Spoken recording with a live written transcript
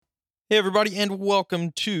Hey, everybody, and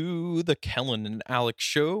welcome to the Kellen and Alex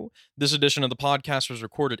Show. This edition of the podcast was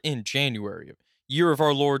recorded in January, year of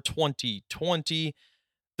our Lord 2020.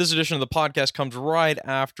 This edition of the podcast comes right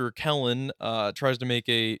after Kellen tries to make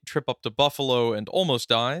a trip up to Buffalo and almost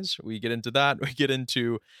dies. We get into that. We get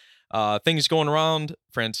into things going around,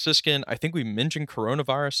 Franciscan. I think we mentioned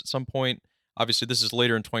coronavirus at some point. Obviously, this is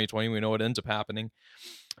later in 2020. We know what ends up happening.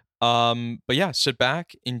 But yeah, sit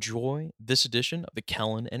back, enjoy this edition of the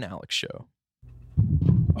Kellen and Alex Show.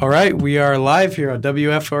 All right, we are live here on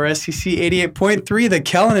WFRSCC 88.3, the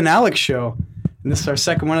Kellen and Alex Show. And this is our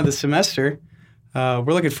second one of the semester. We're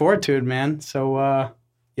looking forward to it, man. So,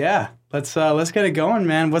 yeah, let's get it going,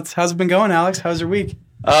 man. How's it been going, Alex? How's your week?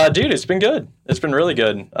 Dude, it's been good. It's been really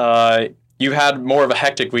good. You had more of a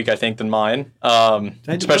hectic week, I think, than mine.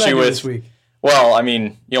 Especially with this week. Well, I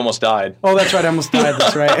mean, you almost died. Oh, that's right. I almost died.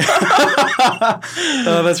 That's right.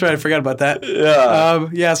 Oh, that's right. I forgot about that.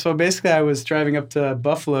 Yeah. So basically I was driving up to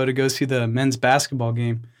Buffalo to go see the men's basketball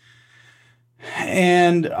game.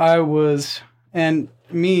 And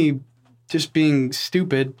me just being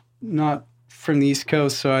stupid, not from the East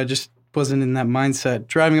Coast, so I just wasn't in that mindset.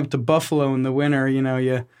 Driving up to Buffalo in the winter,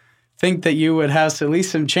 you think that you would have at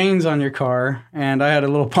least some chains on your car, and I had a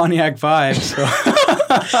little Pontiac vibe, so...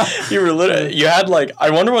 You had I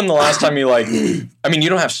wonder when the last time you you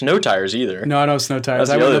don't have snow tires either. No, I don't have snow tires.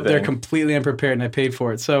 I went up there completely unprepared and I paid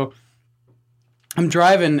for it. So I'm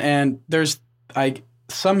driving and I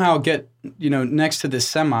somehow get, next to this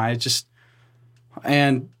semi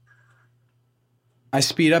and I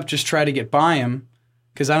speed up, just try to get by him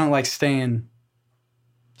because I don't like staying,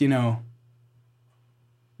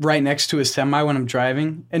 right next to a semi when I'm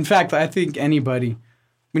driving. In fact, I think anybody...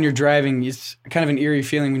 When you're driving, it's kind of an eerie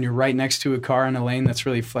feeling when you're right next to a car in a lane that's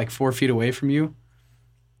really 4 feet away from you.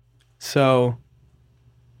 So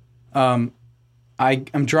I'm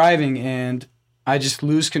driving and I just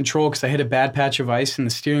lose control because I hit a bad patch of ice and the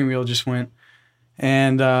steering wheel just went.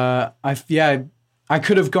 And I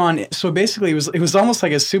could have gone. So basically, it was almost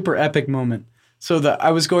like a super epic moment. So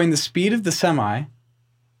I was going the speed of the semi,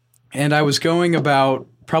 and I was going about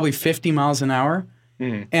probably 50 miles an hour.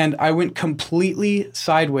 And I went completely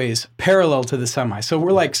sideways, parallel to the semi. So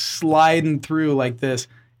we're sliding through like this.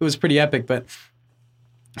 It was pretty epic, but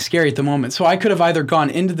scary at the moment. So I could have either gone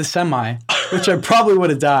into the semi, which I probably would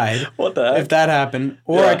have died. What the heck? If that happened.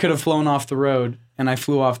 Or I could have flown off the road, and I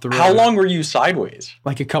flew off the road. How long were you sideways?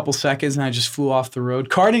 A couple seconds, and I just flew off the road.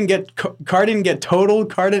 Car didn't get totaled.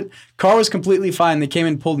 Car was completely fine. They came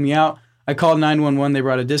and pulled me out. I called 911. They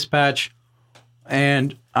brought a dispatch.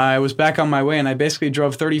 And I was back on my way, and I basically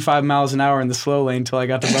drove 35 miles an hour in the slow lane until I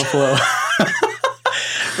got to Buffalo.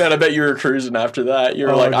 Man, I bet you were cruising after that. You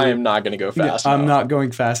were I am not going to go fast now. I'm not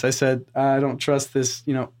going fast. I said, I don't trust this.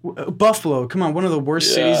 Buffalo, come on, one of the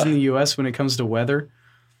worst cities in the U.S. when it comes to weather.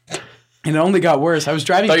 And it only got worse. I was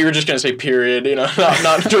driving. I thought you were just going to say period,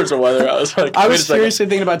 not in terms of weather. I was I was seriously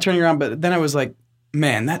thinking about turning around, but then I was like,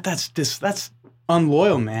 man, that's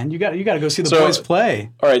unloyal, man. You got to go see the boys play.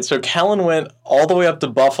 All right, so Kellen went all the way up to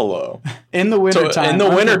Buffalo in the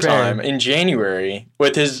wintertime. In January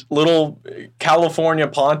with his little California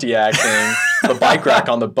Pontiac thing, the bike rack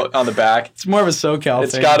on the back. It's more of a SoCal thing.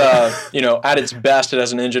 It's got at its best, it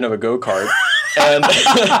has an engine of a go-kart and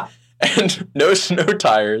and no snow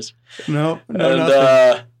tires. No,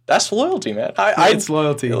 nothing. That's loyalty, man. It's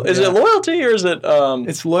loyalty. Is it loyalty or is it...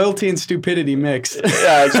 It's loyalty and stupidity mixed.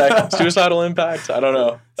 Yeah, exactly. Suicidal impact? I don't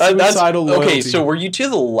know. Suicidal loyalty. Okay, so were you to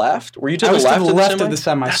the left? I was to the left of the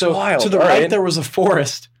semi. That's so wild. To the right, there was a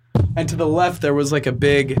forest. And to the left, there was a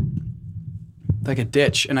ditch.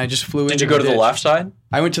 And I just flew into the ditch. Did you go to the left side?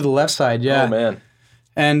 I went to the left side, yeah. Oh, man.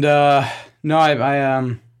 And, no,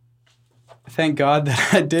 I thank God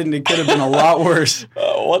that I didn't. It could have been a lot worse.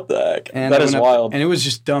 Oh, what the heck? And that is wild. And it was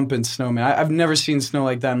just dumping snow, man. I've never seen snow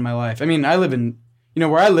like that in my life. I mean, I live in,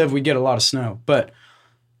 where I live, we get a lot of snow. But,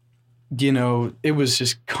 it was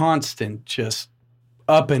just constant, just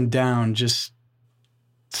up and down, just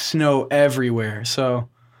snow everywhere. So,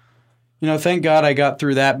 thank God I got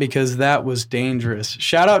through that because that was dangerous.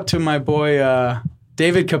 Shout out to my boy,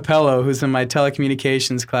 David Capello, who's in my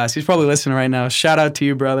telecommunications class. He's probably listening right now. Shout out to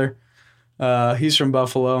you, brother. He's from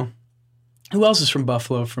Buffalo. Who else is from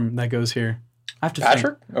Buffalo that goes here? I have to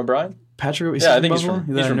Patrick O'Brien? Patrick? I think he's from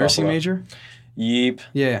nursing Buffalo. Major? Yeep.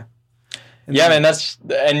 Yeah. Man,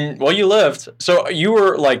 you lived. So you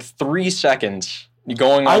were 3 seconds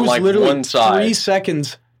going on one side. I was literally 3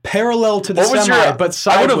 seconds parallel to the semi, but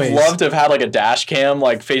sideways. I would have loved to have had a dash cam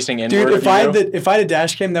facing inward. Dude, if I had a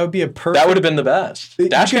dash cam, that would be a perfect... That would have been the best.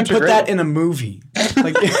 Dash cams are great. Put that in a movie.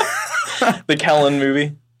 The Kellen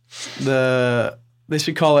movie. They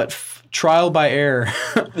should call it trial by error.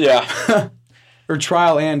 Yeah. Or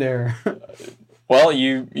trial and error. Well,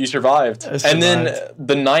 you survived. And then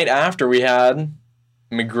the night after we had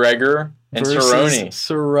McGregor and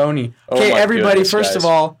Cerrone. Okay, everybody, goodness, first of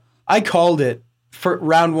all, I called it for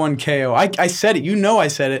round 1 KO. I said it. You know I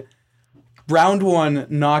said it. Round 1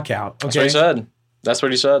 knockout. Okay? That's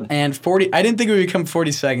what he said. And 40. I didn't think it would become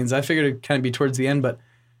 40 seconds. I figured it would kind of be towards the end, but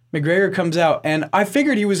McGregor comes out, and I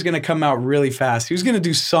figured he was going to come out really fast. He was going to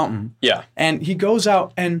do something. Yeah. And he goes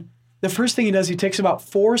out, and the first thing he does, he takes about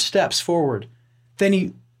 4 steps forward. Then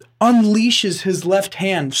he unleashes his left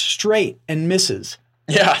hand straight and misses.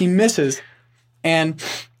 Yeah. He misses, and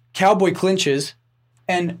Cowboy clinches.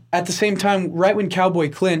 And at the same time, right when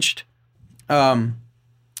Cowboy clinched,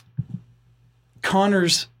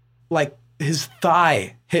 Connor's, like, his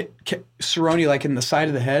thigh hit Cerrone, like, in the side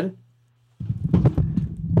of the head.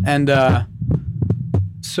 And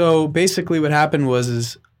so basically what happened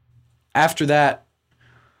was after that,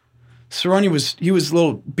 Cerrone was a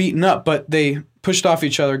little beaten up, but they pushed off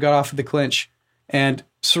each other, got off of the clinch, and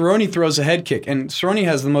Cerrone throws a head kick. And Cerrone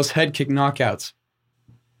has the most head kick knockouts,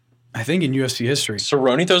 I think, in UFC history.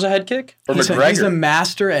 Cerrone throws a head kick? Or McGregor? He's a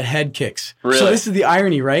master at head kicks. Really? So this is the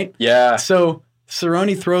irony, right? Yeah. So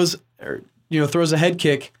Cerrone throws a head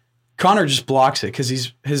kick. Connor just blocks it because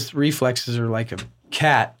his reflexes are like a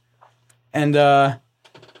cat. And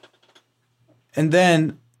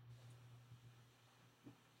then,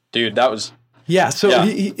 dude, that was So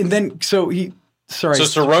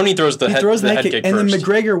Cerrone throws the head kick and first. then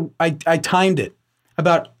McGregor, I timed it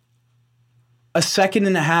about a second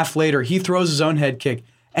and a half later. He throws his own head kick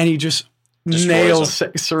and he just nails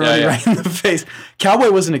Cerrone right in the face.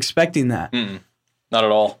 Cowboy wasn't expecting that. Not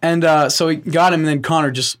at all. And so he got him, and then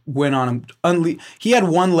Connor just went on him. He had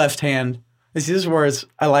one left hand. This is where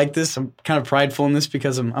I like this. I'm kind of prideful in this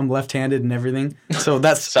because I'm left-handed and everything. So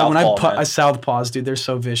that's when I southpaws, dude. They're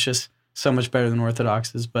so vicious, so much better than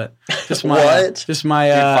orthodoxes. But just my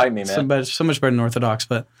fight me, man. So much better than orthodox.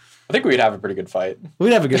 But I think we'd have a pretty good fight.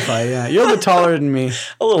 We'd have a good fight. Yeah, you're a little taller than me.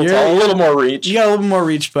 A little more reach. You got a little more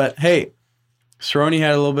reach, but hey, Cerrone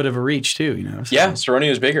had a little bit of a reach too. You know. So yeah, Cerrone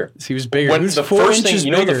was bigger. He was bigger. He was the 4 first inches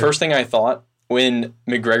thing, bigger. the first thing I thought when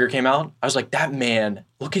McGregor came out, I was like, that man,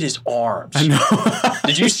 look at his arms. I know.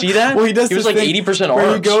 Did you see that? Well, he was like 80% arms.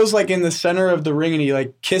 Where he goes like in the center of the ring and he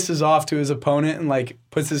like kisses off to his opponent and like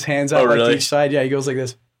puts his hands out to each side. Yeah, he goes like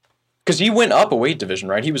this. Because he went up a weight division,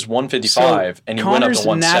 right? He was 155 and he went up to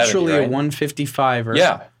 170, naturally right? a 155er.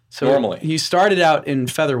 Yeah, so normally. He started out in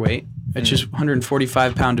featherweight, which is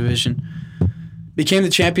 145-pound division. Became the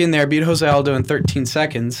champion there, beat Jose Aldo in 13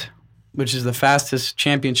 seconds, which is the fastest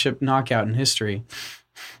championship knockout in history.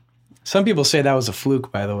 Some people say that was a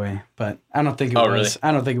fluke, by the way, but I don't think it was. Really?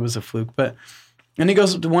 I don't think it was a fluke. But and he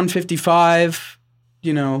goes up to 155,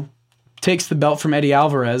 takes the belt from Eddie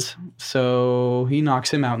Alvarez, so he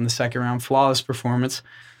knocks him out in the second round. Flawless performance.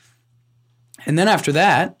 And then after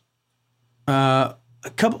that, so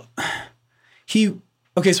he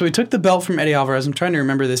took the belt from Eddie Alvarez. I'm trying to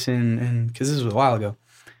remember this because this was a while ago.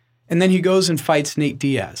 And then he goes and fights Nate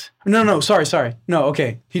Diaz. No, sorry. No,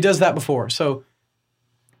 okay. He does that before. So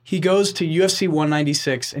he goes to UFC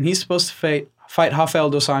 196, and he's supposed to fight Rafael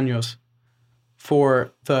Dos Anjos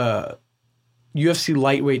for the UFC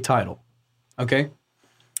lightweight title. Okay?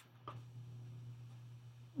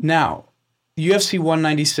 Now, UFC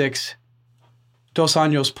 196, Dos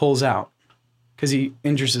Anjos pulls out because he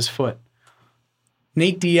injures his foot.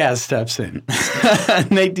 Nate Diaz steps in.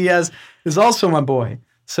 Nate Diaz is also my boy.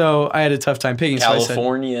 So I had a tough time picking.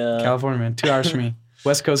 California. So California, man. 2 hours for me.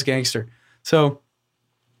 West Coast gangster. So...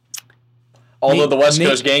 Although the West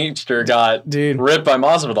Coast gangster got ripped by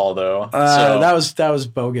Masvidal, though. That was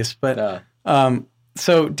bogus. But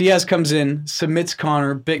so Diaz comes in, submits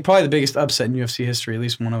Conor, probably the biggest upset in UFC history, at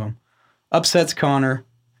least one of them. Upsets Conor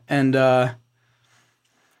and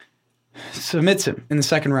submits him in the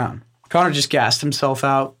second round. Conor just gassed himself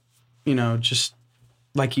out, just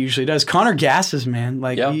like he usually does. Conor gasses, man.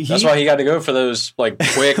 Like that's why he got to go for those like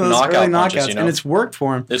quick knockout punches, and it's worked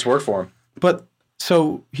for him. It's worked for him. But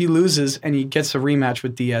so he loses and he gets a rematch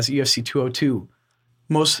with Diaz, UFC 202.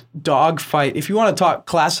 Most dog fight. If you want to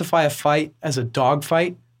classify a fight as a dog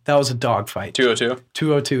fight, that was a dog fight. 202?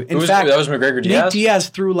 202. In fact, that was McGregor Diaz? Nate Diaz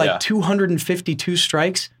threw 252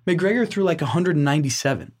 strikes. McGregor threw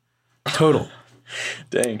 197 total.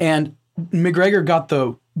 Dang. And McGregor got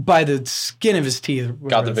by the skin of his teeth.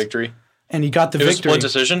 Got the victory. And he got the victory. It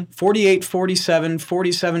was split decision? 48-47,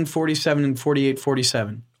 47-47, and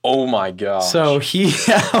 48-47. Oh, my gosh. So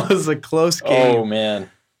that was a close game. Oh, man.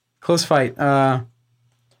 Close fight.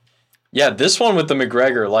 Yeah, this one with the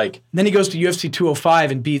McGregor, like... Then he goes to UFC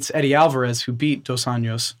 205 and beats Eddie Alvarez, who beat Dos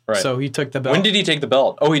Anjos. Right. So he took the belt. When did he take the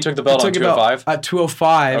belt? Oh, he took the belt on 205? At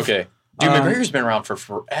 205. Okay. Dude, McGregor's been around for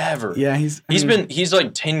forever. Yeah, he's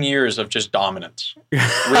like 10 years of just dominance,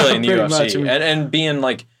 really, in the UFC. And being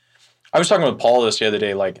like... I was talking with Paul this the other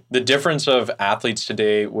day, like, the difference of athletes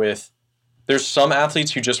today with... There's some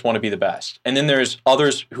athletes who just want to be the best. And then there's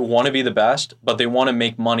others who want to be the best, but they want to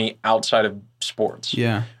make money outside of sports.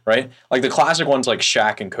 Yeah. Right? Like the classic ones like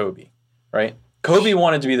Shaq and Kobe, right? Kobe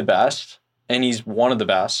wanted to be the best, and he's one of the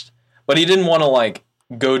best, but he didn't want to like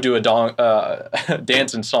go do a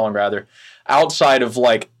dancing song rather outside of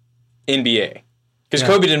like NBA. Because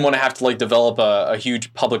Kobe didn't want to have to like develop a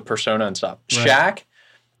huge public persona and stuff. Right. Shaq,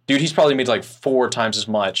 dude, he's probably made like 4 times as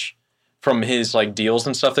much from his like deals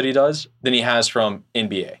and stuff that he does than he has from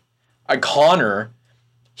NBA. Connor,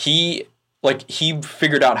 he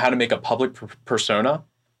figured out how to make a public persona,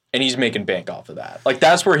 and he's making bank off of that. Like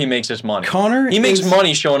that's where he makes his money. He makes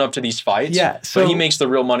money showing up to these fights. Yeah, but he makes the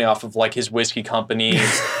real money off of like his whiskey company,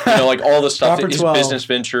 like all the stuff, his business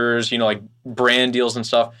ventures, like brand deals and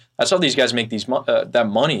stuff. That's how these guys make that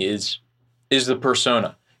money is the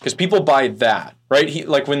persona. Because people buy that, right?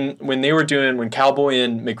 When Cowboy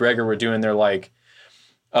and McGregor were doing their like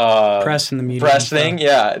press in the media thing,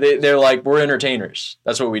 yeah, they're like, we're entertainers.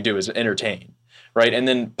 That's what we do is entertain, right? And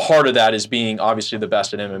then part of that is being obviously the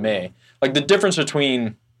best at MMA. Like the difference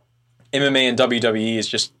between MMA and WWE is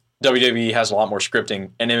just WWE has a lot more scripting,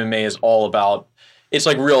 and MMA is all about. It's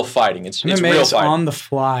like real fighting. It's real fighting. On the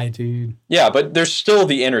fly, dude. Yeah, but there's still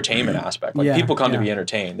the entertainment aspect. Like people come to be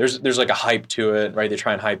entertained. There's like a hype to it, right? They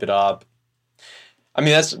try and hype it up. I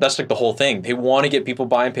mean, that's like the whole thing. They want to get people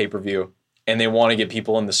buying pay-per-view, and they want to get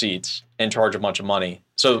people in the seats and charge a bunch of money.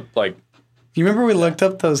 So like, you remember we looked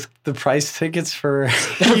up the price tickets for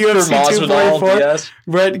UFC 244?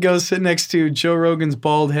 Brett goes sit next to Joe Rogan's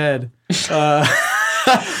bald head.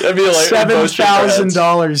 That'd be like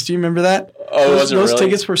 $7,000. Do you remember that? Oh, those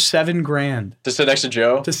tickets were $7,000 to sit next to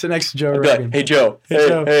Joe. Rogan. Like, hey Joe,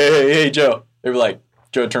 hey Joe. They'd be like,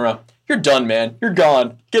 Joe, turn around. You're done, man. You're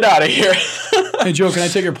gone. Get out of here. Hey Joe, can I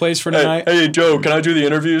take your place for tonight? Hey Joe, can I do the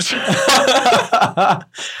interviews? Joe,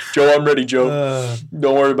 I'm ready. Joe,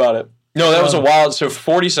 don't worry about it. No, that was a wild. So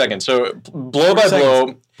 40 seconds. So blow by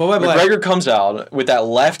blow. McGregor comes out with that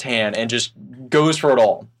left hand and just goes for it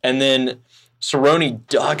all, and then Cerrone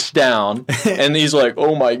ducks down, and he's like,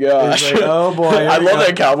 "Oh my gosh!" He's like, oh boy! I love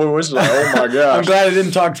that Cowboy whistle. Oh my gosh! I'm glad I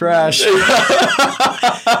didn't talk trash.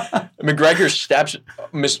 McGregor steps.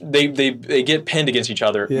 They get pinned against each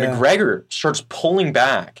other. Yeah. McGregor starts pulling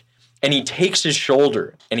back, and he takes his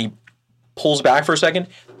shoulder, and he pulls back for a second,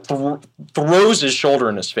 throws his shoulder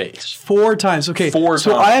in his face 4 times. Okay, 4 times.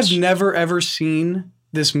 So I have never ever seen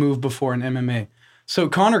this move before in MMA. So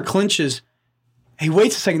Connor clinches. He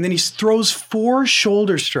waits a second, then he throws 4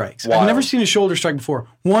 shoulder strikes. Wild. I've never seen a shoulder strike before.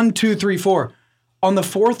 1, 2, 3, 4. On the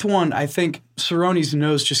 4th one, I think Cerrone's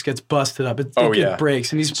nose just gets busted up. It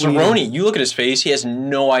breaks, and he's bleeding. Cerrone, you look at his face, he has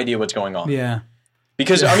no idea what's going on. Yeah.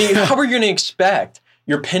 Because, I mean, how are you going to expect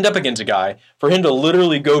you're pinned up against a guy for him to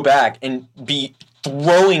literally go back and be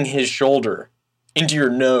throwing his shoulder into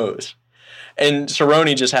your nose? And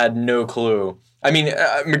Cerrone just had no clue. I mean,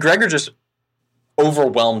 McGregor just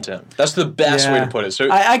overwhelmed him. That's the best way to put it. So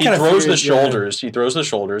he throws the shoulders. He throws the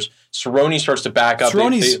shoulders. Cerrone starts to back up.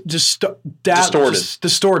 Cerrone's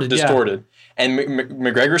distorted. And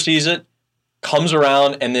McGregor sees it, comes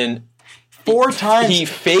around, and then 4 times he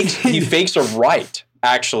fakes a right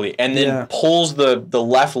actually, and then pulls the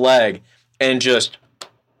left leg and just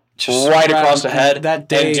right across the head. That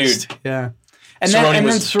dazed. And dude, and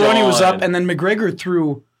then Cerrone was up, and then McGregor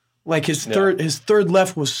threw. Like his third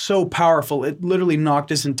left was so powerful, it literally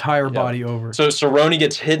knocked his entire body over. So Cerrone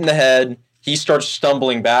gets hit in the head, he starts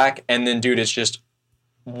stumbling back, and then dude, it's just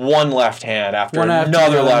one left hand after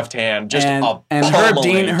another left hand. Just and Herb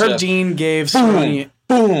Dean gave Cerrone,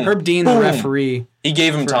 Herb Dean, the referee. He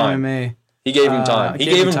gave him time. MMA. He gave him time. He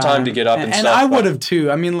gave him time to get up and stuff. And I would have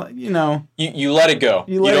too. I mean, You let it go.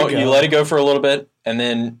 You let it go for a little bit. And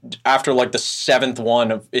then after like the 7th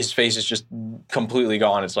one, of his face is just completely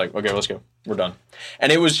gone. It's like, okay, let's go. We're done.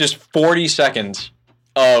 And it was just 40 seconds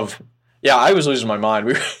of, I was losing my mind.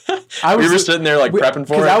 We were sitting there like prepping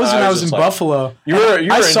for it. That was when I was in Buffalo.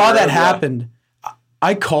 I saw that happen.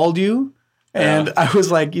 I called you and I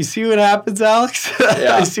was like, you see what happens, Alex?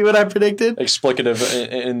 You see what I predicted?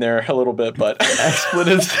 Explicative in there a little bit, but.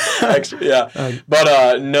 Expletives.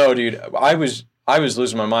 But no, dude, I was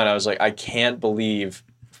losing my mind. I was like, I can't believe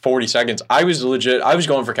 40 seconds. I was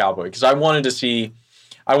going for Cowboy because I wanted to see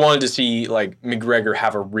like McGregor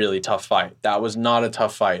have a really tough fight. That was not a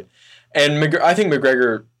tough fight. And I think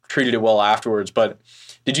McGregor treated it well afterwards. But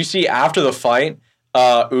did you see after the fight,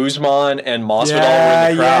 Usman and Masvidal were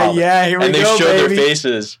in the crowd? Yeah, here we go, and they showed baby. their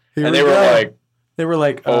faces, Here and we they were go.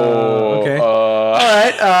 like, okay. All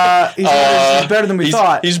right. He's better than we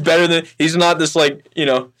thought. He's better than, he's not this like,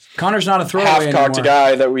 Connor's not a throwaway half-cocked anymore.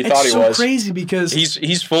 guy that we thought he was. It's so crazy because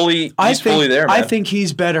he's fully there, man. I think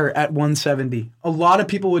he's better at 170. A lot of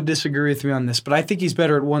people would disagree with me on this, but I think he's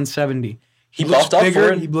better at 170. He looks buffed up bigger.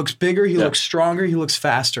 for it. He looks bigger. He looks stronger. He looks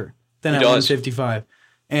faster than at 155.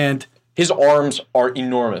 And his arms are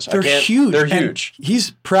enormous. They're huge. They're huge. And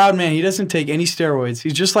he's proud, man. He doesnn't take any steroids.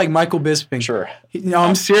 He's just like Michael Bisping. Sure. No,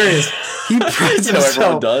 I'm serious. He prides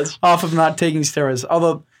himself off of not taking steroids.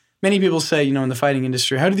 Although many people say, in the fighting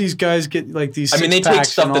industry, how do these guys get like these? They take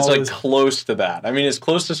stuff that's like close to that. As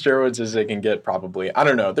close to steroids as they can get, probably. I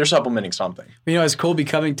don't know. They're supplementing something. As Colby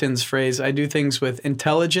Covington's phrase, I do things with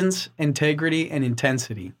intelligence, integrity, and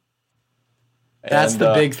intensity. That's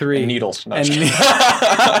the big three. And needles. No, I'm kidding.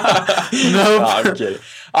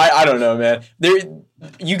 I don't know, man. They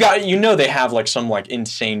have like some like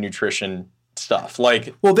insane nutrition stuff.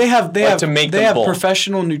 Like, well, they have to make they them have bulk.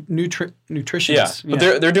 professional nutritionists. Yeah, but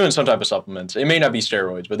they're doing some type of supplements. It may not be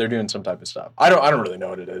steroids, but they're doing some type of stuff. I don't really know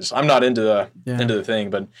what it is. I'm not into the thing,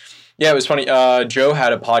 but yeah, it was funny. Joe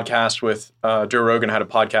had a podcast with Joe Rogan had a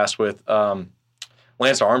podcast with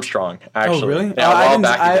Lance Armstrong, actually. Oh, really? Yeah, a while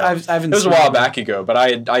back ago. It was a while back ago, but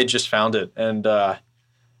I just found it, and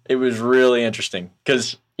it was really interesting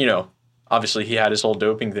because, obviously he had his whole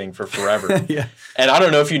doping thing for forever. Yeah. And I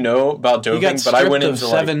don't know if you know about doping, but I went into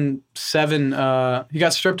he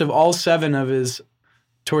got stripped of all 7 of his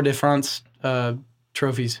Tour de France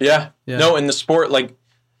trophies. Yeah. No, in the sport, like,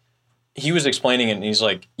 he was explaining it, and he's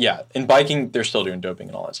like, yeah, in biking, they're still doing doping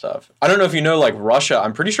and all that stuff. I don't know if you know, like, Russia,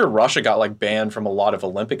 I'm pretty sure Russia got, like, banned from a lot of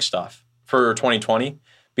Olympic stuff for 2020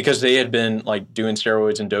 because they had been, like, doing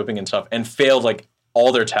steroids and doping and stuff and failed, like,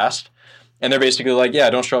 all their tests. And they're basically like, yeah,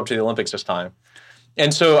 don't show up to the Olympics this time.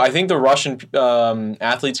 And so I think the Russian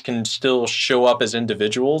athletes can still show up as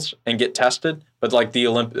individuals and get tested, but, like, I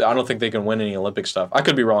don't think they can win any Olympic stuff. I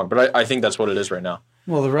could be wrong, but I think that's what it is right now.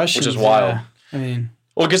 Well, the Russians, which is wild.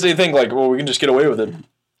 Well, because they think, like, we can just get away with it.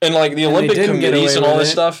 And, like, the Olympic committees and all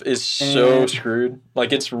this stuff is so screwed.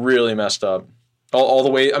 Like, it's really messed up. All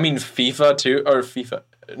the way, FIFA, too, or FIFA.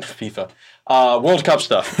 World Cup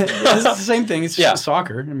stuff. It's the same thing. It's just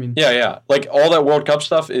soccer. Yeah. Like, all that World Cup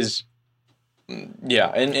stuff is, And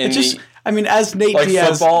as Nate like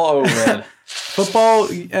Diaz. Football, oh, man. Football,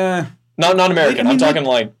 Not American. I'm talking,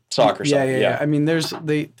 like, soccer stuff. Yeah.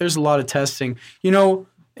 There's a lot of testing.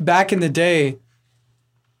 Back in the day,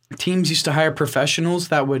 teams used to hire professionals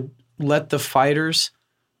that would let the fighters,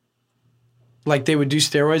 like, they would do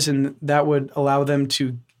steroids, and that would allow them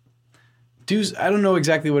to do, I don't know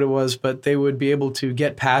exactly what it was, but they would be able to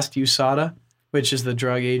get past USADA, which is the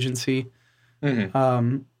drug agency in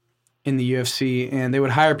the UFC, and they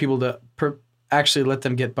would hire people to actually let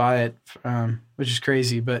them get by it, which is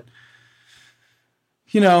crazy. But,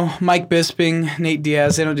 Mike Bisping, Nate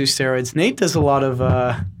Diaz, they don't do steroids. Nate does a lot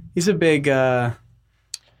of, he's a big...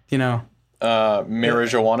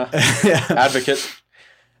 marijuana advocate,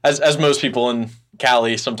 as most people in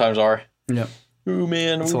Cali sometimes are. Yep. Ooh,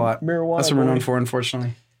 man, that's a lot. Marijuana. That's what we're known for,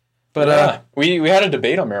 unfortunately. But we had a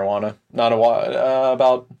debate on marijuana not a while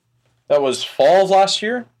about, that was fall of last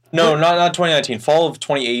year. No, not 2019. Fall of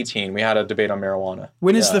 2018. We had a debate on marijuana.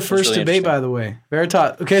 When is the first debate, by the way?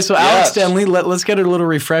 Veritas. Okay, so Alex Denley. Let's get a little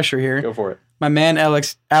refresher here. Go for it. My man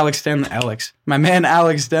Alex Denley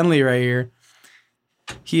right here.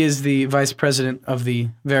 He is the vice president of the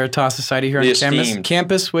Veritas Society here on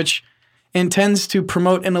campus, which intends to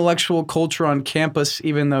promote intellectual culture on campus,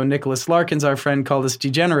 even though Nicholas Larkins, our friend, called us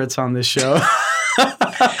degenerates on this show.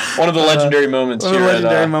 One of the legendary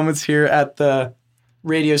moments here at the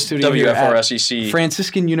radio studio WFRSEC. At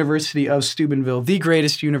Franciscan University of Steubenville, the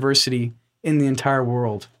greatest university in the entire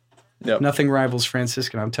world. Yep. Nothing rivals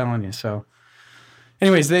Franciscan, I'm telling you. So,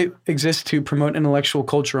 anyways, they exist to promote intellectual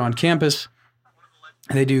culture on campus.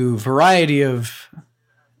 They do a variety of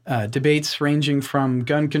debates ranging from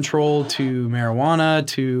gun control to marijuana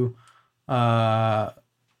to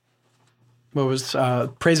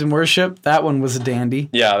praise and worship. That one was a dandy.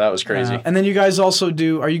 Yeah, that was crazy. And then you guys also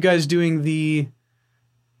are you guys doing the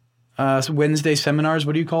Wednesday seminars?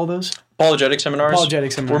 What do you call those? Apologetic seminars.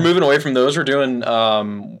 We're moving away from those. We're doing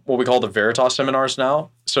what we call the Veritas seminars now.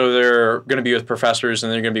 So they're going to be with professors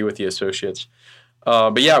and they're going to be with the associates.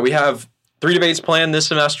 But yeah, we have 3 debates planned this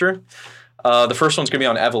semester. The first one's going to be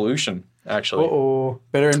on evolution, actually.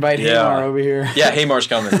 Better invite Hamar over here. Yeah, Hamar's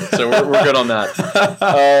coming. So we're good on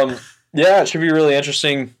that. Yeah, it should be really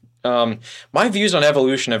interesting. My views on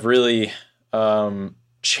evolution have really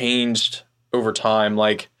changed over time.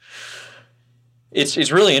 Like,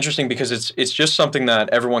 it's really interesting because it's just something that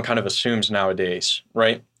everyone kind of assumes nowadays,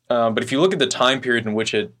 right? But if you look at the time period in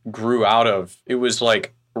which it grew out of, it was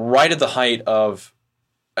like right at the height of.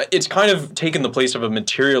 It's kind of taken the place of a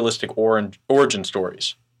materialistic origin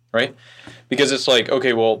stories, right? Because it's like,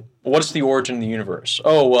 okay, well, what's the origin of the universe?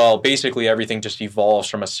 Oh, well, basically everything just evolves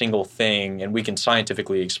from a single thing, and we can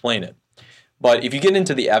scientifically explain it. But if you get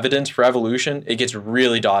into the evidence for evolution, it gets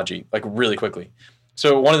really dodgy, like really quickly.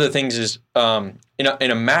 So one of the things is, in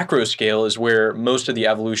a macro scale is where most of the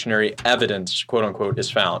evolutionary evidence, quote unquote, is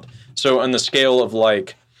found. So on the scale of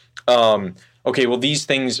like, okay, well, these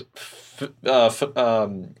things in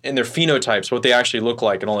their phenotypes, what they actually look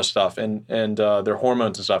like and all this stuff, and their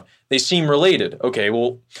hormones and stuff, they seem related. Okay,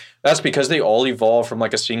 well, that's because they all evolve from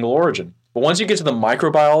like a single origin. But once you get to the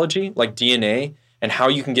microbiology, like DNA, and how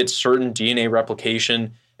you can get certain DNA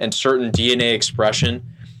replication and certain DNA expression,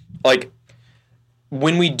 like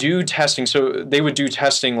when we do testing, so they would do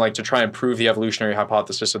testing like to try and prove the evolutionary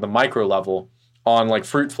hypothesis at the micro level on like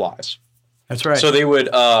fruit flies. That's right. So they would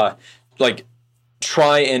like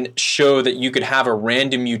try and show that you could have a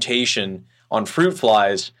random mutation on fruit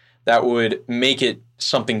flies that would make it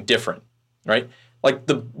something different, right? Like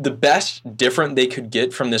the best different they could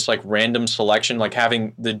get from this like random selection, like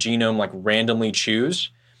having the genome like randomly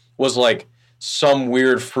choose, was like some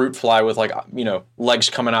weird fruit fly with like, you know,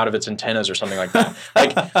 legs coming out of its antennas or something like that.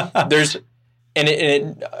 Like there's,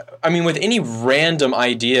 I mean, with any random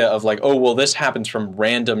idea of like, oh, well, this happens from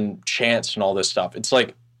random chance and all this stuff, it's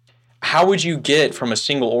like, how would you get from a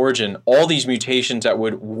single origin all these mutations that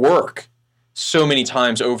would work so many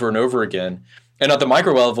times over and over again? And at the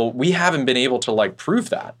micro level, we haven't been able to like prove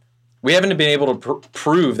that. We haven't been able to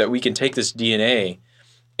prove that we can take this DNA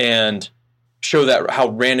and show that how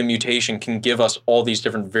random mutation can give us all these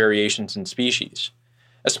different variations in species,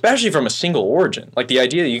 especially from a single origin. Like the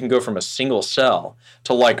idea that you can go from a single cell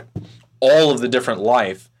to like all of the different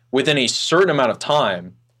life within a certain amount of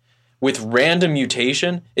time with random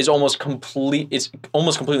mutation is almost completely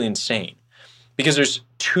insane, because there's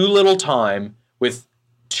too little time with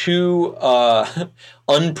too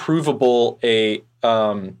unprovable a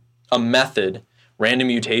method, random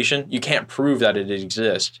mutation. You can't prove that it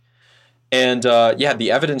exists. And yeah, the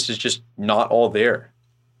evidence is just not all there.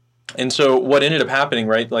 And so what ended up happening,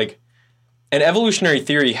 right? Like, an evolutionary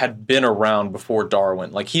theory had been around before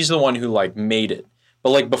Darwin. Like, he's the one who like made it. But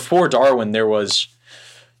like before Darwin, there was,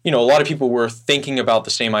 you know, a lot of people were thinking about the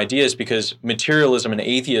same ideas because materialism and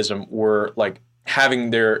atheism were like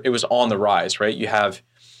it was on the rise, right? You have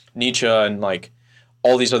Nietzsche and like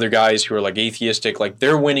all these other guys who are like atheistic, like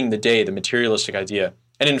they're winning the day, the materialistic idea.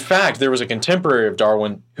 And in fact, there was a contemporary of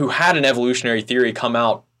Darwin who had an evolutionary theory come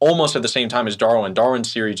out almost at the same time as Darwin.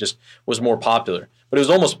 Darwin's theory just was more popular, but it was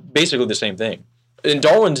almost basically the same thing. And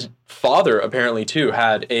Darwin's father apparently too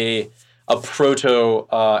had a proto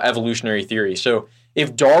evolutionary theory. So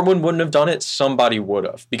if Darwin wouldn't have done it, somebody would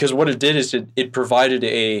have, because what it did is it provided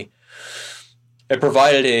a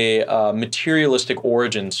materialistic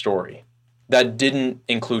origin story that didn't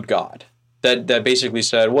include God. That basically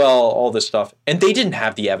said, well, all this stuff, and they didn't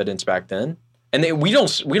have the evidence back then, and we don't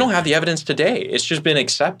have the evidence today. It's just been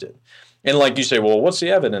accepted. And like you say, well, what's the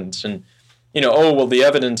evidence? And you know, oh, well, the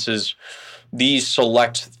evidence is these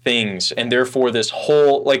select things, and therefore this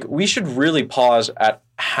whole, like, we should really pause at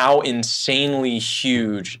how insanely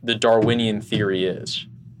huge the Darwinian theory is.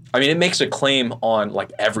 I mean, it makes a claim on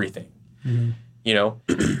like everything, you know,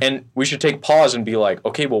 and we should take pause and be like,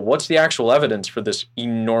 okay, well, what's the actual evidence for this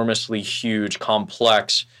enormously huge,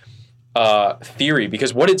 complex theory?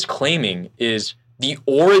 Because what it's claiming is the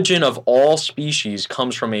origin of all species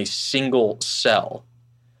comes from a single cell.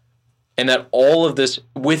 And that all of this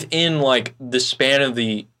within like the span of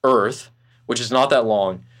the earth, which is not that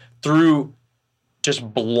long, through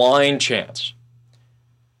just blind chance.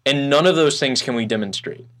 And none of those things can we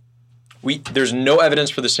demonstrate. There's no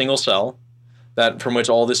evidence for the single cell that from which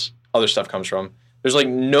all this other stuff comes from. There's like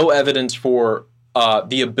no evidence for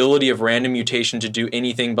the ability of random mutation to do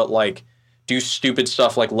anything but like do stupid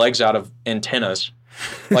stuff like legs out of antennas.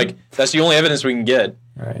 Like that's the only evidence we can get.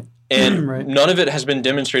 Right. And right. None of it has been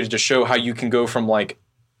demonstrated to show how you can go from like,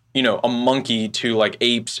 you know, a monkey to like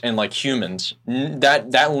apes and like humans.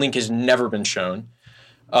 That link has never been shown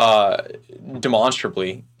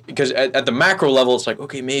demonstrably, because at the macro level, it's like,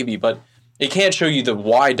 okay, maybe, but it can't show you the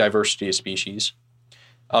wide diversity of species.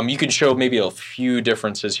 You can show maybe a few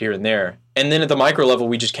differences here and there. And then at the micro level,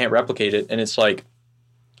 we just can't replicate it. And it's like,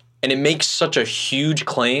 and it makes such a huge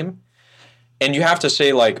claim. And you have to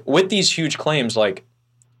say, like, with these huge claims, like,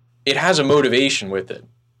 it has a motivation with it.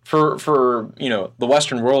 For the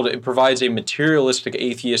Western world, it provides a materialistic,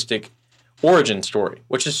 atheistic origin story,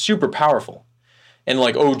 which is super powerful. And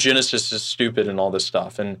like, oh, Genesis is stupid and all this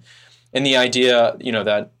stuff. And the idea,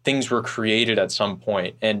 that things were created at some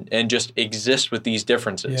point and just exist with these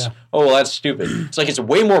differences. Yeah. Oh, well, that's stupid. It's like, it's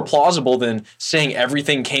way more plausible than saying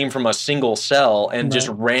everything came from a single cell and just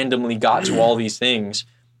randomly got to all these things.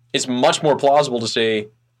 It's much more plausible to say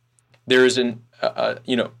there's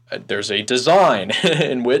there's a design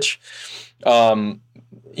in which,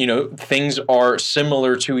 things are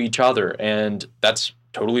similar to each other, and that's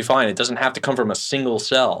totally fine. It doesn't have to come from a single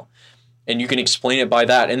cell, and you can explain it by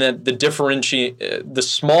that. And then the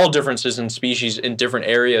small differences in species in different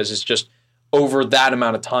areas is just over that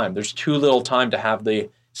amount of time. There's too little time to have the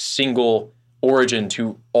single origin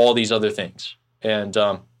to all these other things, and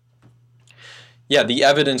the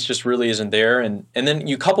evidence just really isn't there. And then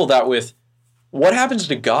you couple that with what happens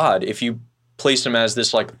to God if you place him as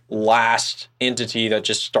this like last entity that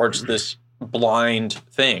just starts this blind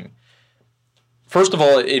thing. First of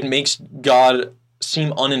all, it makes God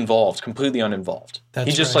seem uninvolved, completely uninvolved.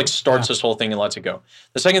 He just starts this whole thing and lets it go.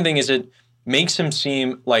 The second thing is it makes him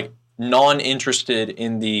seem like non-interested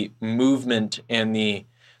in the movement and the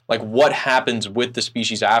what happens with the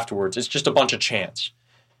species afterwards. It's just a bunch of chance.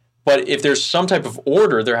 But if there's some type of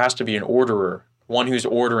order, there has to be an orderer, one who's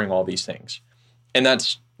ordering all these things. And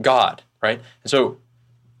that's God, right? And so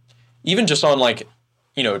even just on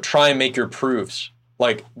try and make your proofs,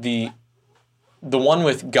 the one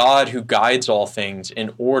with God who guides all things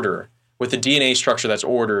in order, with the DNA structure that's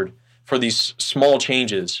ordered for these small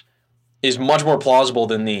changes, is much more plausible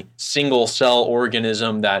than the single cell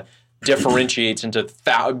organism that differentiates into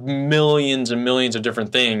millions and millions of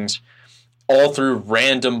different things, all through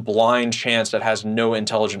random blind chance that has no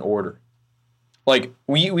intelligent order.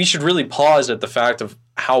 We should really pause at the fact of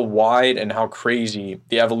how wide and how crazy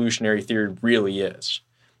the evolutionary theory really is.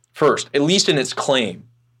 First, at least in its claim.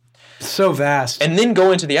 So vast. And then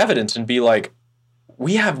go into the evidence and be like,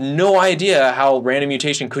 we have no idea how random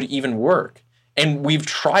mutation could even work. And we've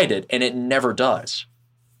tried it and it never does.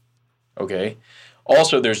 Okay?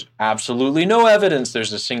 Also, there's absolutely no evidence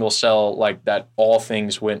there's a single cell that all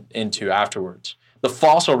things went into afterwards. The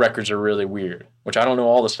fossil records are really weird, which I don't know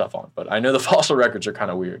all the stuff on, but I know the fossil records are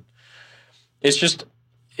kind of weird. It's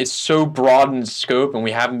so broad in scope, and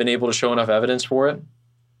we haven't been able to show enough evidence for it.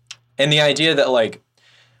 And the idea that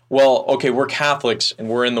we're Catholics and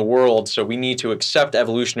we're in the world, so we need to accept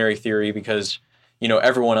evolutionary theory because,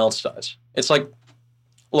 everyone else does. It's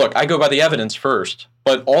look, I go by the evidence first,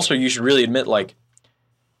 but also you should really admit,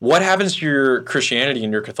 what happens to your Christianity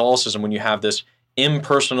and your Catholicism when you have this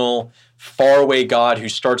impersonal, faraway God who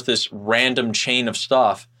starts this random chain of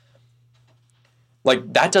stuff?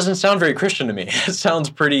 That doesn't sound very Christian to me. It sounds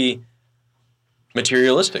pretty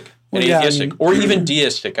materialistic and atheistic, or even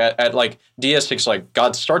deistic. Deistic's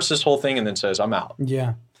God starts this whole thing and then says, I'm out.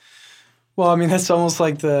 Yeah. Well, that's almost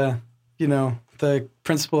like the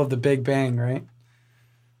principle of the Big Bang, right?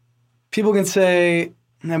 People can say,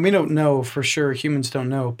 and we don't know for sure, humans don't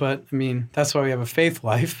know, but that's why we have a faith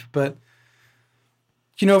life. But,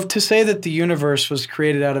 to say that the universe was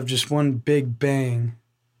created out of just one big bang,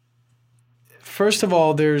 first of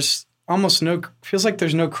all, there's almost feels like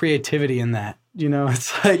there's no creativity in that.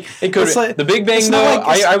 It's it could the Big Bang though.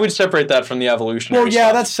 I would separate that from the evolutionary. Well, yeah,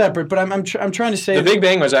 stuff. That's separate. But I'm trying to say the Big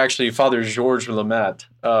Bang was actually Father Georges Lemaitre,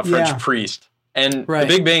 French priest, and the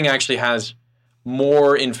Big Bang actually has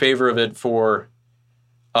more in favor of it for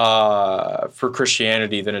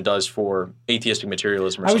Christianity than it does for atheistic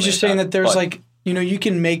materialism. I was just saying that there's you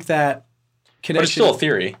can make that connection. But it's still a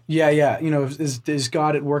theory. Yeah. Is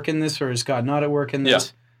God at work in this, or is God not at work in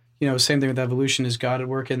this? Yeah. Same thing with evolution. Is God at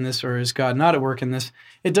work in this, or is God not at work in this?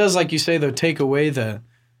 It does, like you say, though, take away the,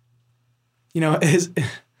 the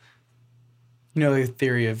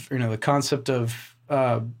theory of, the concept of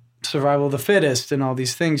survival of the fittest and all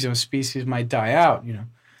these things. Species might die out.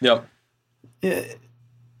 Yep.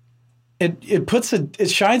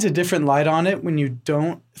 It shines a different light on it when you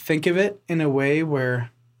don't think of it in a way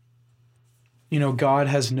where, God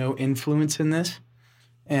has no influence in this,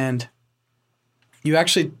 and you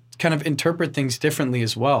actually kind of interpret things differently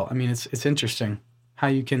as well. It's interesting how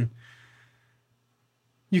you can,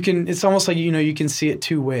 it's almost like, you can see it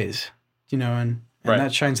two ways, and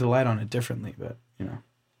that shines the light on it differently, but,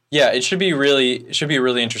 Yeah, it should be a really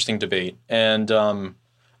interesting debate. And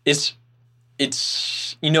it's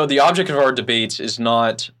the object of our debates is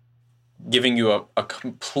not giving you a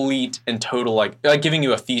complete and total, like giving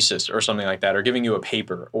you a thesis or something like that, or giving you a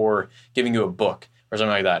paper or giving you a book or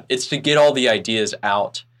something like that. It's to get all the ideas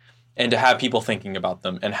out and to have people thinking about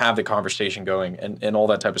them and have the conversation going and all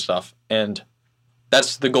that type of stuff. And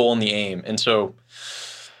that's the goal and the aim. And so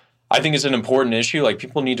I think it's an important issue. Like,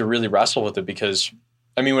 people need to really wrestle with it, because,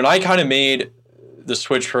 I mean, when I kind of made the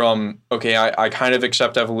switch from, okay, I kind of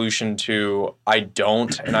accept evolution to I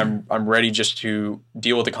don't, and I'm ready just to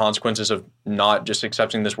deal with the consequences of not just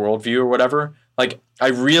accepting this worldview or whatever. Like, I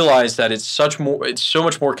realized that it's so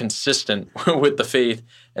much more consistent with the faith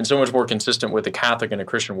and so much more consistent with the Catholic and a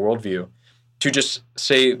Christian worldview to just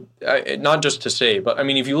say, not just to say, but I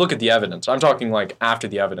mean, if you look at the evidence, I'm talking like after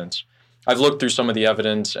the evidence. I've looked through some of the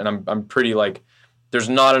evidence, and I'm pretty like, there's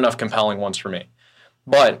not enough compelling ones for me.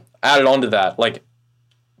 But added on to that, like,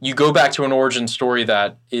 you go back to an origin story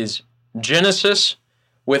that is Genesis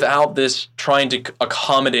without this trying to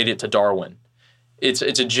accommodate it to Darwin. It's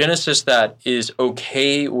a Genesis that is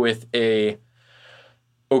okay with a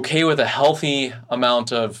healthy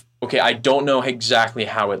amount of, okay, I don't know exactly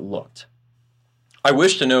how it looked. I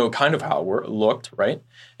wish to know kind of how it looked, right?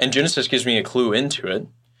 And Genesis gives me a clue into it.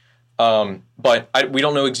 But we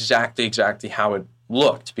don't know exactly how it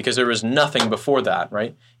looked, because there was nothing before that,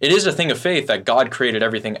 right? It is a thing of faith that God created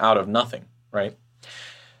everything out of nothing, right?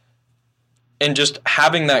 And just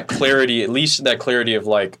having that clarity, at least that clarity of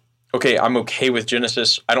like, okay, I'm okay with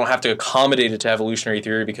Genesis. I don't have to accommodate it to evolutionary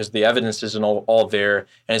theory because the evidence isn't all there,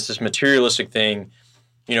 and it's this materialistic thing.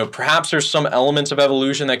 You know, perhaps there's some elements of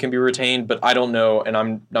evolution that can be retained, but I don't know, and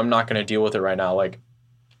I'm not going to deal with it right now. Like,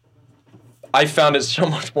 I found it so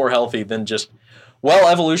much more healthy than just, well,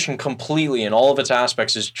 evolution completely in all of its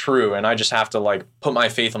aspects is true, and I just have to like put my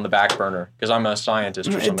faith on the back burner because I'm a scientist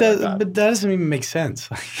or something like that. But that doesn't even make sense.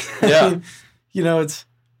 Yeah. I mean, you know, it's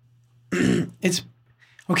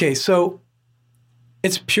okay. So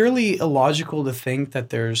it's purely illogical to think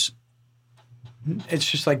that it's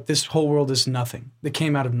just like this whole world is nothing. That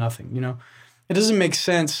came out of nothing. You know, it doesn't make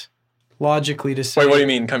sense logically to say. Wait, what do you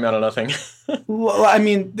mean come out of nothing? Well, I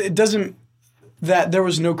mean, it doesn't. That there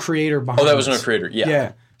was no creator behind. Oh, that was no creator. Yeah.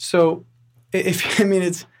 Yeah. So,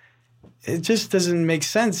 it just doesn't make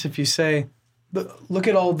sense if you say, look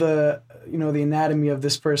at all the the anatomy of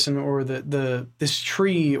this person, or this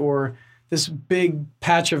tree, or this big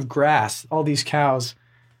patch of grass, all these cows.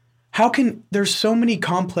 How can there's so many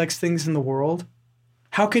complex things in the world?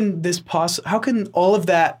 How can how can all of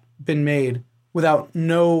that been made without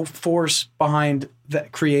no force behind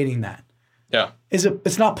that creating that? Yeah.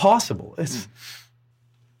 It's not possible.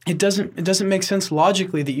 It doesn't make sense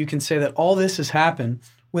logically that you can say that all this has happened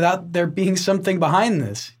without there being something behind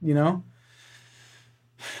this, you know?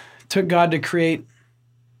 It took God to create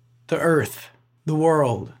the earth, the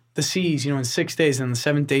world, the seas, in 6 days, and on the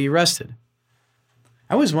seventh day he rested.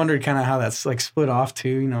 I always wondered kind of how that's like split off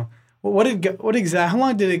too, how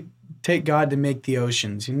long did it take God to make the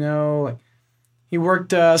oceans? Like he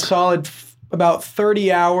worked solid about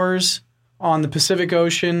 30 hours on the Pacific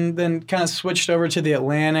Ocean, then kind of switched over to the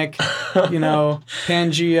Atlantic,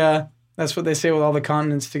 Pangea. That's what they say with all the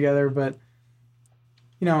continents together. But,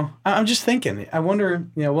 I'm just thinking. I wonder,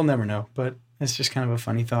 we'll never know, but it's just kind of a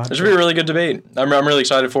funny thought. This should be a really good debate. I'm really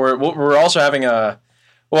excited for it. We're also having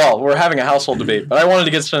we're having a household debate, but I wanted to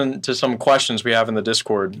get to some questions we have in the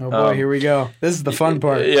Discord. Oh boy, here we go. This is the fun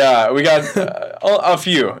part. Yeah, we got a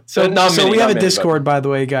few. So we have a Discord, by the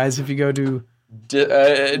way, guys. If you go to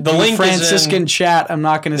the link Franciscan chat, I'm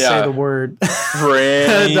not going to say the word.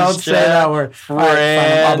 Franny's Don't say that word. All right,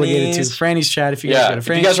 fine, I'm obligated to. Franny's chat. If you guys go to Franny's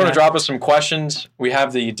chat. If you guys want to drop us some questions, we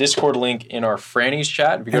have the Discord link in our Franny's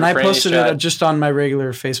chat. And I posted it just on my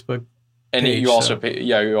regular Facebook. And page, you also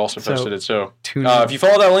posted it. So if you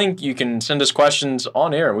follow that link, you can send us questions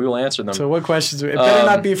on air, and we will answer them. So what questions? It better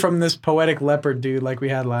not be from this poetic leopard dude like we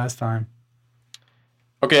had last time.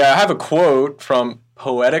 Okay, I have a quote from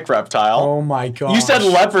Poetic Reptile. Oh my god! You said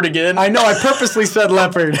leopard again. I know. I purposely said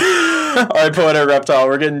leopard. All right, Poetic Reptile.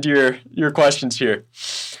 We're getting to your questions here.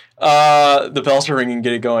 The bells are ringing.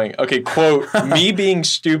 Get it going. Okay, quote: "Me being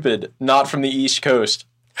stupid, not from the East Coast."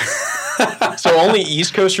 So only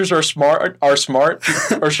East Coasters are smart,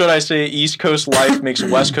 or should I say East Coast life makes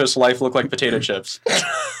West Coast life look like potato chips?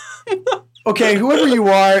 Okay, whoever you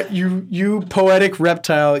are, you poetic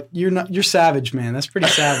reptile, you're savage, man. That's pretty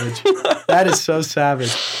savage. That is so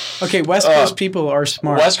savage. Okay, West Coast people are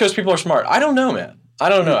smart. West Coast people are smart. I don't know, man. I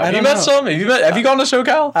don't know. Have you met some? Have you gone to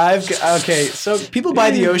SoCal? Okay, so people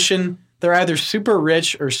by the ocean, they're either super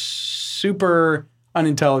rich or super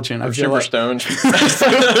unintelligent. Or super stoned.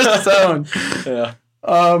 Super stoned. Yeah.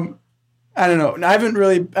 I don't know. I haven't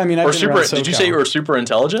really. I mean, I've Or been super? around Did you SoCal. say you were super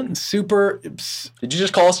intelligent? Super? Did you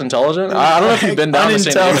just call us intelligent? I don't know if you've been down the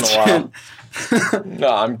same thing in a while. No,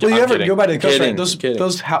 I'm Well, you I'm ever kidding. go by the I'm coast, kidding. right? I'm kidding.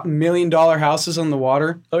 Those $1 million houses on the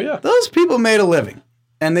water. Oh yeah. Those people made a living,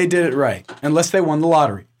 and they did it right, unless they won the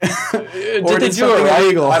lottery. Did Or they did do it something right?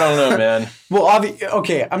 illegal. I don't know, man. Well,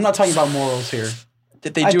 okay, I'm not talking about morals here.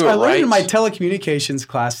 Did they do I it learned right? in my telecommunications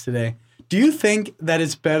class today. Do you think that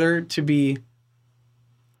it's better to be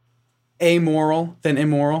amoral than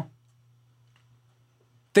immoral?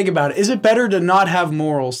 Think about it. Is it better to not have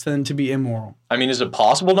morals than to be immoral? I mean, is it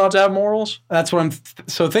possible not to have morals? That's what I'm.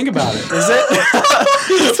 So think about it. Is it?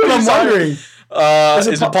 That's what I'm wondering.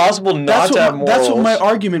 Is it possible not to have morals? That's what my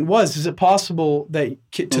argument was. Is it possible that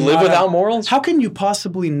to live not without have, morals? How can you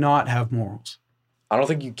possibly not have morals? I don't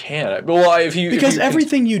think you can. Well, Because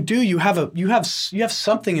everything you do, you have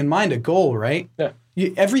something in mind, a goal, right? Yeah.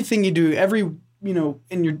 Everything you do,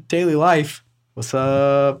 in your daily life. What's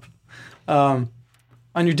up?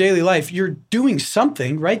 On your daily life, you're doing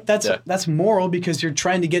something, right? That's moral because you're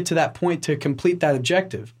trying to get to that point to complete that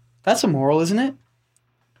objective. That's a moral, isn't it?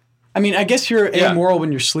 I mean, I guess you're amoral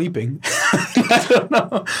when you're sleeping. I don't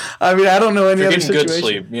know. I mean, I don't know any other situation. Good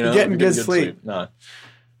sleep, You're getting good sleep. No.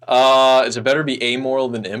 Is it better to be amoral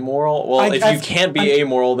than immoral? Well, if you can't be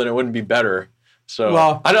amoral, then it wouldn't be better. So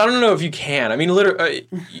I don't know if you can. I mean, literally,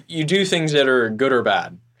 you do things that are good or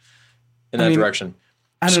bad in that direction.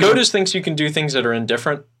 SCOTUS thinks you can do things that are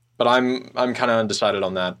indifferent, but I'm kind of undecided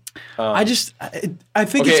on that. I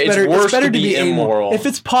think it's better to be amoral. If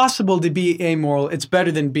it's possible to be amoral, it's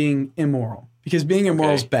better than being immoral. Because being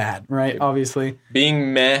immoral is bad, right? Obviously.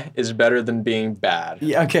 Being meh is better than being bad.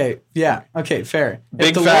 Yeah, okay. Yeah. Okay, fair.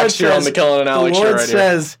 Big facts here on the Kellen and Alex show right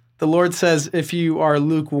here. The Lord says, if you are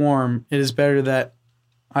lukewarm, it is better that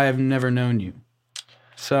I have never known you.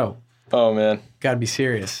 So. Oh, man. Got to be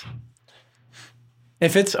serious.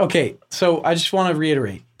 If it's, okay, so I just want to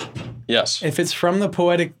reiterate. Yes. If it's from the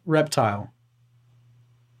Poetic Reptile,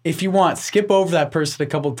 if you want, skip over that person a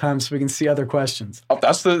couple of times so we can see other questions. Oh,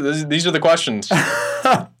 these are the questions.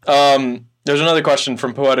 There's another question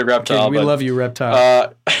from Poetic Reptile. Okay, we love you,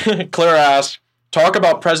 Reptile. Claire asks, talk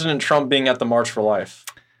about President Trump being at the March for Life.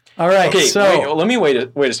 All right, okay, so... let me wait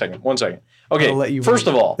a second. 1 second. Okay, I'll let you first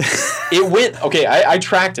of all, it went... Okay, I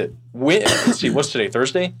tracked it. Let's see, what's today?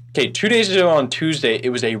 Thursday? Okay, 2 days ago on Tuesday, it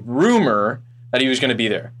was a rumor that he was going to be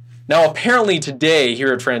there. Now, apparently today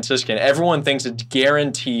here at Franciscan, everyone thinks it's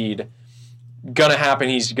guaranteed going to happen.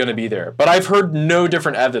 He's going to be there. But I've heard no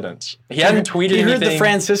different evidence. He hadn't tweeted anything. You heard the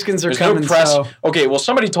Franciscans are coming, no press. So... Okay, well,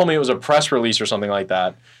 somebody told me it was a press release or something like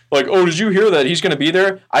that. Like, oh, did you hear that he's going to be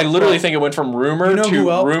there? I literally think it went from rumor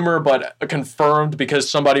to rumor, but confirmed because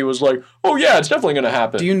somebody was like, oh, yeah, it's definitely going to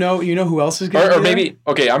happen. Do you know who else is going to be there? Or maybe,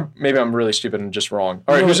 okay, maybe I'm really stupid and just wrong.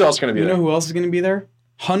 All right, who's else going to be there? You know who else is going to be there?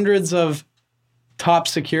 Hundreds of top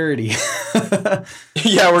security.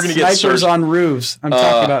 Yeah, we're going to get snipers on roofs. I'm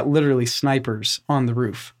talking about literally snipers on the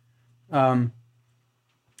roof. Yeah,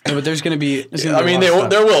 but there's going to be.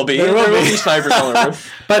 There will be snipers on the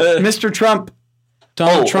roof. But Mr. Trump,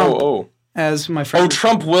 Donald Trump, as my friend. Oh,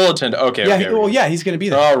 Trump will attend. Okay. Yeah, okay. He's going to be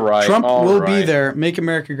there. All right. Trump will be there. Make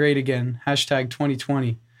America great again. Hashtag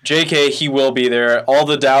 2020. JK, he will be there. All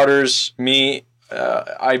the doubters, me,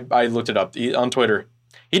 I looked it up on Twitter.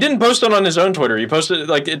 He didn't post it on his own Twitter. He posted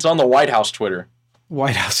it it's on the White House Twitter.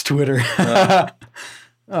 White House Twitter. I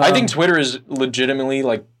think Twitter is legitimately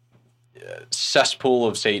like cesspool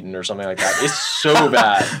of Satan or something like that. It's so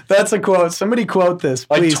bad. That's a quote. Somebody quote this,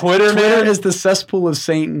 please. Like Twitter is the cesspool of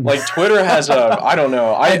Satan. Like Twitter has I don't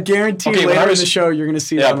know. I guarantee later in the show you're going to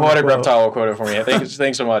see that. Yeah, Poetic Reptile will quote it for me.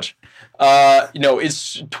 Thanks so much.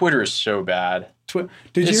 Twitter is so bad.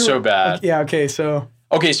 It's so bad. Yeah. Okay. So.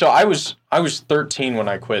 Okay. So I was 13 when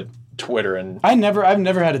I quit Twitter, and I've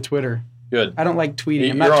never had a Twitter. Good. I don't like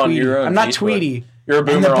tweeting. I'm not Tweety. I'm not Tweety. You're a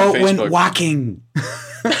boomer and the boat on Facebook. went walking.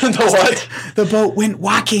 The what? The boat went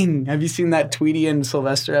walking. Have you seen that Tweety and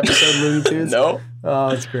Sylvester episode, Looney Tunes? No. Oh,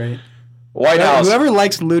 it's great. White House. Whoever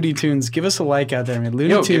likes Looney Tunes, give us a like out there, man.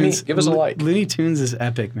 Looney Tunes. Give us a like. Looney Tunes is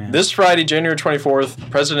epic, man. This Friday, January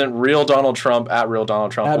 24th, President Real Donald Trump,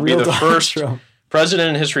 will be the first president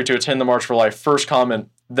in history to attend the March for Life. First comment,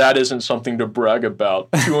 that isn't something to brag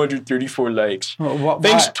about. 234 likes.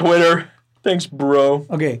 Thanks, Twitter. Thanks, bro.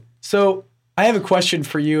 Okay, so I have a question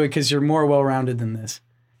for you because you're more well-rounded than this.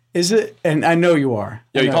 Is it, and I know you are.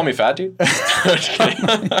 Yo, you call me fat, dude? All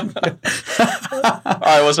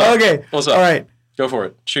right, what's up? Okay. What's up? All right. Go for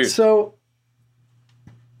it. Shoot. So,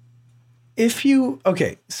 if you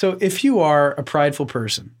are a prideful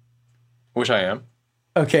person. Which I am.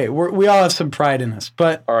 Okay, we all have some pride in us,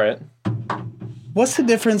 but. All right. What's the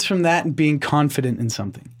difference from that and being confident in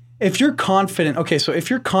something? If you're confident, okay, so if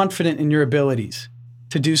you're confident in your abilities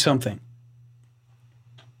to do something,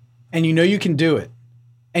 and you know you can do it,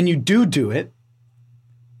 and you do it,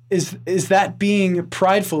 is that being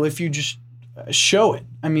prideful if you just show it?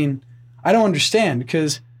 I mean, I don't understand,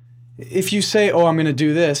 because if you say, oh, I'm going to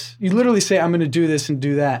do this, you literally say, I'm going to do this and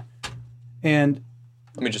do that. And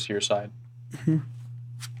let me just hear your side. Mm-hmm.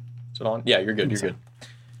 Is it on? Yeah, you're good. You're good.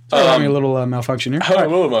 Having a little malfunction here. A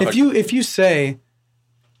little malfunction. If you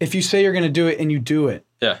say you're going to do it and you do it,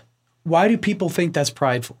 yeah. Why do people think that's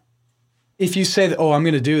prideful? If you say that, oh, I'm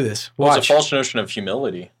going to do this, watch. Well, it's a false notion of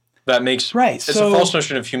humility. That makes right. It's a false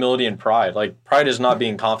notion of humility and pride. Like, pride is not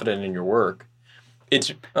being confident in your work.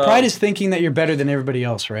 It's pride is thinking that you're better than everybody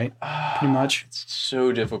else, right? Pretty much. It's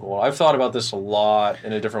so difficult. I've thought about this a lot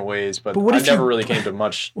in different ways, but I never really came to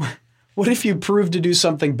much. What if you prove to do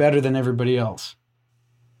something better than everybody else?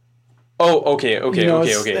 Oh, okay.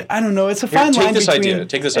 I don't know. It's a fine line. Take this idea.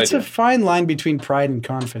 It's a fine line between pride and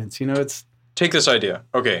confidence. Take this idea.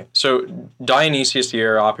 Okay, so Dionysius the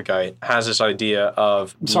Areopagite has this idea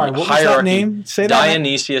of what was hierarchy. that name? Say that.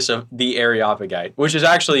 Dionysius of the Areopagite, which is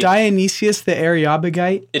actually Dionysius the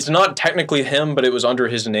Areopagite. It's not technically him, but it was under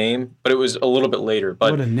his name. But it was a little bit later.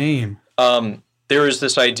 But what a name! There is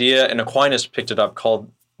this idea, and Aquinas picked it up,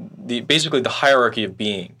 called basically the hierarchy of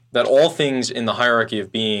being. That all things in the hierarchy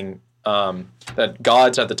of being, that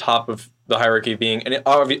God's at the top of the hierarchy of being, and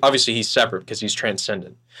obviously he's separate because he's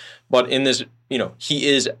transcendent. But in this, he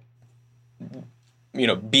is,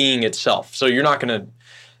 being itself. So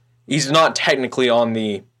he's not technically on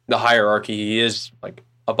the hierarchy. He is like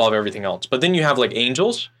above everything else. But then you have like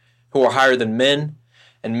angels who are higher than men,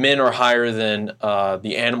 and men are higher than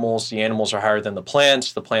the animals. The animals are higher than the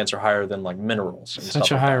plants. The plants are higher than like minerals. And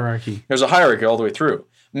Such a hierarchy. There's a hierarchy all the way through.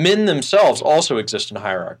 Men themselves also exist in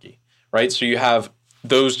hierarchy, right? So you have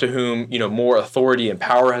those to whom, more authority and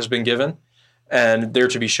power has been given, and they're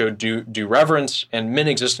to be showed due reverence, and men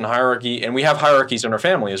exist in hierarchy, and we have hierarchies in our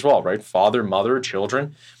family as well, right? Father, mother,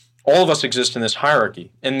 children. All of us exist in this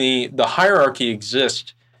hierarchy, and the hierarchy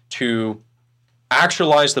exists to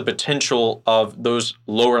actualize the potential of those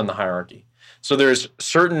lower in the hierarchy. So there's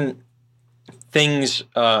certain things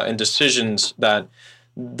and decisions that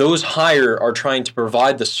those higher are trying to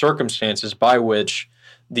provide the circumstances by which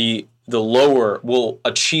the lower will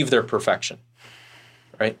achieve their perfection,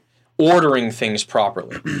 right? Ordering things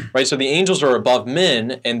properly, right? So the angels are above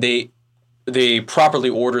men, and they properly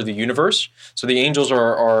order the universe. So the angels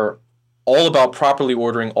are all about properly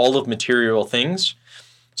ordering all of material things.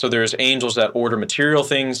 So there's angels that order material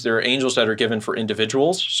things. There are angels that are given for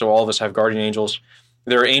individuals. So all of us have guardian angels.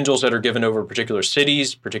 There are angels that are given over particular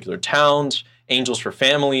cities, particular towns, angels for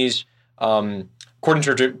families. According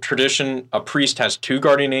to tradition, a priest has 2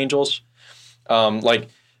 guardian angels.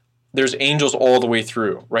 There's angels all the way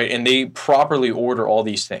through, right? And they properly order all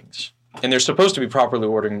these things. And they're supposed to be properly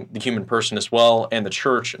ordering the human person as well, and the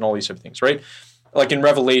church, and all these different things, right? Like in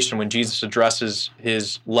Revelation, when Jesus addresses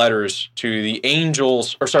his letters to the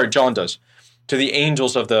angels, John does, to the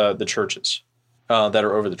angels of the churches that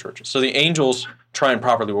are over the churches. So the angels try and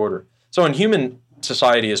properly order. So in human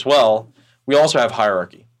society as well, we also have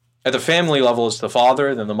hierarchy. At the family level, it's the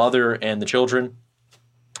father, then the mother, and the children.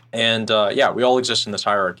 And we all exist in this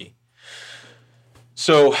hierarchy.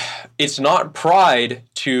 So it's not pride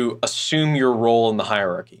to assume your role in the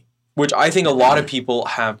hierarchy, which I think a lot of people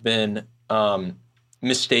have been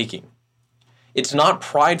mistaking. It's not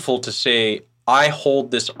prideful to say, I hold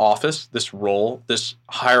this office, this role, this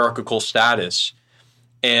hierarchical status,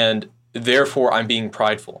 and therefore I'm being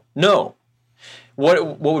prideful. No.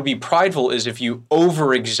 What would be prideful is if you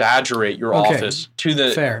over-exaggerate your office to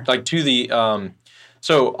the fair.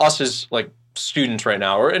 So us as like students right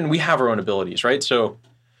now, and we have our own abilities, right? So,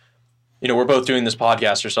 we're both doing this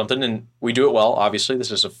podcast or something, and we do it well. Obviously,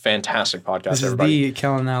 this is a fantastic podcast. This everybody. Is the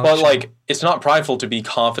Kellen and Alex But show. It's not prideful to be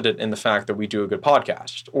confident in the fact that we do a good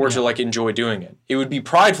podcast, or to enjoy doing it. It would be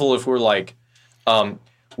prideful if we're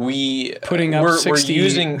putting up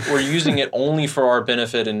 60. we're using it only for our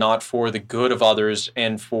benefit and not for the good of others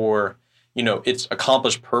and for its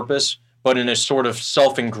accomplished purpose, but in a sort of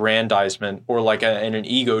self-aggrandizement or in an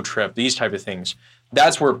ego trip, these type of things.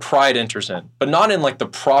 That's where pride enters in, but not in the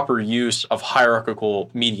proper use of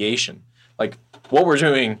hierarchical mediation. Like what we're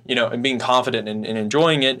doing, and being confident and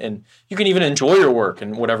enjoying it, and you can even enjoy your work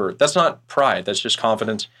and whatever. That's not pride. That's just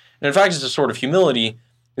confidence. And in fact, it's a sort of humility.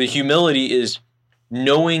 The humility is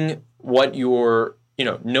knowing what you're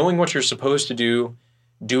supposed to do,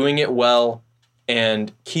 doing it well,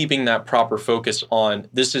 and keeping that proper focus on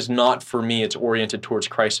this is not for me, it's oriented towards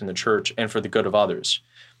Christ and the church and for the good of others.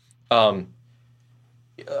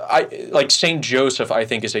 like Saint Joseph, I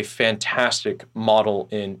think, is a fantastic model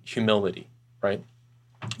in humility, right?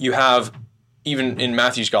 You have, even in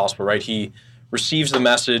Matthew's gospel, right? He receives the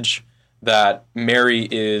message that Mary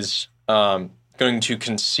is going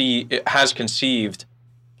to has conceived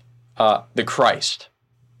the Christ,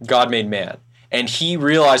 God made man. And he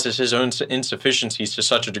realizes his own insufficiencies to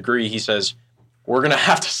such a degree, he says, we're going to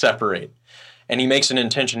have to separate. And he makes an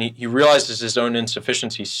intention. He realizes his own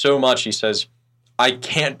insufficiency so much, he says, I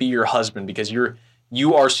can't be your husband because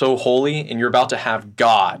you are so holy and you're about to have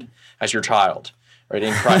God as your child, right,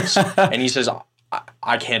 in Christ. And he says,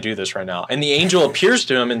 I can't do this right now. And the angel appears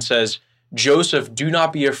to him and says, Joseph, do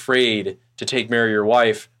not be afraid to take Mary your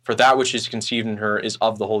wife, for that which is conceived in her is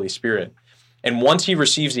of the Holy Spirit. And once he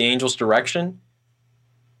receives the angel's direction,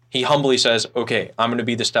 he humbly says, okay, I'm going to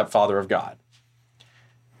be the stepfather of God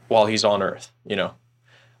while he's on earth, you know.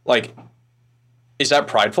 Like, is that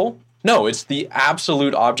prideful? No, it's the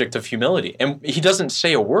absolute object of humility. And he doesn't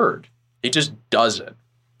say a word. He just does it,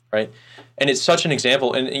 right? And it's such an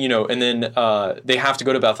example. And, you know, and then they have to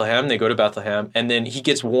go to Bethlehem. They go to Bethlehem. And then he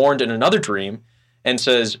gets warned in another dream and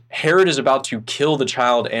says, Herod is about to kill the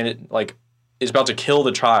child and is about to kill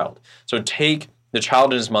the child. So take the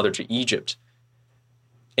child and his mother to Egypt.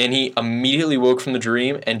 And he immediately woke from the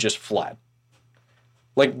dream and just fled.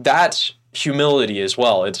 Like, that's humility as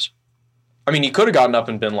well. He could have gotten up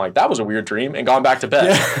and been like, that was a weird dream, and gone back to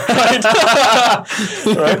bed. Yeah.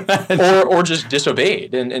 Right? Right? Or just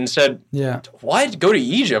disobeyed and said, yeah, what? Go to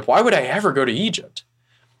Egypt? Why would I ever go to Egypt?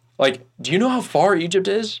 Like, do you know how far Egypt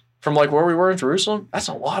is from like where we were in Jerusalem? That's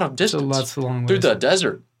a lot of distance. That's a long way. Through the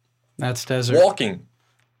desert. That's desert. Walking.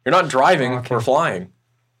 You're not driving or flying.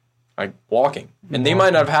 Like, walking. And they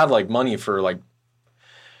might not have had like money for like.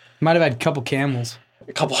 Might have had a couple camels.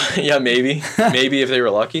 A couple, yeah, maybe. Maybe if they were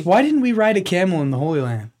lucky. Why didn't we ride a camel in the Holy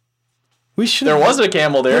Land? We should. There was a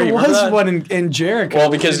camel there. There was one in Jericho. Well,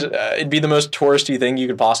 because it'd be the most touristy thing you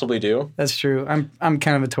could possibly do. That's true. I'm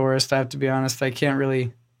kind of a tourist, I have to be honest. I can't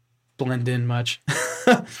really blend in much.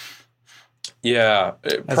 Yeah.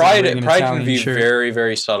 Pride can be very,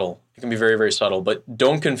 very subtle. It can be very, very subtle. But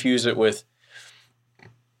don't confuse it with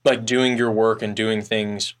like doing your work and doing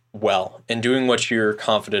things well and doing what you're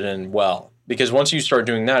confident in well. Because once you start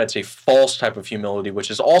doing that, it's a false type of humility,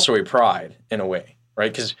 which is also a pride in a way,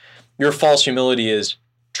 right? Because your false humility is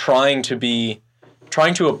trying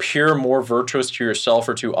to appear more virtuous to yourself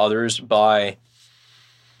or to others by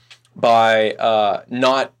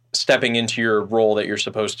not stepping into your role that you're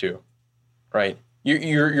supposed to, right?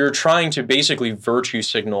 You're trying to basically virtue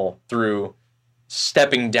signal through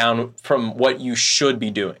stepping down from what you should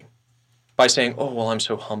be doing by saying, oh, well, I'm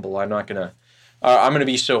so humble. I'm going to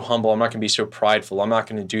be so humble. I'm not going to be so prideful. I'm not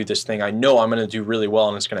going to do this thing. I know I'm going to do really well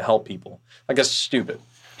and it's going to help people. Like, that's stupid.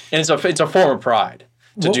 And it's a form of pride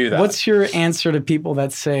to do that. What's your answer to people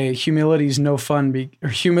that say humility is no fun or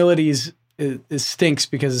humility is stinks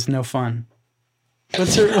because it's no fun?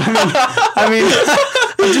 What's your, I mean,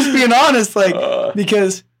 I'm just being honest, like,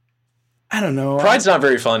 because I don't know. Pride's not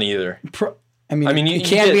very fun either. You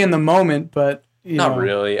can't be in the moment, but not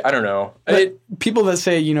really. I don't know. People that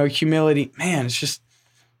say, humility, man, it's just,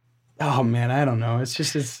 oh man, I don't know.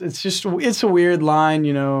 It's a weird line,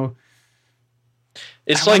 It's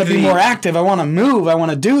I want to be more active. I want to move. I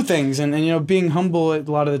want to do things. And being humble, a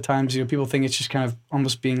lot of the times, people think it's just kind of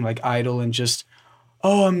almost being like idle and just,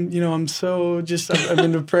 I'm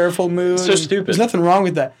in a prayerful mood. So stupid. There's nothing wrong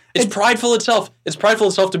with that. It's prideful itself. It's prideful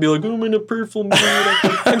itself to be like, I'm in a prayerful mood.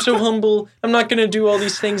 I'm so humble. I'm not going to do all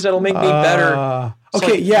these things that'll make me better.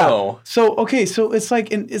 Okay, like, yeah. No. So it's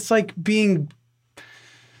like being.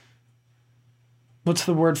 What's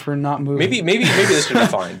the word for not moving? Maybe this would be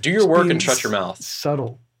fine. Do your work and shut your mouth.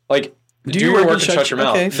 Subtle. Like, do your work and shut your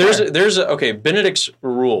mouth. Okay, Benedict's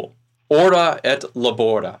rule. Ora et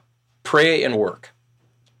labora. Pray and work.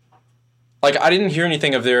 Like, I didn't hear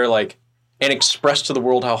anything of there, like, and express to the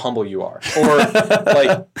world how humble you are.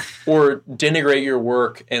 Or denigrate your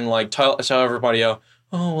work and, like, tell everybody how,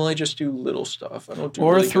 oh, well, I just do little stuff. I don't do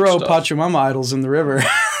or really throw good stuff. Pachamama idols in the river.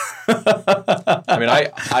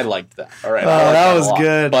 I liked that. All right. That was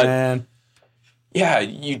good, man. Yeah,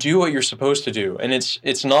 you do what you're supposed to do. And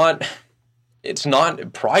it's not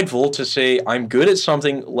prideful to say, I'm good at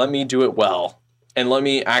something, let me do it well. And let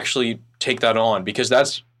me actually take that on, because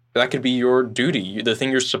that could be your duty, the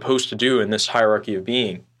thing you're supposed to do in this hierarchy of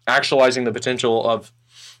being, actualizing the potential of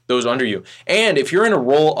those under you. And if you're in a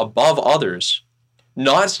role above others,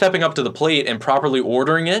 not stepping up to the plate and properly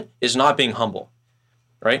ordering it is not being humble,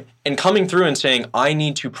 right? And coming through and saying, I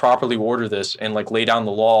need to properly order this and like lay down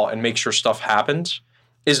the law and make sure stuff happens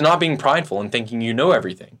is not being prideful and thinking you know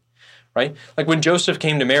everything, right? Like when Joseph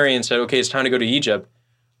came to Mary and said, okay, it's time to go to Egypt,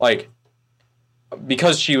 like,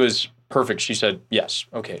 because she was perfect, she said, yes,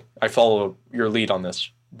 okay, I follow your lead on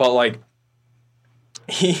this. But like,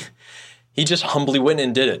 he just humbly went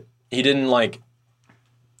and did it. He didn't like,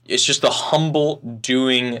 it's just the humble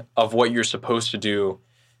doing of what you're supposed to do.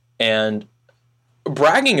 And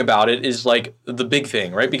bragging about it is like the big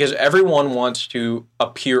thing, right? Because everyone wants to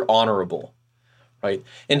appear honorable, right?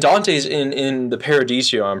 In Dante's, in the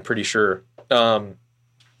Paradiso, I'm pretty sure,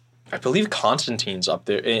 I believe Constantine's up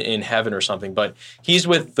there in heaven or something, but he's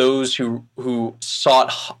with those who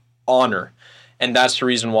sought honor. And that's the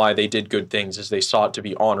reason why they did good things, is they sought to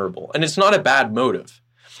be honorable. And it's not a bad motive.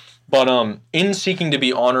 But in seeking to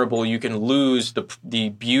be honorable, you can lose the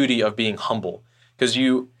beauty of being humble, because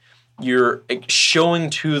you're showing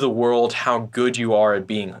to the world how good you are at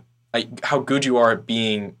being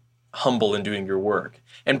humble and doing your work.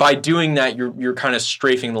 And by doing that, you're kind of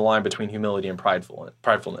strafing the line between humility and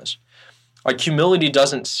pridefulness. Like humility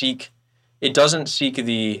doesn't seek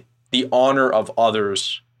the honor of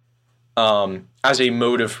others as a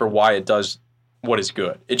motive for why it does what is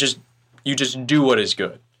good. You just do what is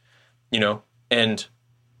good, and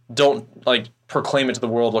don't like proclaim it to the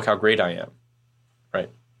world, look how great I am, right?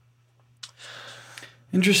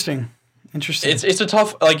 Interesting. It's a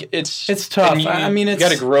tough, like it's tough. You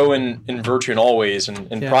got to grow in virtue in all ways,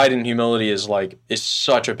 and pride and humility is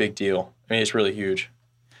such a big deal. I mean, it's really huge.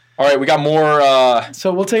 All right, we got more.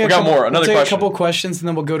 So we'll take a couple questions, and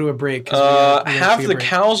then we'll go to a break. Have the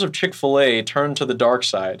cows of Chick-fil-A turned to the dark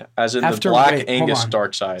side, as in the Black Angus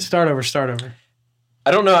dark side? Start over. I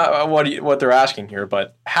don't know what they're asking here,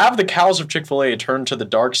 but have the cows of Chick-fil-A turned to the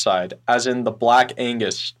dark side, as in the Black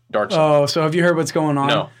Angus dark side? Oh, so have you heard what's going on?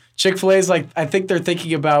 No. Chick-fil-A's I think they're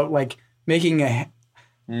thinking about making a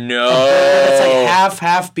it's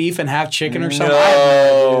half beef and half chicken or something.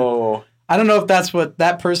 No. I don't know if that's what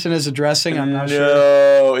that person is addressing. I'm not sure.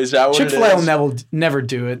 No, is that what Chick-fil-A it is? will never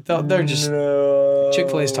do it. They're just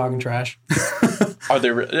Chick-fil-A's talking trash. Are they?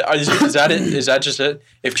 Is that it? Is that just it?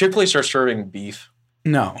 If Chick-fil-A starts serving beef,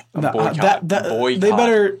 no, boycott. They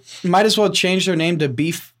might as well change their name to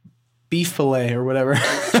beef fillet or whatever.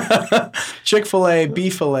 Chick-fil-A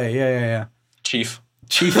beef fillet. Yeah. Chief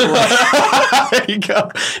fillet. There you go.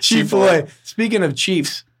 Chief fillet. Speaking of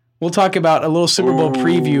Chiefs, we'll talk about a little Super Bowl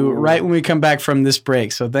preview right when we come back from this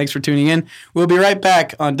break. So thanks for tuning in. We'll be right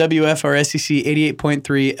back on WFRSCC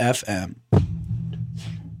 88.3 FM.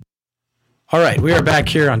 All right, we are back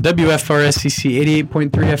here on WFRSCC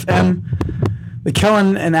 88.3 FM, the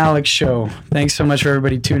Kellen and Alex Show. Thanks so much for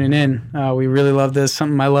everybody tuning in. We really love this.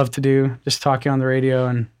 Something I love to do, just talking on the radio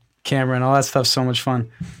and camera and all that stuff's so much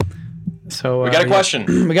fun. So we got a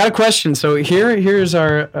question. We got a question. So here's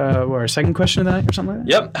our second question of the night or something like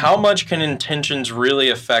that? Yep. How much can intentions really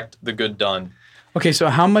affect the good done? Okay, so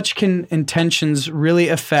how much can intentions really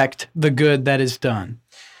affect the good that is done?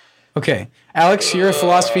 Okay, Alex, you're a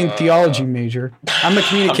philosophy and theology major. I'm a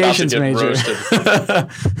communications major.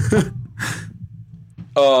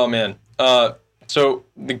 Oh man. So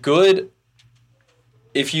the good,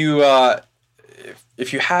 if you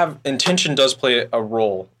have intention, does play a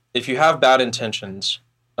role. If you have bad intentions,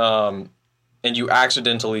 and you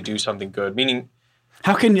accidentally do something good, meaning,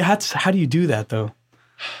 how do you do that though?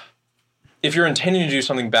 If you're intending to do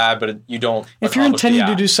something bad, but you don't. If you're intending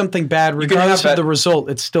to do something bad, regardless of the result,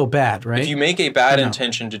 it's still bad, right? If you make a bad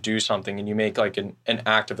intention to do something, and you make like an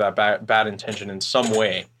act of that bad intention in some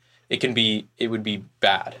way, it would be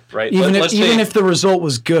bad, right? Even if the result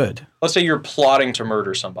was good. Let's say you're plotting to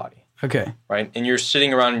murder somebody. Okay. Right? And you're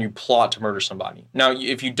sitting around and you plot to murder somebody. Now,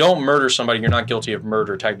 if you don't murder somebody, you're not guilty of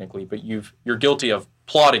murder technically, but you're guilty of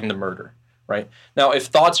plotting the murder, right? Now, if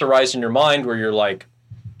thoughts arise in your mind where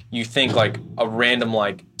you think like a random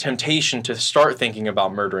like temptation to start thinking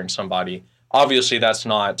about murdering somebody, obviously that's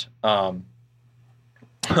not you're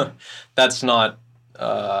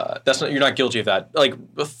not guilty of that. Like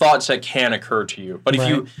thoughts that can occur to you. But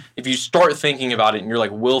if you start thinking about it and you're like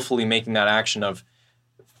willfully making that action of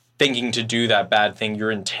thinking to do that bad thing,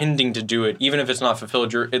 you're intending to do it, even if it's not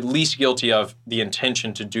fulfilled, you're at least guilty of the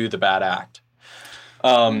intention to do the bad act.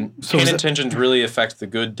 Can intentions really affect the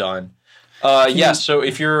good done? Yes. So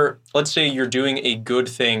if let's say you're doing a good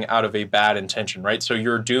thing out of a bad intention, right? So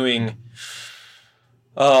you're doing,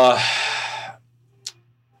 you're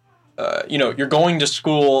going to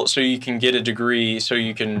school so you can get a degree, so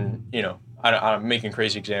you can, I'm making a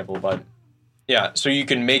crazy example, but yeah, so you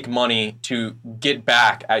can make money to get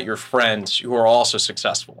back at your friends who are also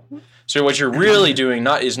successful. So what you're really doing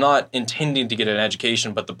is not intending to get an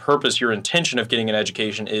education, but your intention of getting an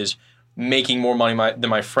education is making more money than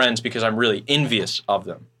my friends because I'm really envious of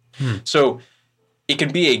them, So it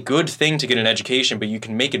can be a good thing to get an education, but you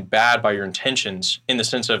can make it bad by your intentions in the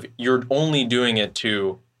sense of you're only doing it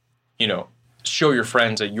to, show your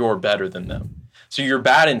friends that you're better than them. So your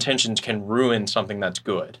bad intentions can ruin something that's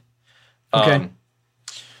good. Okay.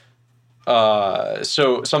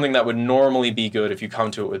 So something that would normally be good, if you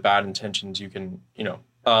come to it with bad intentions, you can,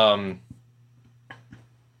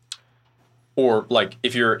 or like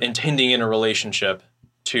if you're intending in a relationship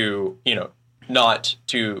to, not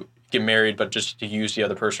to get married, but just to use the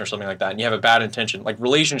other person or something like that, and you have a bad intention, like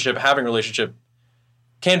having a relationship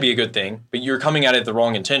can be a good thing, but you're coming at it the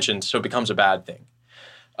wrong intentions, so it becomes a bad thing.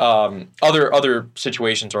 Other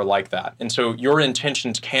situations are like that. And so your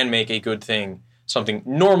intentions can make a good thing something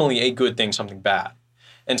bad.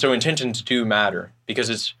 And so intentions do matter because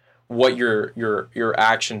it's what your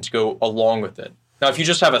actions go along with it. Now, if you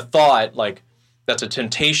just have a thought, like that's a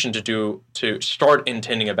temptation to start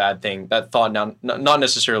intending a bad thing, that thought now not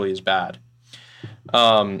necessarily is bad.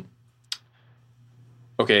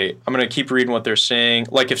 Okay, I'm going to keep reading what they're saying.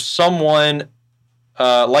 Like if someone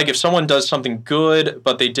does something good,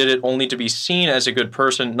 but they did it only to be seen as a good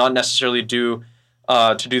person, not necessarily to do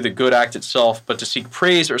the good act itself, but to seek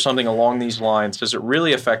praise or something along these lines, does it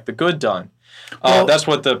really affect the good done? That's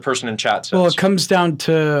what the person in chat says. Well, it comes down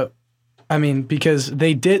to, because so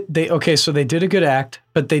they did a good act,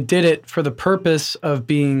 but they did it for the purpose of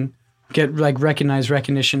recognition,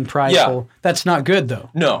 prideful. Yeah. That's not good, though.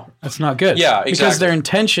 No. That's not good. Yeah, exactly. Because their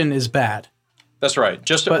intention is bad. That's right.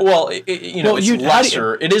 It's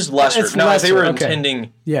lesser. It is lesser. It's now, lesser, if they were okay.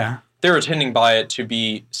 intending... Yeah. They were intending by it to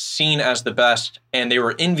be seen as the best, and they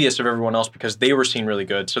were envious of everyone else because they were seen really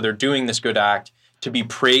good. So they're doing this good act to be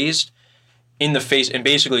praised in the face and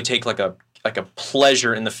basically take like a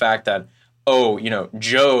pleasure in the fact that,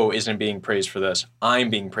 Joe isn't being praised for this. I'm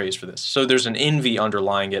being praised for this. So there's an envy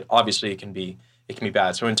underlying it. Obviously, it can be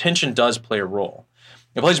bad. So intention does play a role.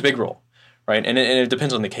 It plays a big role, right? And it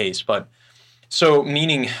depends on the case. But so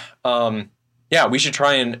meaning, we should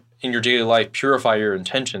try and in your daily life purify your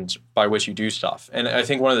intentions by which you do stuff. And I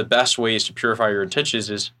think one of the best ways to purify your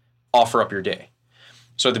intentions is offer up your day.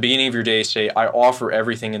 So at the beginning of your day, say, I offer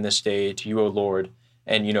everything in this day to you, O Lord,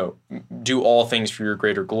 and, do all things for your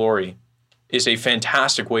greater glory, is a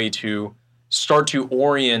fantastic way to start to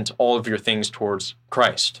orient all of your things towards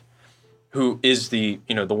Christ, who is the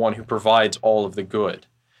one who provides all of the good,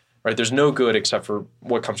 right? There's no good except for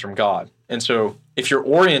what comes from God. And so if you're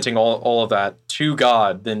orienting all of that to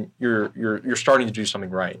God, then you're starting to do something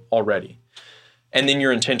right already. And then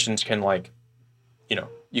your intentions can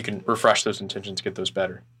you can refresh those intentions, get those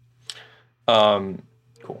better.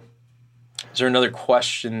 Cool. Is there another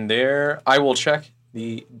question there? I will check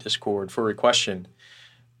the Discord for a question.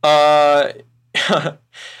 Another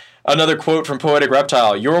quote from Poetic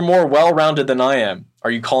Reptile. You're more well-rounded than I am. Are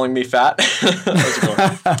you calling me fat? How's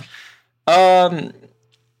it going?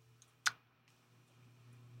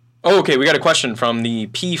 Okay, we got a question from the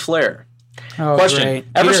P. Flair. Oh, question. Great.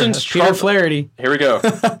 Ever since Trump, Flaherty. Here we go.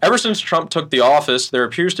 Ever since Trump took the office, there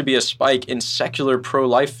appears to be a spike in secular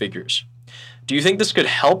pro-life figures. Do you think this could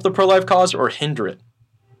help the pro-life cause or hinder it?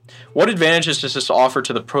 What advantages does this offer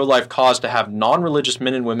to the pro-life cause to have non-religious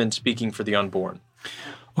men and women speaking for the unborn?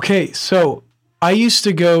 Okay, so I used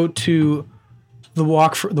to go to the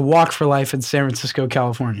Walk for Life in San Francisco,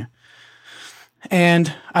 California,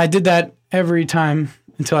 and I did that every time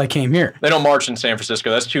until I came here. They don't march in San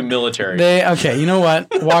Francisco. That's too military. You know what?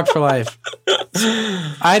 Walk for Life.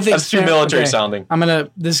 I think that's too military sounding.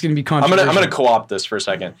 This is gonna be controversial. I'm gonna co-opt this for a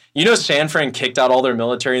second. San Fran kicked out all their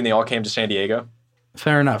military and they all came to San Diego.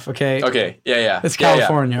 Fair enough. Okay. Okay. Yeah. It's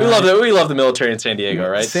California. Yeah. We love the military in San Diego,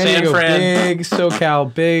 right? San Fran, big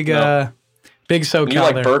SoCal, big SoCal. You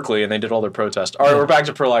like Berkeley, and they did all their protests. All right, we're back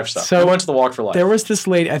to pro-life stuff. So we went to the Walk for Life. There was this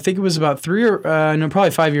lady. I think it was about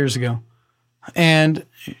probably 5 years ago, and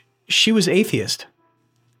she was atheist,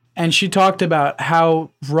 and she talked about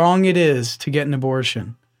how wrong it is to get an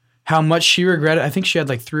abortion, how much she regretted. I think she had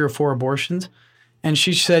like 3 or 4 abortions, and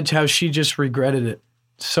she said how she just regretted it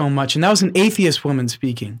so much. And that was an atheist woman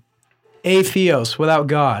speaking. Atheos, without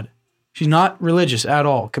God. She's not religious at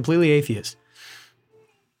all, completely atheist.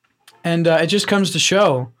 And it just comes to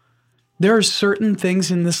show there are certain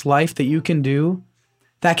things in this life that you can do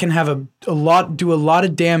that can have do a lot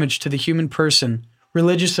of damage to the human person,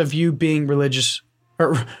 regardless of you being religious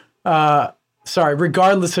or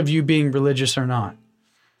not.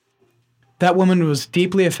 That woman was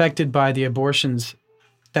deeply affected by the abortions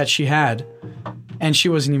that she had, and she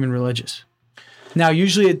wasn't even religious. Now,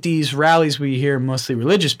 usually at these rallies, we hear mostly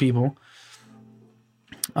religious people.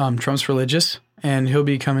 Trump's religious, and he'll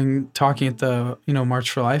be talking at the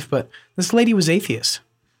March for Life. But this lady was atheist,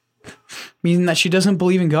 meaning that she doesn't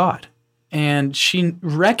believe in God. And she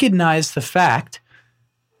recognized the fact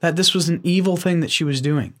that this was an evil thing that she was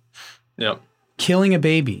doing. Yep. Killing a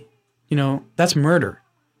baby, that's murder.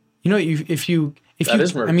 If you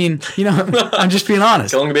is murder. I mean, I'm just being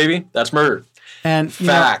honest. Killing a baby, that's murder. And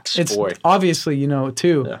Facts, it's boy. obviously,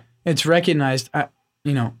 too. Yeah. It's recognized.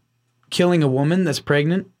 Killing a woman that's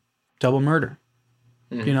pregnant, double murder.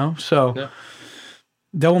 So Yeah.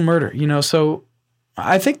 double murder. So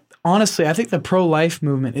I think the pro-life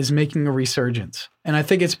movement is making a resurgence, and I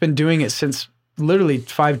think it's been doing it since literally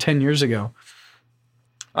 5-10 years ago.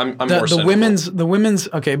 I'm more the cynical. women's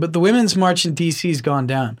okay, but the women's march in DC's gone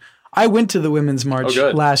down. I went to the women's march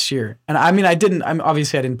last year, and I mean, I didn't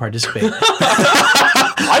participate.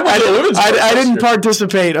 I went to the women's march. I didn't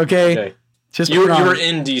participate. Okay. Just you were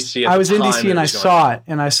in DC. I was in DC, and I saw it,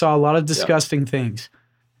 and I saw a lot of disgusting things,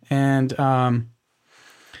 and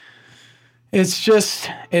it's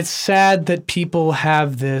sad that people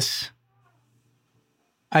have this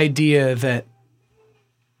idea that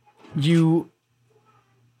you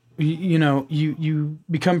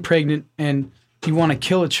become pregnant and you want to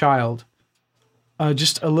kill a child,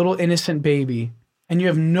 just a little innocent baby, and you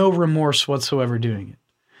have no remorse whatsoever doing it.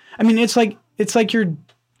 I mean, it's like you're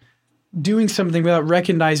doing something without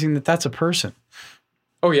recognizing that that's a person.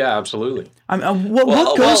 Oh yeah, absolutely.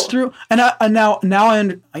 What goes through? And now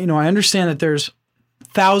I understand that there's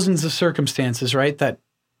thousands of circumstances, right? That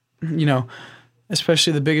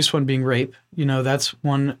especially the biggest one being rape. That's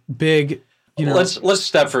one big. Let's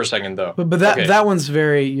step for a second though. But that one's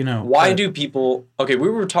very Why do people? Okay, we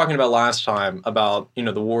were talking about last time about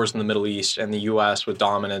the wars in the Middle East and the U.S. with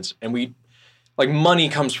dominance, and we money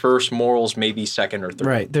comes first, morals maybe second or third.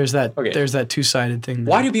 Right. There's that. Okay. There's that two-sided thing.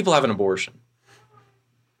 Why do people have an abortion?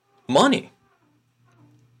 Money.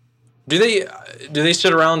 Do they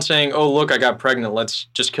sit around saying, "Oh, look, I got pregnant. Let's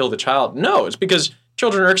just kill the child"? No, it's because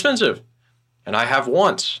children are expensive, and I have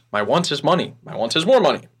wants. My wants is money. My wants is more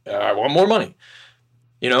money. I want more money.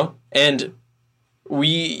 And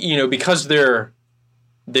we, because they're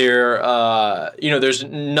there's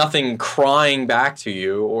nothing crying back to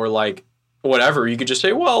you or whatever. You could just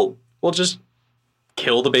say, well, we'll just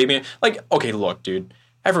kill the baby. Okay, look, dude,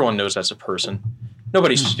 everyone knows that's a person.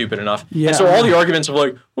 Nobody's stupid enough. Yeah. And so all the arguments of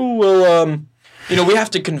we have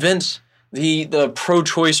to convince the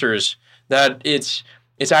pro-choicers that it's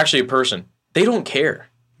actually a person. They don't care.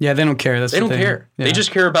 Yeah, they don't care. They don't care. Yeah. They just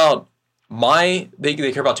care about they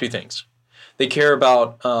care about two things. They care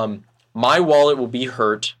about my wallet will be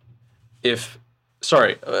hurt if.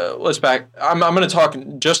 Sorry, let's back. I'm going to talk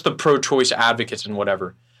just the pro-choice advocates and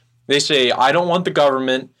whatever. They say I don't want the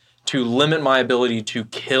government to limit my ability to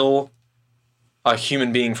kill a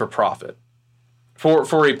human being for profit,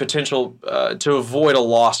 for a potential to avoid a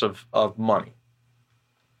loss of money.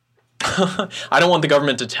 I don't want the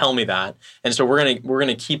government to tell me that, and so we're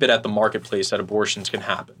gonna keep it at the marketplace that abortions can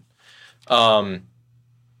happen.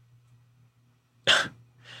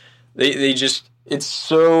 They just it's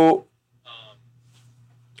so.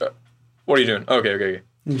 What are you doing? Okay.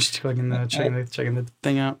 I'm just checking the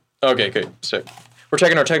thing out. Okay, sick. We're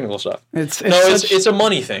checking our technical stuff. It's a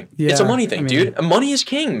money thing. Yeah, it's a money thing, dude. Money is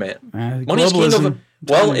king, man. Money is king of.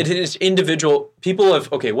 Well, it is individual. People have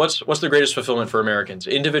what's the greatest fulfillment for Americans?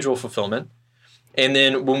 Individual fulfillment, and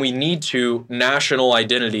then when we need to, national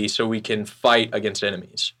identity, so we can fight against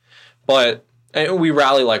enemies. But we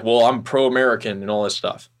rally I'm pro-American and all this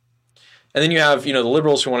stuff. And then you have the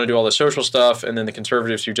liberals who want to do all the social stuff, and then the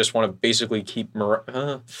conservatives who just want to basically keep.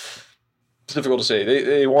 It's difficult to say.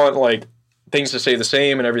 They want things to stay the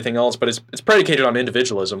same and everything else, but it's predicated on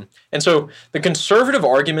individualism. And so the conservative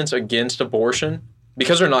arguments against abortion,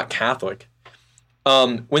 because they're not Catholic,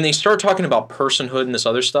 when they start talking about personhood and this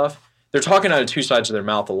other stuff, they're talking out of two sides of their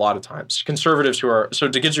mouth a lot of times. Conservatives who are, so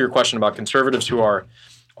to get to your question about conservatives who are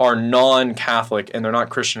non-Catholic and they're not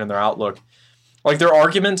Christian in their outlook, their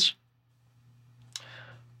arguments,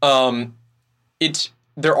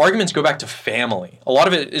 their arguments go back to family. A lot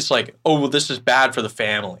of it is this is bad for the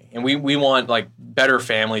family, and we want better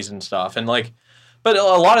families and stuff. And but a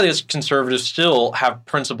lot of these conservatives still have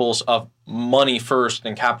principles of money first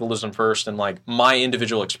and capitalism first, and my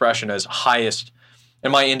individual expression as highest,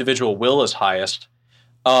 and my individual will is highest.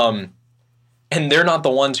 And they're not the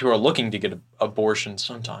ones who are looking to get abortion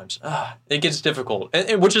sometimes. It gets difficult,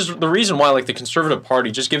 and which is the reason why the Conservative Party,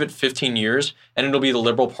 just give it 15 years and it'll be the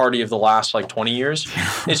Liberal Party of the last 20 years.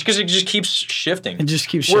 It's because it just keeps shifting. It just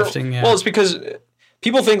keeps shifting, yeah. Well, it's because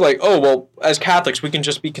people think as Catholics, we can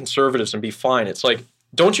just be conservatives and be fine. It's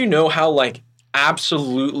don't you know how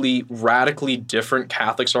absolutely radically different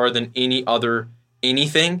Catholics are than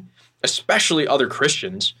anything, especially other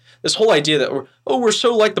Christians? this whole idea that we're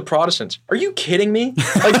so like the Protestants. Are you kidding me?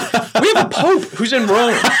 Like, we have a pope who's in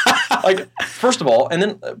Rome. Like, first of all, and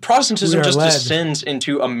then Protestantism just descends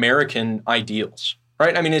into American ideals,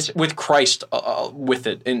 right? I mean, it's with Christ with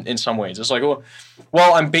it in some ways. It's like,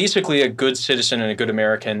 well, I'm basically a good citizen and a good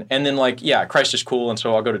American, and then like, yeah, Christ is cool, and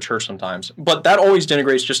so I'll go to church sometimes. But that always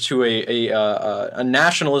denigrates just to a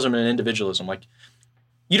nationalism and an individualism. Like,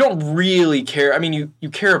 you don't really care. I mean, you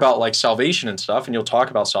care about like salvation and stuff, and you'll talk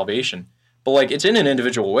about salvation, but like it's in an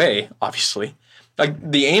individual way, obviously.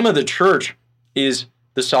 Like the aim of the church is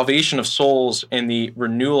the salvation of souls and the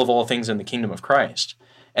renewal of all things in the kingdom of Christ.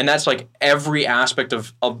 And that's like every aspect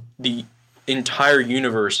of the entire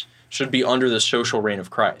universe should be under the social reign of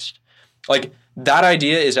Christ. Like that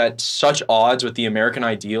idea is at such odds with the American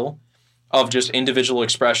ideal of just individual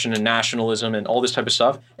expression and nationalism and all this type of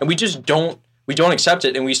stuff. And we just don't accept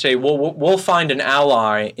it. And we say, well, we'll find an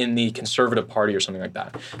ally in the conservative party or something like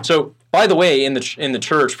that. So by the way, in the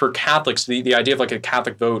church for Catholics, the idea of like a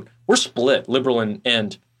Catholic vote, we're split, liberal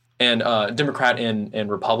and Democrat and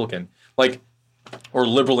Republican, like, or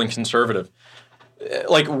liberal and conservative.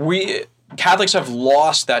 Like Catholics have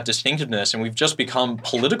lost that distinctiveness, and we've just become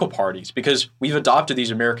political parties because we've adopted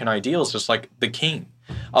these American ideals as like the king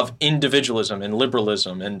of individualism and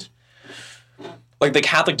liberalism and like the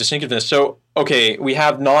Catholic distinctiveness. So, okay, we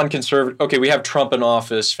have non-conservative, okay, we have Trump in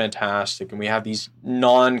office, fantastic, and we have these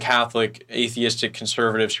non-Catholic, atheistic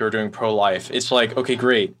conservatives who are doing pro-life. It's like, okay,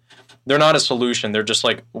 great. They're not a solution. They're just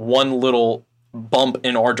like one little bump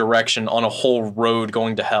in our direction on a whole road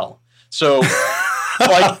going to hell. So,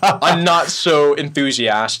 like, I'm not so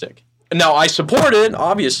enthusiastic. Now, I support it,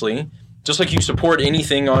 obviously, just like you support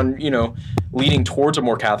anything on, leading towards a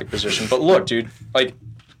more Catholic position. But look, dude, like,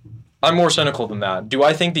 I'm more cynical than that. Do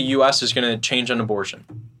I think the U.S. is going to change on abortion?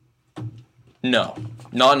 No,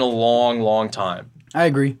 not in a long, long time. I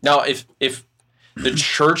agree. Now, if the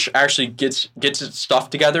church actually gets its stuff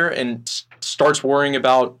together and starts worrying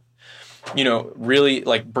about, really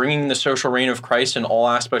like bringing the social reign of Christ in all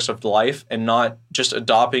aspects of life and not just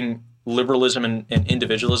adopting liberalism and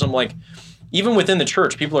individualism, like even within the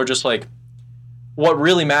church, people are just like, what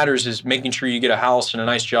really matters is making sure you get a house and a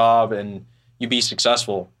nice job and you be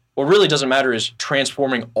successful. What really doesn't matter is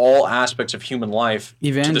transforming all aspects of human life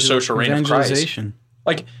to the social reign of Christ.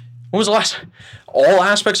 Like, when was the last? All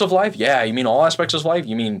aspects of life? Yeah, you mean all aspects of life?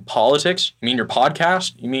 You mean politics? You mean your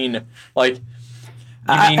podcast? You mean like?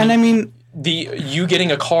 You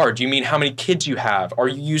getting a car? Do you mean how many kids you have? Are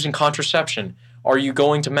you using contraception? Are you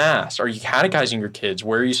going to mass? Are you catechizing your kids?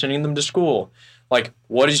 Where are you sending them to school? Like,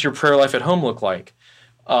 what does your prayer life at home look like?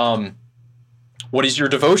 What does your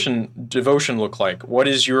devotion look like? What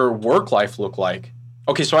does your work life look like?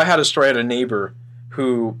 Okay, so I had a neighbor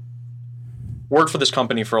who worked for this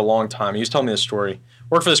company for a long time. He was telling me this story.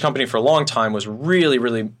 Worked for this company for a long time, was really,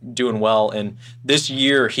 really doing well. And this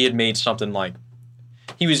year he had made something like,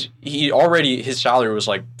 his salary was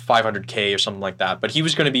like $500K or something like that. But he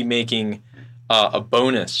was going to be making a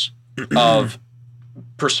bonus of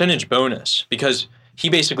percentage bonus because he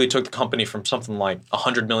basically took the company from something like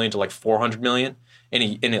 100 million to like 400 million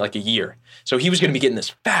in like a year. So he was going to be getting this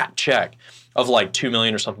fat check of like 2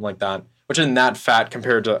 million or something like that, which isn't that fat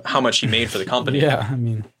compared to how much he made for the company. Yeah, I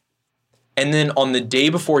mean. And then on the day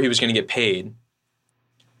before he was going to get paid,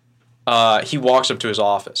 he walks up to his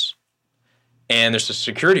office and there's a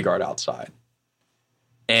security guard outside.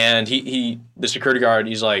 And the security guard,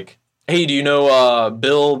 he's like, hey, do you know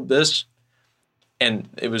Bill this? And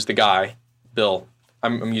it was the guy, Bill.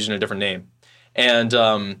 I'm using a different name.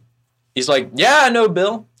 And he's like, yeah, I know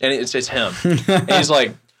Bill. And it's him. And he's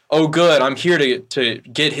like, oh, good. I'm here to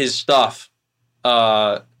get his stuff.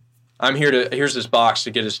 Here's this box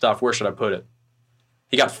to get his stuff. Where should I put it?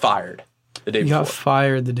 He got fired the day before. He got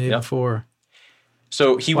fired the day before.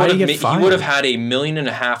 So he would have had $1.5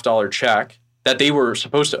 million check that they were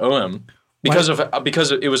supposed to owe him because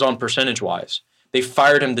it was on percentage wise. They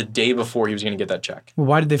fired him the day before he was going to get that check. Well,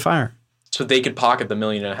 why did they fire him? So they could pocket the $1.5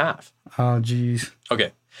 million. Oh, geez.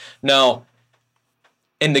 Okay. Now,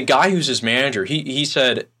 and the guy who's his manager, he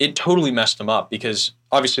said it totally messed him up because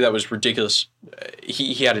obviously that was ridiculous.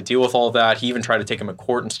 He had to deal with all of that. He even tried to take him to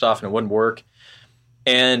court and stuff, and it wouldn't work.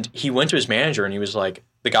 And he went to his manager, and he was like,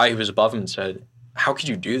 the guy who was above him and said, how could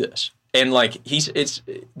you do this? And like,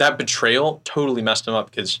 that betrayal totally messed him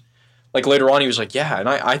up because like later on he was like, yeah, and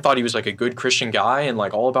I thought he was like a good Christian guy and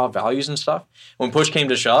like all about values and stuff. When push came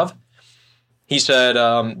to shove, he said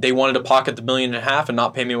they wanted to pocket the $1.5 million and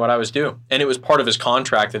not pay me what I was due. And it was part of his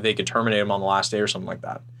contract that they could terminate him on the last day or something like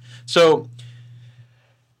that. So,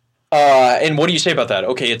 and what do you say about that?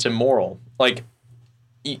 Okay, it's immoral. Like,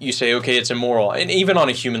 you say, okay, it's immoral. And even on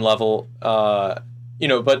a human level, but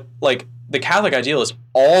like the Catholic ideal is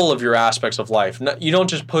all of your aspects of life. You don't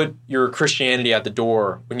just put your Christianity at the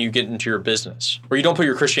door when you get into your business, or you don't put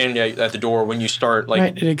your Christianity at the door when you start like.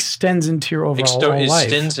 Right. It extends into your overall life. It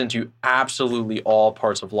extends into absolutely all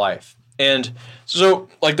parts of life. And so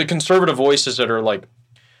like the conservative voices that are like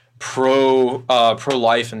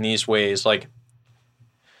pro-life in these ways, like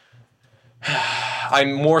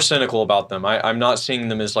I'm more cynical about them. I'm not seeing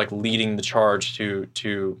them as like leading the charge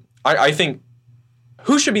I think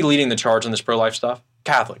who should be leading the charge on this pro-life stuff?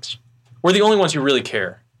 Catholics. We're the only ones who really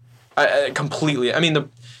care. Completely. I mean, the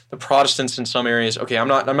Protestants in some areas, okay, I'm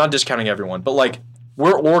not discounting everyone, but like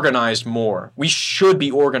we're organized more. We should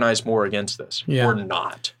be organized more against this. Yeah. We're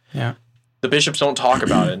not. Yeah. The bishops don't talk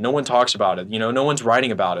about it. No one talks about it. No one's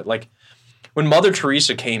writing about it. Like when Mother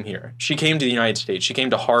Teresa came here, she came to the United States. She came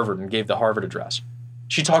to Harvard and gave the Harvard address.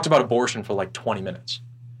 She talked about abortion for like 20 minutes.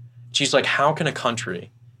 She's like, how can a country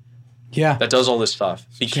that does all this stuff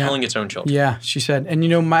be killing its own children? Yeah, she said. And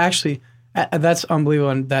that's unbelievable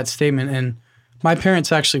in that statement. And my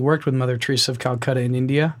parents actually worked with Mother Teresa of Calcutta in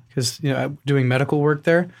India because, doing medical work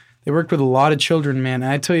there. They worked with a lot of children, man.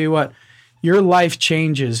 And I tell you what, your life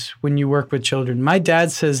changes when you work with children. My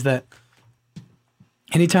dad says that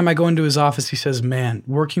anytime I go into his office, he says, man,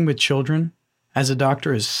 working with children as a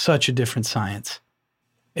doctor is such a different science.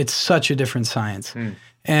 It's such a different science.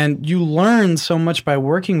 And you learn so much by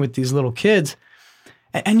working with these little kids.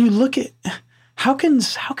 And you look at, how can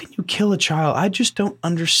you kill a child? I just don't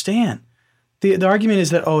understand. The argument is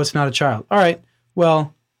that, it's not a child. All right,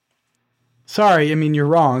 well, sorry, I mean, you're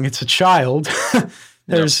wrong. It's a child.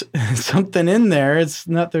 There's something in there.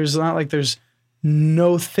 There's not like there's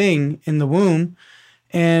no thing in the womb.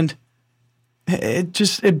 And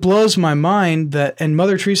it blows my mind and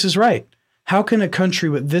Mother Teresa's right. How can a country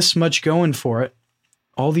with this much going for it,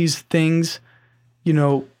 all these things,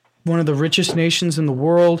 one of the richest nations in the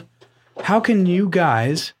world, how can you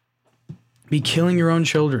guys be killing your own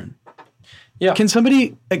children? Yeah. Can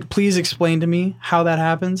somebody please explain to me how that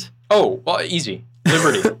happens? Oh, well, easy.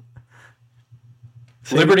 Liberty.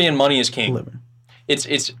 Liberty and money is king.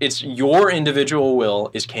 It's your individual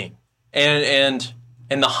will is king. And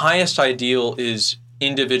the highest ideal is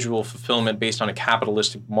individual fulfillment based on a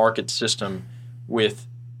capitalistic market system with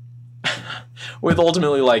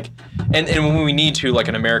ultimately and when we need to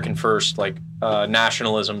an American first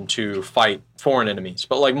nationalism to fight foreign enemies,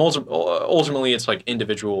 but ultimately it's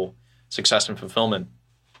individual success and fulfillment.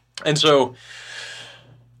 And so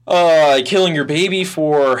killing your baby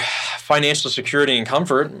for financial security and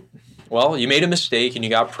comfort, well, you made a mistake and you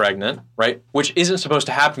got pregnant, right? Which isn't supposed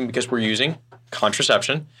to happen because we're using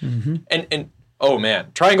contraception. Mm-hmm. And oh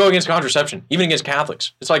man, try and go against contraception, even against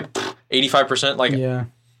Catholics. It's 85%. Yeah.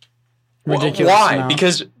 Ridiculous. Why? Amount.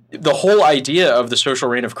 Because the whole idea of the social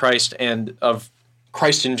reign of Christ and of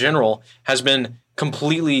Christ in general has been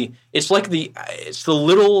completely. It's the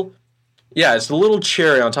little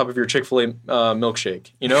cherry on top of your Chick-fil-A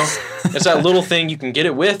milkshake. It's that little thing you can get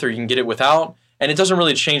it with or you can get it without, and it doesn't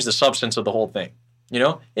really change the substance of the whole thing.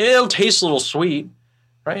 It'll taste a little sweet,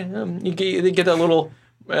 right? You get that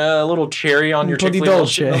little cherry on your Chick-fil-A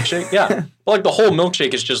milkshake. Yeah, but the whole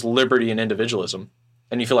milkshake is just liberty and individualism.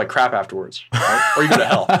 And you feel like crap afterwards, right? Or you go to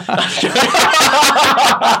hell.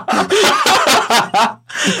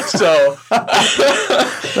 So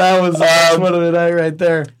that was one of the night right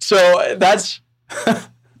there. So that's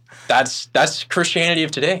Christianity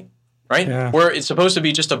of today, right? Yeah. Where it's supposed to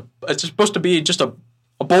be just a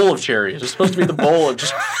bowl of cherries. It's supposed to be the bowl of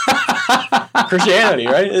just Christianity,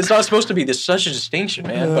 right? It's not supposed to be such a distinction,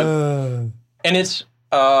 man. And it's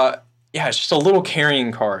it's just a little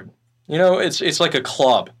carrying card. It's like a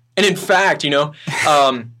club. And in fact,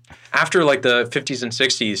 after the 50s and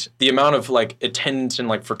 60s, the amount of attendance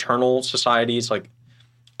in fraternal societies,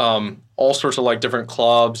 all sorts of different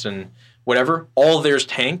clubs and whatever, all of theirs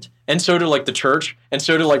tanked. And so did the church, and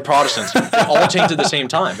so did Protestants. They all tanked at the same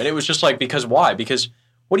time. And it was just because why? Because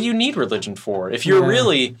what do you need religion for? If you're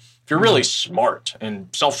really smart and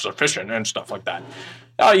self-sufficient and stuff like that.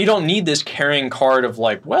 You don't need this carrying card of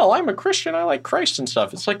I'm a Christian, I like Christ and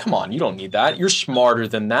stuff. It's come on, you don't need that. You're smarter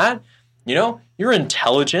than that. You're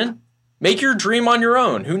intelligent. Make your dream on your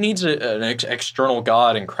own. Who needs an external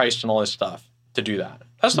God and Christ and all this stuff to do that?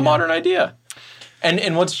 That's the modern idea.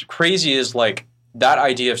 And what's crazy is that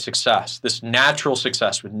idea of success, this natural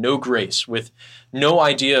success with no grace, with no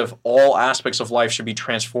idea of all aspects of life should be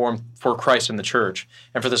transformed for Christ and the church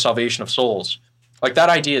and for the salvation of souls. That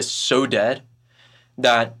idea is so dead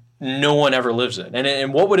that no one ever lives it.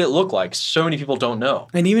 And what would it look like? So many people don't know.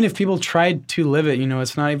 And even if people tried to live it,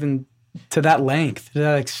 it's not even to that length, to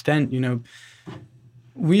that extent,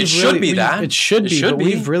 It should be that. It should be, but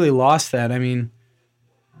we've really lost that. I mean,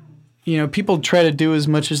 people try to do as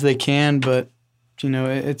much as they can, but,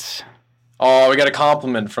 it's... Oh, we got a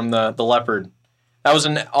compliment from the leopard. That was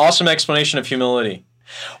an awesome explanation of humility.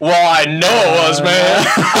 Well, I know it was, man.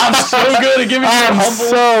 I'm so good at giving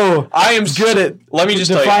I am good at. Let me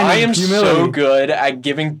just tell you, I am so good at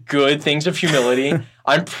giving good things of humility.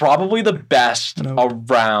 I'm probably the best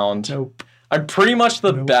around. Nope. I'm pretty much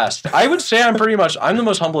the best. I would say I'm the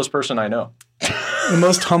most humblest person I know. The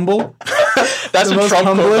most humble? That's a Trump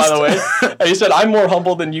quote, by the way. He said, "I'm more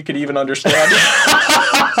humble than you could even understand."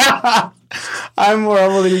 I'm more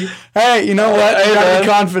humble than you. Hey, you know what? You gotta be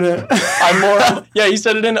confident. I'm more. Yeah, he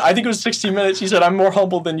said it in. I think it was 60 Minutes. He said, "I'm more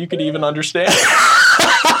humble than you could even understand."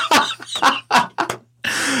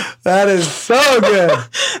 That is so good.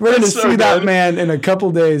 We're gonna see that man in a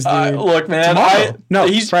couple days, dude. Look, man.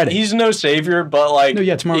 He's Friday. He's no savior, but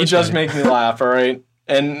tomorrow he does make me laugh. All right.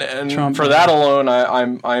 And Trump, for that alone,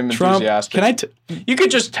 I'm Trump, enthusiastic. You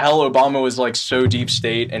could just tell Obama was so deep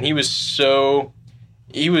state, and he was so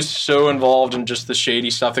involved in just the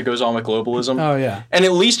shady stuff that goes on with globalism. Oh yeah. And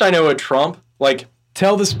at least I know at Trump,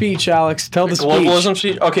 tell the speech, Alex. Tell the globalism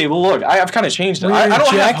speech. Okay, well look, I've kind of changed it. I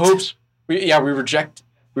don't have hopes. We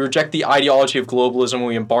reject the ideology of globalism.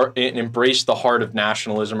 We embrace the heart of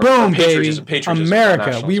nationalism. Boom, baby.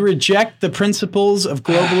 America. We reject the principles of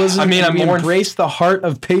globalism. We embrace the heart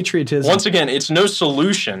of patriotism. Once again, it's no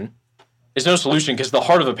solution. It's no solution because the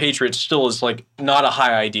heart of a patriot still is not a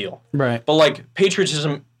high ideal. Right. But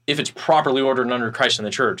patriotism, if it's properly ordered under Christ and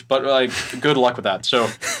the church. But good luck with that. So,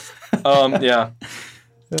 yeah.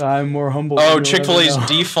 I'm more humble. Oh, Chick-fil-A's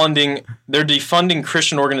defunding. They're defunding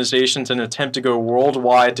Christian organizations in an attempt to go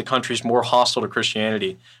worldwide to countries more hostile to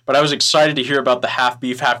Christianity. But I was excited to hear about the half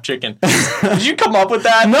beef, half chicken. Did you come up with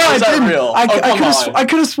that? No, I didn't. Real? I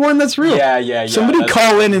could have sworn that's real. Yeah. Somebody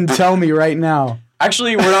call in and tell me right now.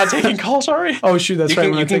 Actually, we're not taking calls, sorry. Oh, shoot, that's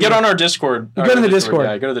right. You can get on our Discord. Go to the Discord.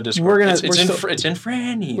 Yeah, go to the Discord. It's in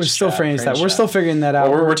Franny's. We're still Franny's chat. We're still figuring that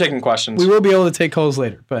out. Well, we're taking questions. We will be able to take calls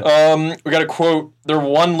later. But we got a quote. They're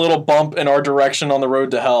one little bump in our direction on the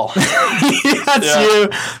road to hell. You.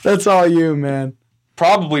 That's all you, man.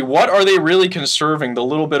 Probably. What are they really conserving? The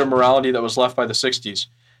little bit of morality that was left by the 60s.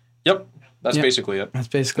 Yep. That's basically it. That's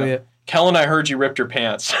basically it. Kellen, I heard you ripped your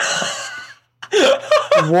pants.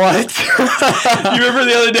 What? You remember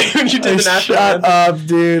the other day when you did the national anthem? Shut up,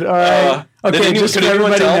 dude. All right. Okay, just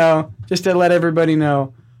to let everybody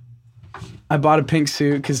know, I bought a pink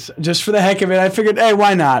suit because just for the heck of it, I figured, hey,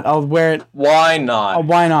 why not? I'll wear it. Why not?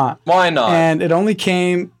 Why not? Why not? And it only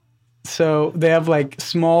came, so they have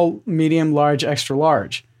small, medium, large, extra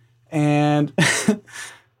large. And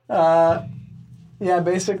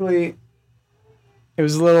basically, it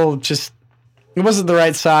was it wasn't the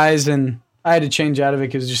right size, and I had to change out of it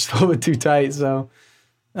because it was just a little bit too tight. So,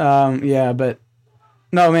 but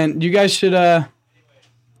no, man, you guys should, I'm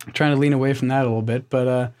trying to lean away from that a little bit,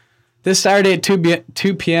 but this Saturday at 2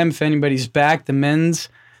 p.m., if anybody's back, the men's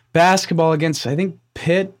basketball against, I think,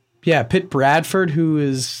 Pitt Bradford, who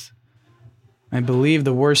is, I believe,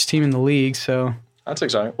 the worst team in the league, so. That's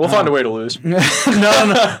exciting. We'll find a way to lose. No,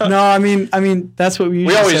 I mean, that's what we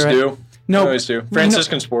usually say. We always do. No, we always do.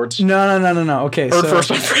 Franciscan sports. No. Okay, Heard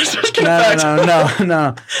first on Franciscan.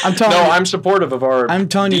 No. I'm supportive of our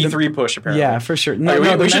D3 push, apparently. Yeah, for sure.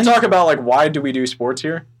 We should talk about, why do we do sports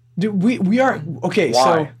here? Dude, we are, okay,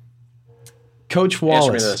 why? So Coach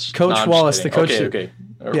Wallace. Coach Wallace, the coach. Okay.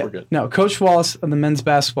 We're good. No, Coach Wallace of the men's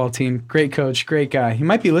basketball team. Great coach, great guy. He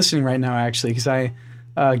might be listening right now, actually, because I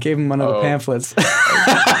gave him one of the pamphlets.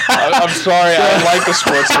 I'm sorry. I like the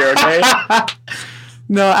sports here, okay?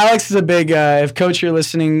 No, Alex is a big, if Coach, you're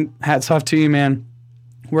listening, hats off to you, man.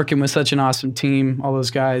 Working with such an awesome team, all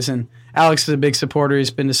those guys. And Alex is a big supporter.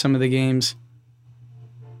 He's been to some of the games,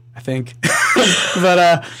 I think.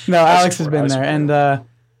 But, no, Alex has been there. And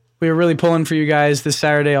we were really pulling for you guys this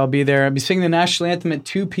Saturday. I'll be there. I'll be singing the national anthem at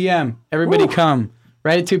 2 p.m. Everybody come.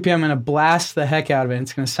 Right at 2 p.m. I'm going to blast the heck out of it.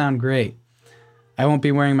 It's going to sound great. I won't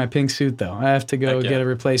be wearing my pink suit, though. I have to go get a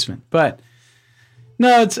replacement. But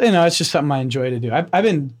no, it's just something I enjoy to do. I've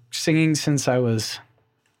been singing since I was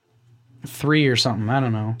 3 or something. I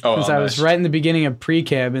don't know. Since I was right in the beginning of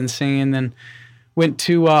pre-K, I've been singing. Then went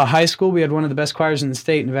to high school. We had one of the best choirs in the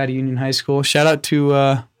state, Nevada Union High School. Shout out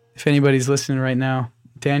to, if anybody's listening right now,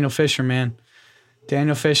 Daniel Fisher, man.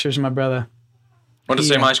 Daniel Fisher's my brother. Went to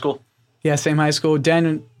same high school? Yeah, same high school.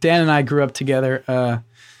 Dan and I grew up together.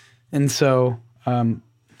 And so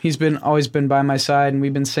he's always been by my side, and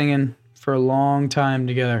we've been singing – for a long time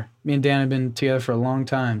together. Me and Dan have been together for a long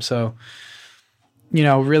time. So,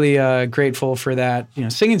 really grateful for that.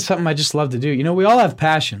 Singing's something I just love to do. We all have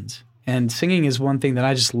passions, and singing is one thing that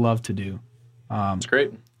I just love to do. It's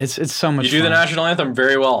great. It's so much fun. You do the national anthem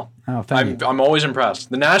very well. Oh, thank you. I'm always impressed.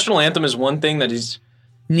 The national anthem is one thing that is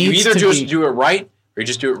you either just do it right or you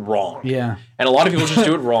just do it wrong. Yeah. And a lot of people just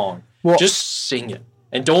do it wrong. Well, just sing it.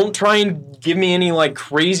 And don't try and give me any like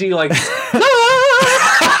crazy like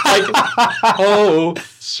oh,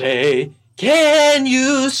 say, can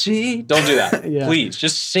you see? Don't do that. Yeah. Please.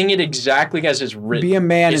 Just sing it exactly as it's written. Be a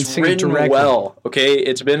man and sing it directly. Well, okay?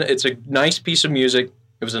 It's a nice piece of music.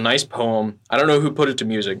 It was a nice poem. I don't know who put it to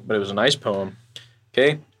music, but it was a nice poem.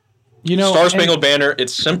 Okay? Star Spangled Banner,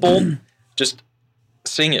 it's simple. Just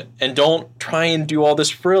sing it. And don't try and do all this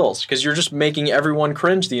frills because you're just making everyone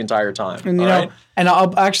cringe the entire time. And, and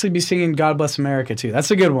I'll actually be singing God Bless America, too.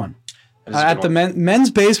 That's a good one. At the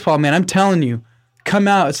men's baseball, man, I'm telling you, come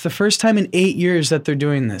out. It's the first time in 8 years that they're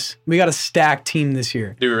doing this. We got a stacked team this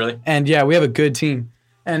year. Do we really? And, yeah, we have a good team.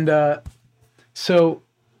 And so,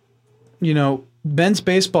 men's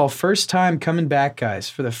baseball, first time coming back, guys.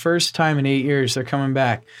 For the first time in 8 years, they're coming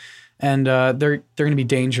back. And they're going to be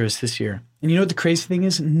dangerous this year. And you know what the crazy thing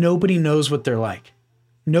is? Nobody knows what they're like.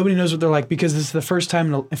 Nobody knows what they're like because this is the first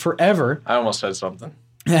time in forever. I almost said something.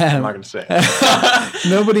 I'm not going to say it.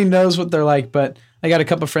 Nobody knows what they're like, but I got a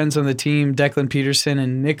couple friends on the team, Declan Peterson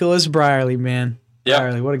and Nicholas Brierley, man. Yeah.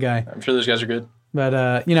 Brierley, what a guy. I'm sure those guys are good.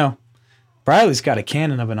 But, Brierley's got a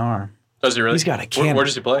cannon of an arm. Does he really? He's got a cannon. Where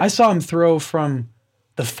does he play? I saw him throw from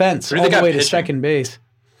the fence all the way to second base.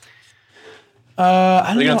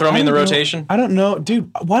 Are you going to throw me in the rotation? I don't know. Dude,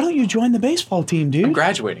 why don't you join the baseball team, dude? I'm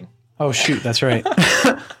graduating. Oh, shoot, that's right.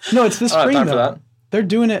 No, it's this spring, though. That. They're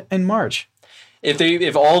doing it in March.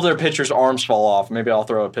 If all their pitchers' arms fall off, maybe I'll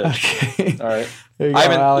throw a pitch. Okay. All right. There you go,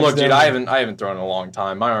 Alex dude. I haven't thrown in a long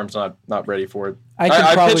time. My arm's not ready for it.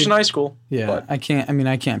 I pitched in high school. Yeah, but I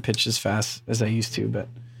can't pitch as fast as I used to, but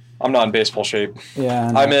I'm not in baseball shape.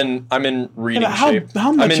 Yeah, I'm in reading shape.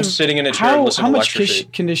 I'm in sitting in a chair and listening to lecture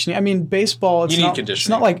shape. Conditioning? I mean, baseball. You need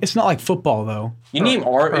conditioning. It's not like football though. You need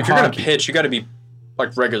arm. If you're gonna pitch, you got to be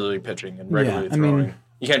like regularly pitching and regularly throwing. I mean,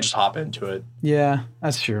 you can't just hop into it. Yeah,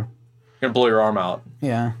 that's true. You're gonna blow your arm out.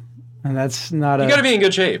 Yeah, and that's not. You got to be in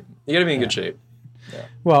good shape. Good shape. Yeah.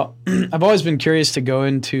 Well, I've always been curious to go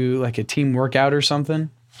into like a team workout or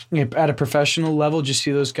something at a professional level. Just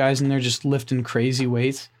see those guys in there just lifting crazy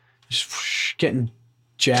weights, just getting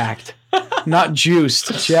jacked, not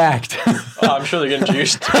juiced, jacked. I'm sure they're getting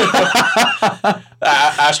juiced.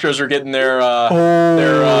 Astros are getting their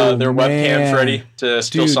webcams ready to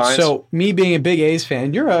steal signs. So me being a big A's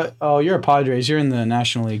fan, you're a Padres. You're in the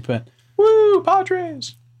National League, but woo,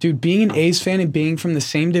 Padres. Dude, being an A's fan and being from the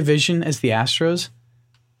same division as the Astros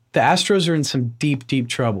are in some deep, deep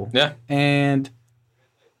trouble. Yeah. And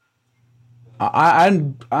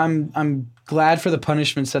I'm glad for the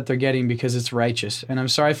punishments that they're getting because it's righteous. And I'm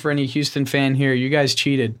sorry for any Houston fan here. You guys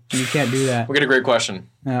cheated. You can't do that. We'll get a great question,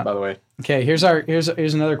 by the way. Okay, here's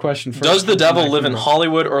another question. Does the devil live in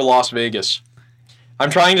Hollywood or Las Vegas? I'm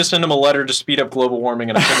trying to send him a letter to speed up global warming,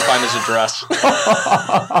 and I couldn't find his address.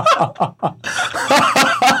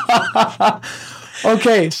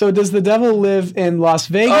 Okay, so does the devil live in Las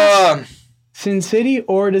Vegas, Sin City,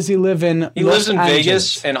 or does he live in He lives in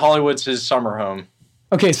Vegas, and Hollywood's his summer home.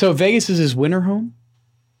 Okay, so Vegas is his winter home?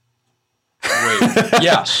 Wait,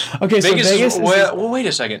 yes. Okay, Vegas so Vegas wait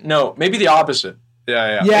a second. No, maybe the opposite.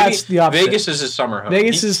 Yeah. Yeah, it's the opposite. Vegas is his summer home.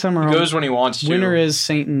 Vegas is his summer home. He goes when he wants to. Winter is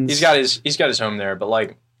Satan's. He's got his home there, but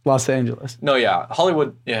like Los Angeles. No, yeah,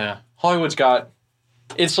 Hollywood. Yeah, Hollywood's got.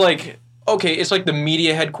 It's like the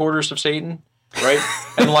media headquarters of Satan, right?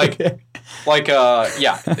 And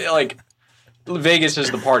Vegas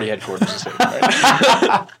is the party headquarters of Satan,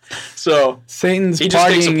 right? So Satan's he just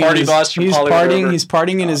takes a party bus from Hollywood. He's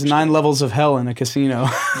partying in his 9 levels of hell in a casino.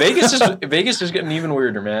 Vegas is getting even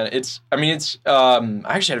weirder, man. I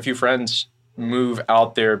actually had a few friends move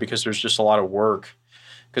out there because there's just a lot of work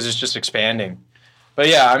because it's just expanding. But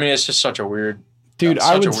yeah, I mean, it's just such a weird. Dude,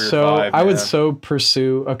 I would so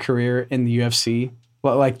pursue a career in the UFC,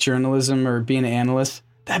 like journalism or being an analyst.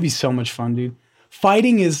 That'd be so much fun, dude.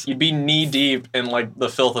 Fighting is... You'd be knee deep in like the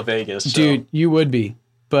filth of Vegas. So. Dude, you would be.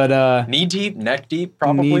 But knee deep, neck deep,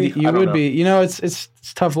 probably. You would be. You know, it's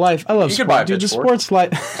tough life. I love sports. Dude, the sports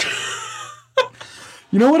life.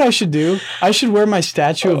 You know what I should do? I should wear my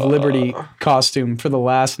Statue of Liberty costume for the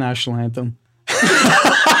last national anthem.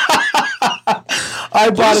 I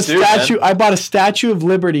bought a Statue of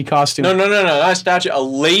Liberty costume. No, not a statue. A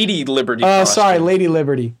Lady Liberty costume. Sorry, Lady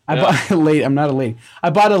Liberty. I'm not a lady.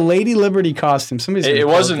 I bought a Lady Liberty costume. It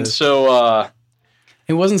wasn't so.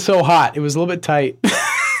 It wasn't so hot. It was a little bit tight.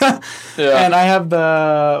 Yeah. And I have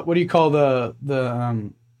the what do you call the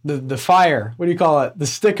fire? What do you call it? The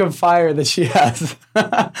stick of fire that she has.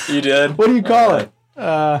 You did? What do you call it?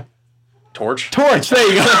 Torch? Torch. There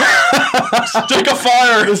you go. Stick of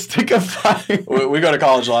fire. The stick of fire. We go to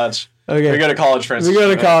college, lads. Okay. We go to college, Franciscan. We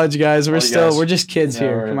go to college, guys. We're guys. just kids Yeah,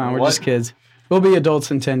 here. Come on, we're what? just kids. We'll be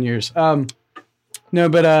adults in 10 years. No,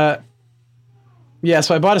 but yeah.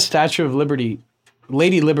 So I bought a Statue of Liberty,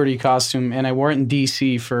 Lady Liberty costume, and I wore it in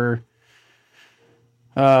DC for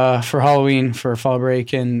Halloween for fall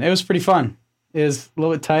break, and it was pretty fun. It was a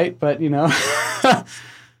little bit tight, but you know,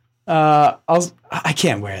 I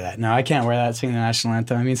can't wear that. No, I can't wear that. Sing the national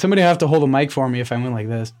anthem. I mean, somebody would have to hold a mic for me if I went like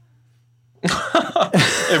this.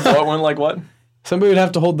 If what went like what? Somebody would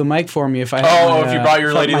have to hold the mic for me if I. If you brought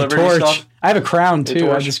your Lady Liberty torch. stuff. I have a crown too. I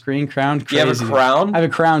torch. have this green crown. Crazy. You have a crown? I have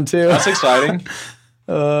a crown too. That's exciting.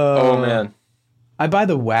 Oh man, I buy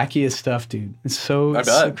the wackiest stuff, dude. It's so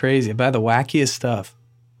crazy. I buy the wackiest stuff.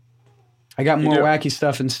 I got more wacky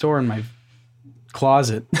stuff in store in my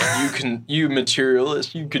closet. You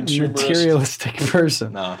materialist, you consumerist. Materialistic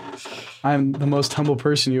person. Nah. I'm the most humble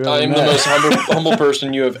person you ever I am met. the most humble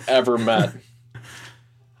person you have ever met.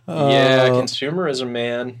 Yeah, consumerism,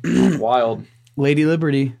 man. Wild. Lady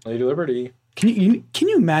Liberty. Lady Liberty. Can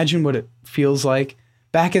you imagine what it feels like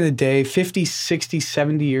back in the day, 50, 60,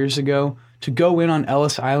 70 years ago, to go in on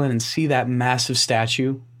Ellis Island and see that massive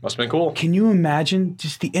statue? Must have been cool. Can you imagine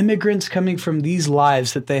just the immigrants coming from these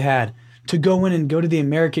lives that they had to go in and go to the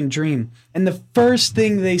American dream, and the first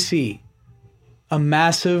thing they see, a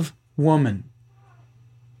massive woman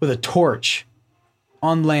with a torch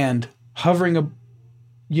on land, hovering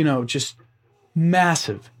just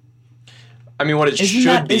massive. I mean, what it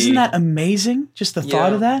should be. Isn't that amazing? Just the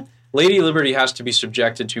thought of that? Lady Liberty has to be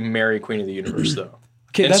subjected to Mary, Queen of the Universe, though.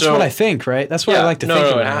 Okay, that's what I think, right? That's what I like to think.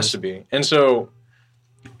 No, it has to be. And so,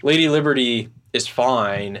 Lady Liberty is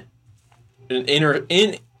fine.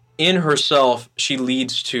 In herself, she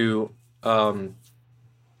leads to, all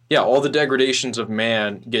the degradations of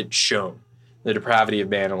man get shown, the depravity of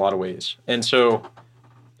man in a lot of ways. And so,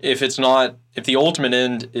 if the ultimate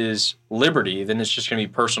end is liberty, then it's just going to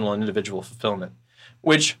be personal and individual fulfillment,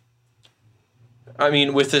 which, I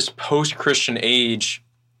mean, with this post-Christian age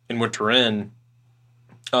in which we're in,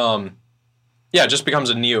 it just becomes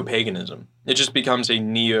a neo-paganism. It just becomes a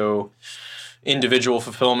neo-individual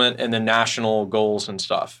fulfillment and then national goals and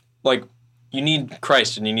stuff. Like, you need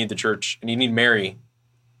Christ and you need the church and you need Mary,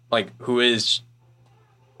 like, who is,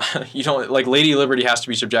 Lady Liberty has to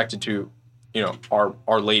be subjected to,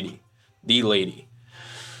 our lady, the lady.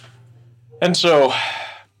 And so,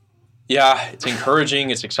 it's encouraging,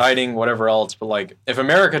 it's exciting, whatever else. But like, if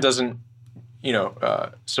America doesn't,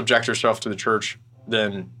 subject herself to the church,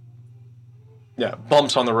 then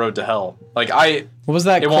bumps on the road to hell. Like what was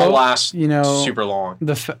that? It quote? won't last super long.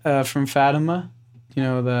 The from Fatima,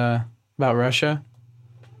 about Russia,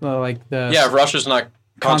 if Russia's not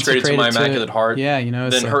consecrated to my immaculate heart,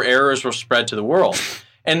 then her errors will spread to the world.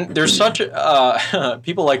 And there's such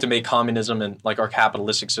people like to make communism and like our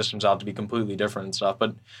capitalistic systems out to be completely different and stuff,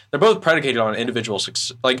 but they're both predicated on individual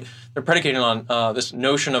success. Like they're predicated on this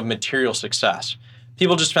notion of material success.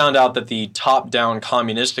 People just found out that the top-down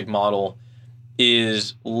communistic model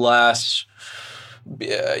is less.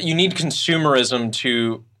 You need consumerism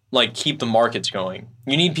to like keep the markets going.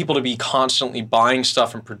 You need people to be constantly buying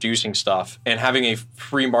stuff and producing stuff, and having a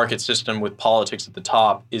free market system with politics at the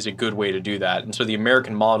top is a good way to do that. And so the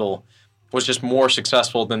American model was just more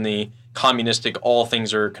successful than the communistic, all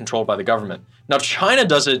things are controlled by the government. Now China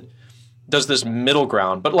does this middle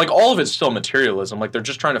ground, but like all of it's still materialism. Like they're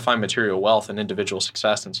just trying to find material wealth and individual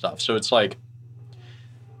success and stuff. So it's like,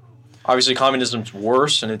 obviously communism's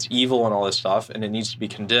worse and it's evil and all this stuff and it needs to be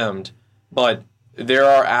condemned, but there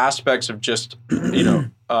are aspects of just,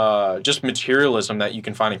 just materialism that you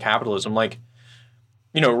can find in capitalism. Like,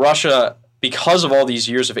 Russia, because of all these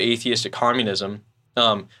years of atheistic communism,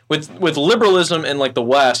 with liberalism and like the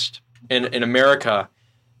West in America,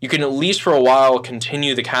 you can at least for a while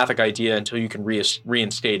continue the Catholic idea until you can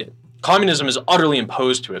reinstate it. Communism is utterly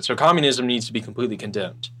imposed to it, so communism needs to be completely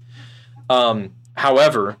condemned.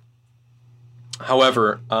 However,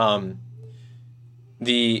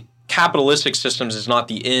 the capitalistic systems is not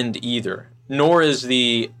the end either, nor is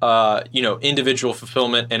the individual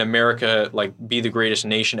fulfillment and America like be the greatest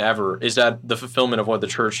nation ever. Is that the fulfillment of what the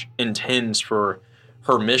church intends for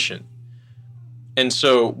her mission? And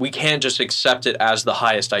so we can't just accept it as the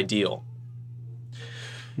highest ideal.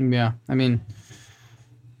 Yeah, I mean,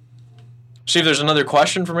 see if there's another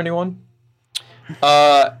question from anyone.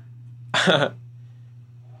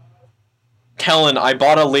 Kellen, I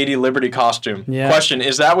bought a Lady Liberty costume. Yeah. Question,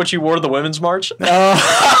 is that what you wore to the Women's March?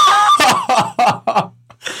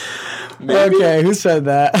 Maybe. Okay, who said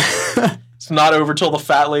that? It's not over till the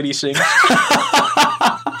fat lady sings.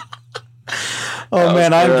 Oh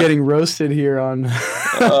man, I'm getting roasted here on.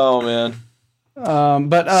 Oh man.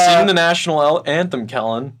 But sing the national anthem,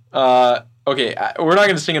 Kellen. Okay, we're not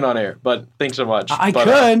gonna sing it on air, but thanks so much. I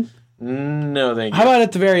could. No, thank you. How about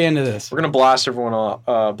at the very end of this? We're gonna blast everyone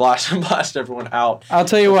off. Blast everyone out. I'll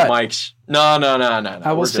tell you what. Mics. No.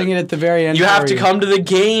 I will sing it at the very end. You have to come to the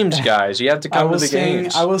games, guys. You have to come to the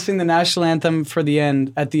games. I will sing the national anthem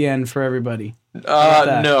at the end for everybody.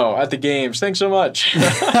 No, at the games. Thanks so much.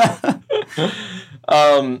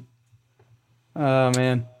 Oh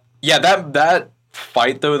man. Yeah, that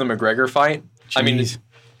fight though, the McGregor fight. Jeez. I mean,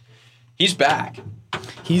 he's back.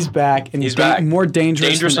 He's back, and he's back. More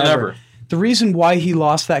dangerous than ever. The reason why he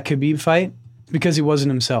lost that Khabib fight is because he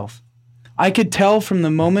wasn't himself. I could tell from the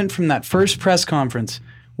moment from that first press conference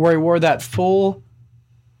where he wore that full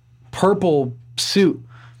purple suit,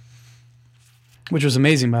 which was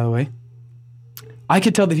amazing, by the way. I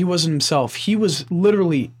could tell that he wasn't himself. He was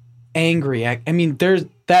literally angry. I mean,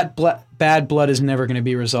 bad blood is never going to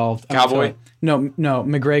be resolved. Cowboy? No,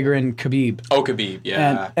 McGregor and Khabib. Oh, Khabib,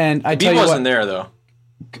 yeah. And I tell Khabib you wasn't there though.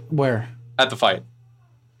 Where? At the fight.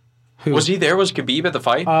 Who? Was he there? Was Khabib at the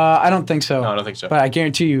fight? I don't think so. No, I don't think so. But I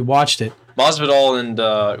guarantee you watched it. Masvidal and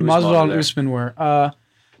Usman were.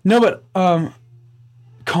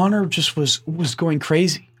 Conor just was going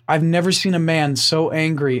crazy. I've never seen a man so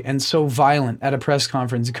angry and so violent at a press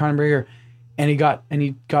conference. Conor McGregor, and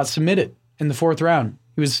he got submitted in the 4th round.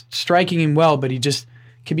 He was striking him well, but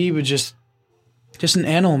Khabib was just an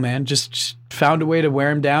animal, man. Just found a way to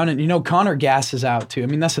wear him down. And Conor gasses out too. I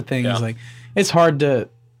mean, that's the thing. Yeah. Is like it's hard to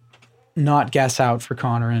not gas out for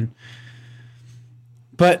Conor,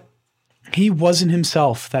 but he wasn't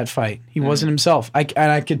himself that fight. He wasn't himself. I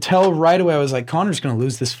could tell right away. I was like, Conor's going to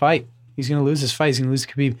lose this fight. He's going to lose this fight. He's going to lose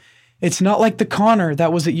Khabib. It's not like the Conor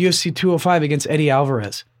that was at UFC 205 against Eddie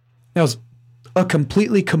Alvarez. That was a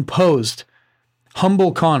completely composed,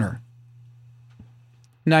 humble Conor.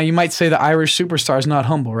 Now, you might say the Irish superstar is not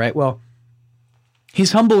humble, right? Well,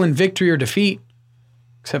 he's humble in victory or defeat,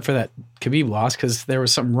 except for that Khabib loss because there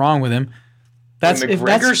was something wrong with him.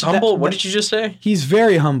 McGregor's humble? What did you just say? He's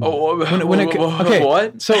very humble.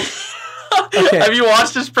 What? So, okay. Have you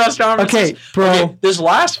watched this press conference? Okay, bro. Okay, this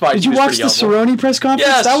last fight. Did you watch the Cerrone press conference?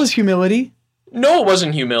 Yes. That was humility. No, it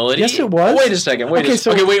wasn't humility. Yes, it was. Wait a second. Wait.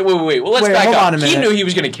 Wait. Well, let's back up. He knew he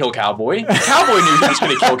was going to kill Cowboy. Cowboy knew he was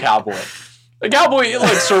going to kill Cowboy. The Cowboy,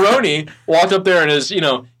 like Cerrone, walked up there and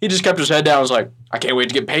he just kept his head down and was like, I can't wait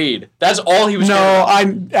to get paid. That's all he was doing.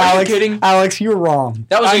 Are you kidding? Alex, you're wrong.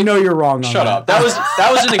 I know you're wrong on Shut up. That was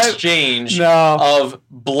an exchange of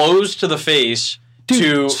blows to the face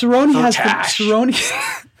to Cerrone has cash.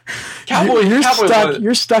 Cowboy,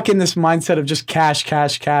 you're stuck in this mindset of just cash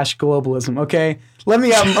globalism, okay? Let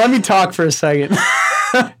me talk for a second.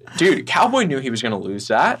 Dude, Cowboy knew he was going to lose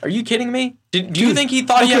that. Are you kidding me? Do you think he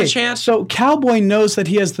thought he had a chance? So Cowboy knows that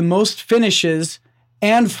he has the most finishes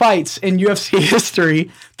and fights in UFC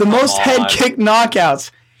history, the most head kick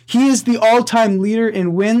knockouts. He is the all-time leader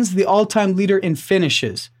in wins, the all-time leader in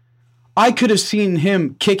finishes. I could have seen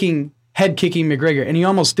him head kicking McGregor, and he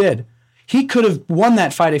almost did. He could have won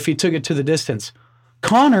that fight if he took it to the distance.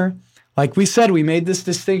 Conor, like we said, we made this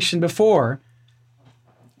distinction before,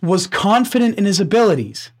 was confident in his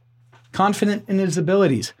abilities. And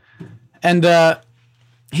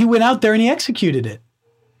he went out there and he executed it.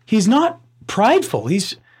 He's not prideful.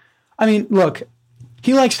 Look,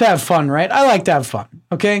 he likes to have fun, right? I like to have fun,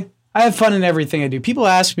 okay? I have fun in everything I do. People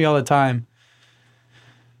ask me all the time,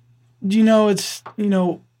 you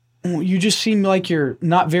just seem like you're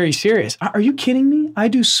not very serious. Are you kidding me? I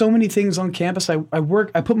do so many things on campus. I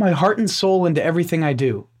put my heart and soul into everything I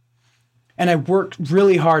do. And I work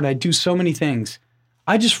really hard. I do so many things.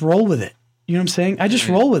 I just roll with it. You know what I'm saying? I just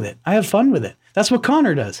roll with it. I have fun with it. That's what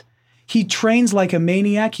Conor does. He trains like a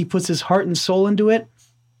maniac. He puts his heart and soul into it,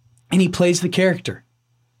 and he plays the character.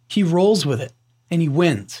 He rolls with it, and he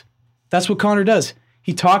wins. That's what Conor does.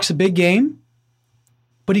 He talks a big game,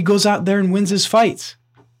 but he goes out there and wins his fights.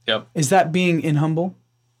 Yep. Is that being humble?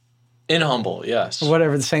 Humble, yes. Or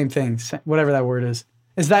whatever, the same thing. Whatever that word is.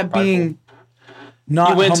 Is that being not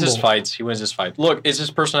humble? He wins humble? He wins his fight. Look, it's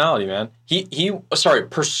his personality, man.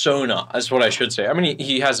 Persona is what I should say. I mean,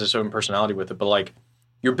 he has his own personality with it, but like,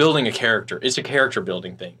 you're building a character. It's a character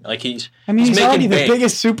building thing. Like he's already the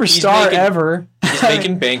biggest superstar ever. He's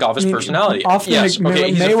making bank off his personality. Off the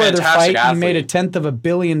Mayweather fight, he made $1/10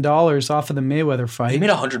 billion off of the Mayweather fight. He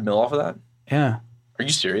made $100 million off of that? Yeah. Are you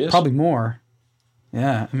serious? Probably more.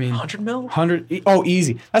 Yeah, I mean, 100 mil? 100. Oh,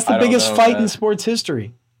 easy. That's the I don't biggest know, fight man. in sports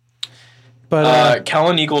history. But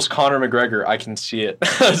Kellen equals Conor McGregor. I can see it.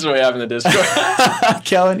 That's what we have in the Discord.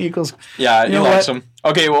 Kellen equals. Yeah, he know likes what? him.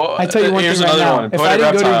 Okay, well, I tell you one here's thing right another now. one. If Point I of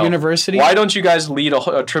didn't go to reptile. university, Why don't you guys lead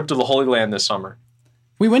a trip to the Holy Land this summer?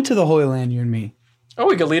 we went to the Holy Land, you and me. Oh,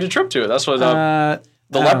 we could lead a trip to it. That's what the I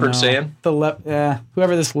don't leopard's know. saying.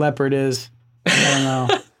 Whoever this leopard is, I don't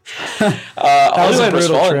know. Holy That was a Land was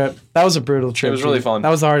brutal fun. trip. That was a brutal trip. It was really dude. fun. That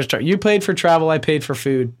was the hardest trip. You paid for travel, I paid for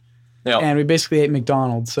food. Yeah. And we basically ate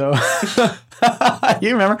McDonald's. So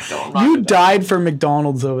you remember? Don't You mind died for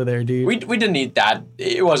McDonald's over there, dude. We didn't eat that.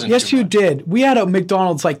 It wasn't. Yes, too you much. did. We had a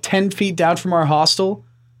McDonald's like 10 feet down from our hostel.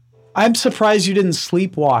 I'm surprised you didn't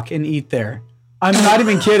sleepwalk and eat there. I'm not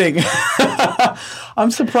even kidding. I'm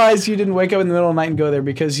surprised you didn't wake up in the middle of the night and go there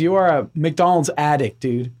because you are a McDonald's addict,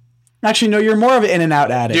 dude. Actually, no, you're more of an In-N-Out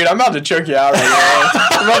addict. Dude, I'm about to choke you out right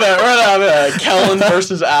now. We're about to have a Kellen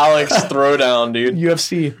versus Alex throwdown, dude.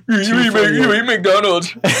 UFC. You eat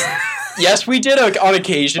McDonald's. Yes, we did on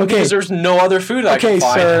occasion Okay. because there's no other food I Okay, could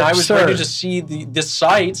find. sir, And I was sir. ready to see the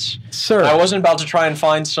sites. Sir, I wasn't about to try and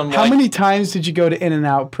find some how like, many times did you go to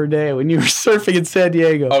In-N-Out per day when you were surfing in San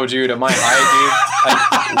Diego? oh, dude, at my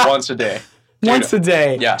height, dude, once a day. Dude, Once a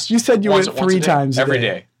day. Yes. You said you Once- went once a 3 day. times a Every day.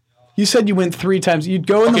 day. You said you went 3 times. You'd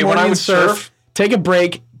go in the Okay, when morning I and would surf, take a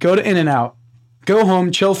break, go to In-N-Out, go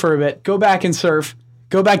home, chill for a bit, go back and surf,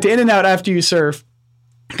 go back to In-N-Out after you surf,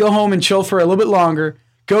 go home and chill for a little bit longer,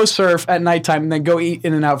 go surf at nighttime, and then go eat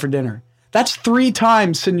In-N-Out for dinner. That's 3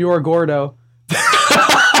 times, Senor Gordo.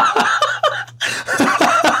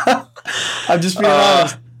 I'm just being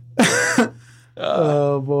honest.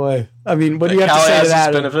 Oh, boy. I mean, what do you have to Cali say has to that?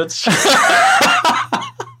 its benefits.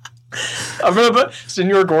 I'm gonna put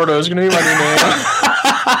Senor Gordo is gonna be my new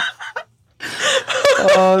name.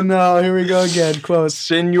 Oh, no. Here we go again. Close.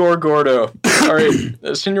 Senor Gordo. All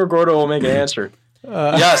right, Senor Gordo will make an answer.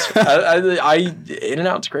 Yes, I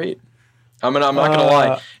In-N-Out's great. I'm not gonna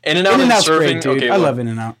lie. In-N-Out and In-N-Out's surfing. great, dude. Okay, I look, love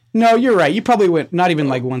In-N-Out. No, you're right. You probably went not even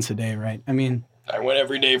like once a day, right? I mean, I went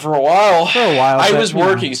every day for a while. I but, was you know.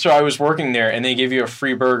 working, so I was working there, and they gave you a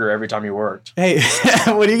free burger every time you worked. Hey,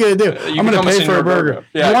 what are you gonna do? You I'm gonna become a pay for Senor a burger. Gordo.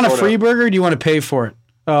 Yeah, you want a Gordo. free burger? Or do you want to pay for it?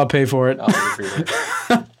 I'll pay for it. I'll take a free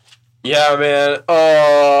burger. Yeah, man.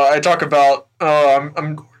 I talk about.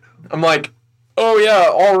 I'm like, oh yeah,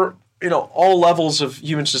 all levels of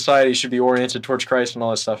human society should be oriented towards Christ and all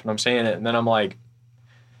this stuff, and I'm saying it, and then I'm like,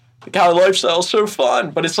 the Cali lifestyle is so fun,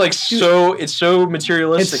 but it's like it's so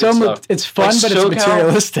materialistic. It's and so stuff. it's fun, Like but SoCal- it's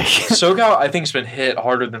materialistic. SoCal, I think, has been hit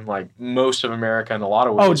harder than like most of America in a lot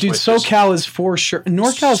of ways. Oh, dude, with just- SoCal is for sure.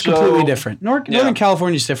 NorCal is completely different. Northern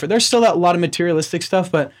California is different. There's still a lot of materialistic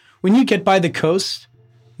stuff, but when you get by the coast,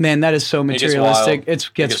 man, that is so materialistic. It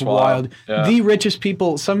gets wild. Yeah. The richest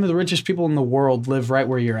people, some of the richest people in the world live right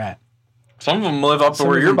where you're at. Some of them live up to Some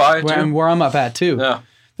where of you're them- by, too. and where I'm up at, too. Yeah.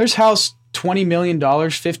 There's house $20 million,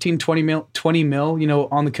 15, 20 mil,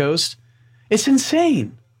 on the coast. It's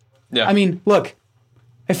insane. Yeah. I mean, look,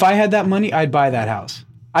 if I had that money, I'd buy that house.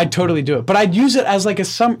 I'd totally do it. But I'd use it as like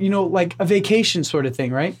like a vacation sort of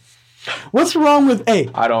thing, right? What's wrong with,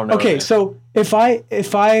 I don't know. Okay, man. so if I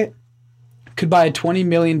could buy a $20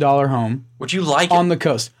 million home Would you like on it? the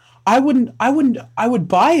coast, I would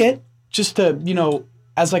buy it just to,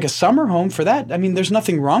 as like a summer home for that. I mean, there's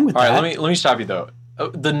nothing wrong with All that. right, let me stop you, though.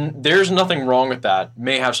 There's nothing wrong with that.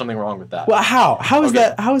 May have something wrong with that. Well, how? How is Okay.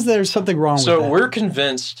 that? How is there something wrong with that? So we're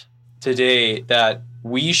convinced today that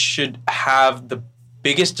we should have the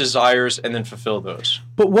biggest desires and then fulfill those.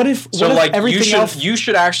 But what if everything else? You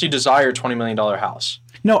should actually desire a $20 million house.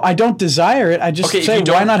 No, I don't desire it. I just Okay, if say, you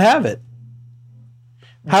why don't- not have it?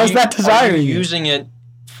 How's that Are desiring you you? using it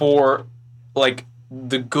for like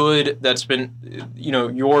the good that's been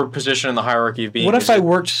your position in the hierarchy of being? What if I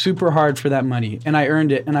worked super hard for that money and I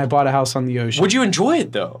earned it and I bought a house on the ocean? Would you enjoy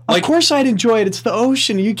it though? Of course I'd enjoy it. It's the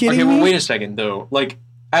ocean. Are you kidding Okay, me? well, wait a second though. Like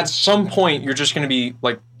at some point, you're just going to be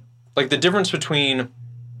like the difference between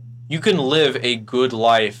you can live a good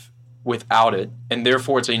life without it, and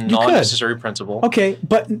therefore it's a non-necessary principle. Okay,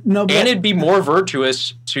 but no. But, And it'd be more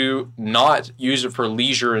virtuous to not use it for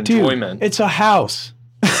leisure enjoyment. It's a house.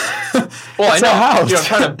 Well, it's I know. a house. I'm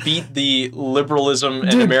trying to beat the liberalism and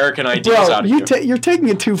Dude, American ideas out of you. You're taking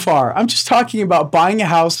it too far. I'm just talking about buying a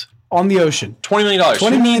house on the ocean. $20 million. $20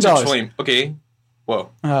 million. Who needs a $20? Okay. Whoa.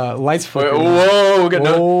 Lights Wait, flickering. whoa, we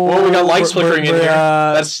got lights flickering in we're, here.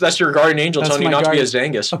 That's your guardian angel telling you my not to be a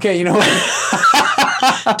guardian- Zangus. Okay, you know what?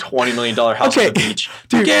 $20 million house Okay, on the beach.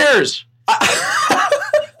 dude. Who cares?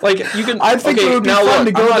 Like you can. I think it would be fun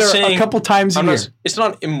to go there a couple times a year. It's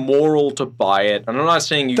not immoral to buy it. I'm not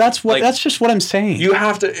saying you. That's just what I'm saying. You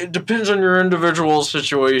have to. It depends on your individual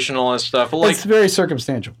situation, all that stuff. But like, it's very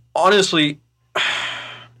circumstantial. Honestly,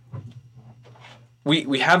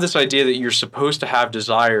 we have this idea that you're supposed to have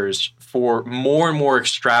desires for more and more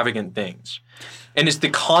extravagant things, and it's the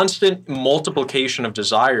constant multiplication of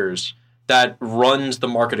desires that runs the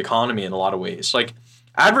market economy in a lot of ways. Like.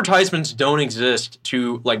 Advertisements don't exist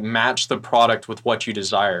to like match the product with what you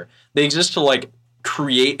desire. They exist to like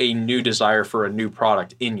create a new desire for a new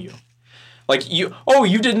product in you. Like you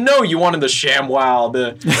didn't know you wanted the ShamWow,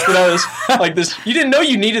 like this. You didn't know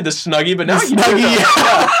you needed the Snuggie, but now you do.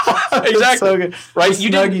 Yeah, exactly. So good. Right? The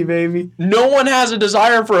Snuggie, baby. No one has a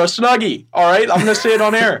desire for a Snuggie. All right, I'm gonna say it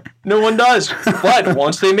on air. No one does. But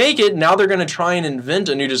once they make it, now they're gonna try and invent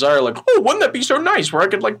a new desire. Like, oh, wouldn't that be so nice? Where I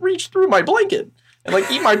could like reach through my blanket and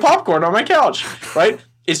like eat my popcorn on my couch, right?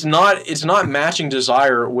 It's not matching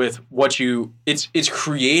desire with what you. It's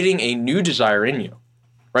creating a new desire in you.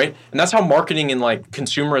 Right? And that's how marketing and like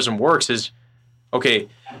consumerism works is, okay,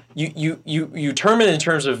 you term it in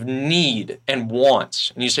terms of need and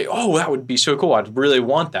wants. And you say, oh, that would be so cool. I'd really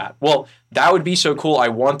want that. Well, that would be so cool. I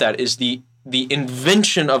want that is the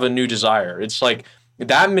invention of a new desire. It's like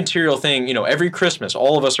that material thing, you know, every Christmas,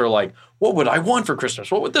 all of us are like, what would I want for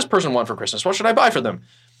Christmas? What would this person want for Christmas? What should I buy for them?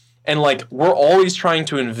 And like, we're always trying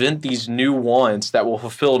to invent these new wants that will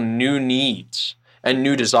fulfill new needs and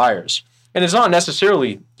new desires. And it's not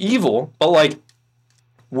necessarily evil, but like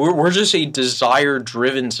we're just a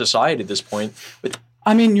desire-driven society at this point. With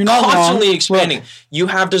you're not constantly wrong. expanding. Look, you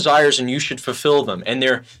have desires and you should fulfill them, and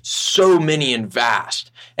they're so many and vast.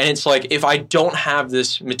 And it's like if I don't have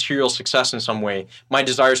this material success in some way, my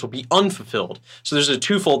desires will be unfulfilled. So there's a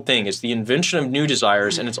twofold thing. It's the invention of new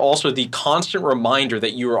desires, and it's also the constant reminder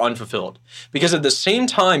that you are unfulfilled. Because at the same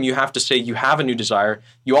time you have to say you have a new desire,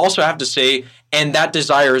 you also have to say, and that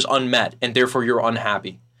desire is unmet, and therefore you're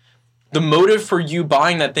unhappy. The motive for you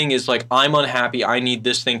buying that thing is like, I'm unhappy, I need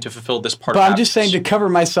this thing to fulfill this part of But I'm just saying to cover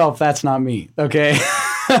myself, that's not me, okay?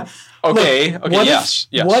 Okay. Look, Yes.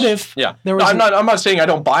 What if there was? I'm not saying I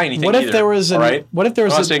don't buy anything. What if either, there was? What if there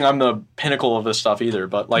was? I'm not saying I'm the pinnacle of this stuff either.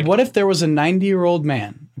 But like, what if there was a 90-year-old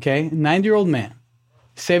man? Okay, 90-year-old man,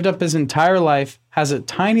 saved up his entire life, has a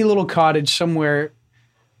tiny little cottage somewhere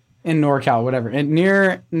in NorCal, whatever, and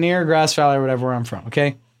near Grass Valley or whatever where I'm from.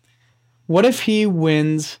 Okay, what if he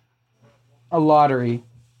wins a lottery,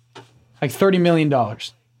 like $30 million,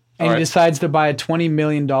 and he decides to buy a $20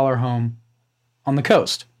 million home on the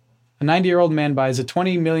coast? A 90-year-old man buys a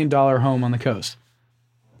 $20 million home on the coast.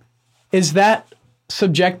 Is that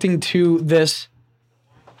subjecting to this,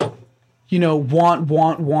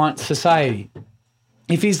 want society?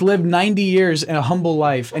 If he's lived 90 years in a humble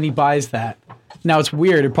life and he buys that, now it's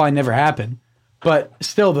weird, it probably never happened, but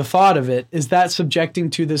still the thought of it, is that subjecting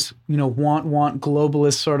to this, want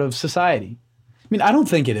globalist sort of society? I don't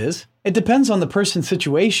think it is. It depends on the person's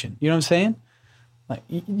situation. You know what I'm saying? Like,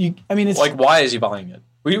 it's like, why is he buying it?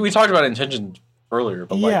 We talked about intention earlier,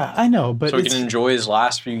 but yeah, I know, but so he can enjoy his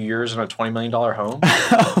last few years in a $20 million home.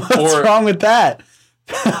 What's wrong with that?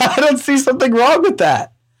 I don't see something wrong with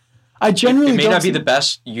that. I generally it may not be the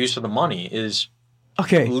best use of the money. Is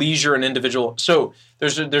leisure and individual. So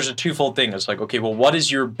there's a twofold thing. It's like, okay, well, what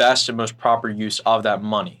is your best and most proper use of that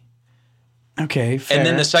money? Okay, fair. And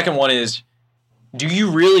then the second one is, do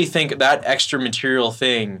you really think that extra material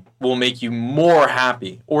thing will make you more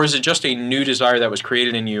happy? Or is it just a new desire that was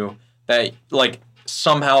created in you that, like,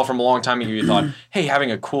 somehow from a long time ago you thought, hey,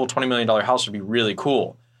 having a cool $20 million house would be really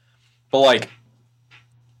cool. But, like,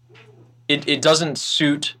 it doesn't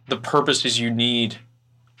suit the purposes you need.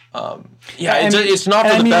 It's not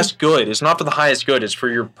for the best good. It's not for the highest good. It's for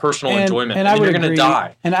your personal enjoyment. And you're going to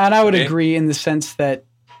die. And I would agree in the sense that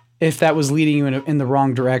if that was leading you in the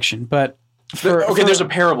wrong direction. But there's a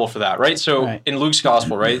parable for that, right? So in Luke's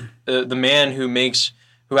gospel, right, the man who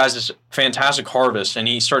has this fantastic harvest, and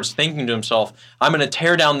he starts thinking to himself, I'm going to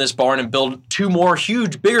tear down this barn and build 2 more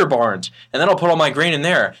huge, bigger barns, and then I'll put all my grain in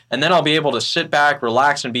there, and then I'll be able to sit back,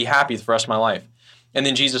 relax, and be happy for the rest of my life. And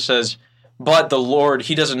then Jesus says, but the Lord,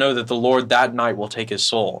 he doesn't know that the Lord that night will take his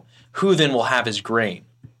soul. Who then will have his grain?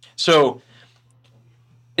 So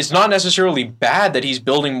it's not necessarily bad that he's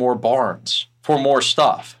building more barns for more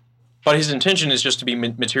stuff. But his intention is just to be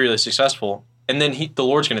materially successful, and then the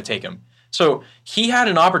Lord's going to take him. So he had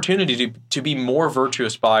an opportunity to be more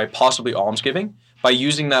virtuous by possibly almsgiving, by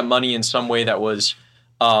using that money in some way that was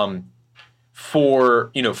for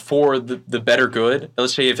the better good.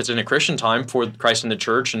 Let's say if it's in a Christian time, for Christ and the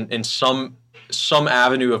church, and some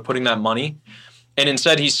avenue of putting that money. And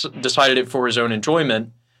instead he decided it for his own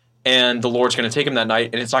enjoyment. and the Lord's going to take him that night,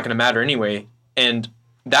 and it's not going to matter anyway. And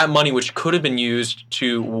that money, which could have been used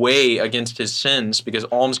to weigh against his sins, because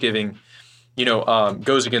almsgiving,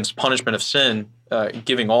 goes against punishment of sin,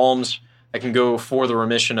 giving alms that can go for the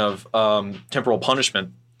remission of temporal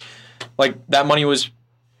punishment. Like, that money was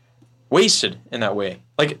wasted in that way.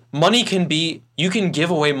 Like, money you can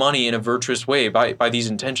give away money in a virtuous way by these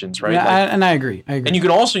intentions, right? Yeah, and I agree. And you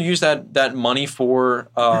can also use that money for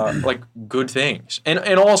like good things.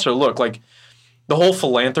 And also, look, like the whole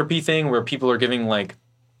philanthropy thing where people are giving like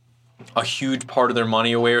a huge part of their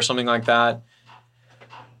money away or something like that,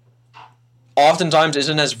 oftentimes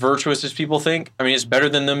isn't as virtuous as people think. I mean, it's better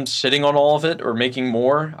than them sitting on all of it or making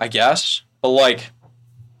more, I guess. But like,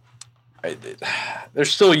 they're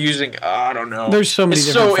still using. I don't know. There's so many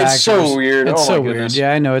different factors. It's so weird. It's so goodness. weird.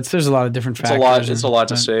 Yeah, I know. There's a lot of different factors. It's a lot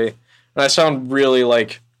to say. And I sound really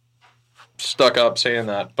like stuck up saying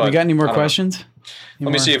that. But we got any more questions?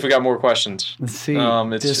 Let me see if we got more questions. Let's see.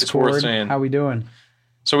 It's worth saying. How we doing?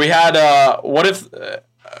 So we had. What if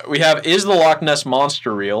we have? Is the Loch Ness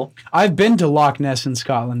Monster real? I've been to Loch Ness in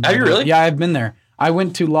Scotland. Have you really? Yeah, I've been there. I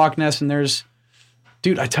went to Loch Ness, and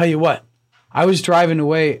dude, I tell you what. I was driving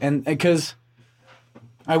away, and because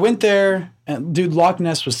I went there, and dude, Loch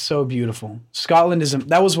Ness was so beautiful. Scotland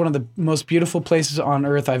that was one of the most beautiful places on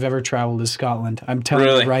earth I've ever traveled. Is Scotland? I'm telling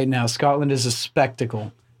you right now, Scotland is a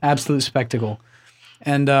spectacle, absolute spectacle,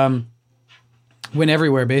 and went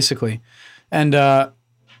everywhere basically, and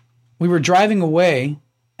we were driving away,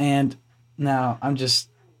 and now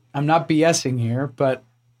I'm not BSing here, but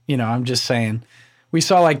I'm just saying. We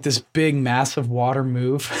saw like this big, massive water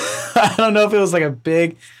move. I don't know if it was like a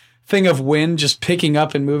big thing of wind just picking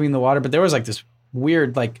up and moving the water, but there was like this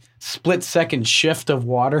weird, like split-second shift of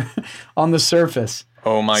water on the surface.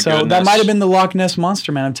 Oh my goodness! So that might have been the Loch Ness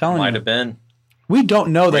Monster, man. I'm telling you. Might have been. We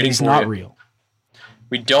don't know that it's not real.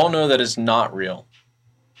 We don't know that it's not real.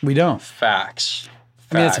 We don't. Facts.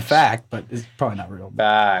 I mean, it's a fact, but it's probably not real.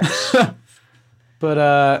 Facts.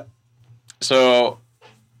 But so.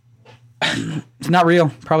 It's not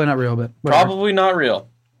real. Probably not real, but whatever. Probably not real.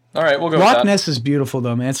 All right, we'll go with Loch that. Ness is beautiful,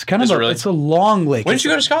 though, man. It's kind of really? It's a long lake. When did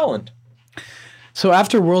you go to Scotland? So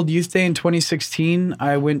after World Youth Day in 2016,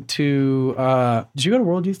 I went to. Did you go to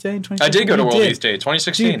World Youth Day in 2016? I did go to World Youth Day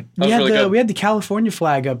 2016. Dude, that was really good. We had the California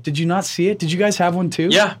flag up. Did you not see it? Did you guys have one too?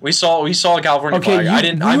 Yeah, we saw a California flag.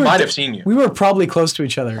 I might have seen you. We were probably close to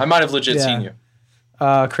each other. I might have legit seen you.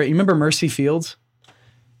 You remember Mercy Fields?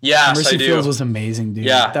 Yes, Mercy I do. Fields was amazing, dude.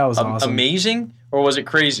 Yeah, that was awesome. Amazing, or was it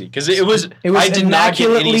crazy? Because it was. I did not get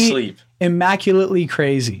any sleep. Immaculately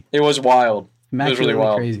crazy. It was wild. It was really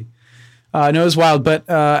wild. Crazy. No, it was wild. But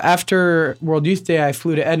after World Youth Day, I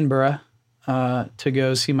flew to Edinburgh to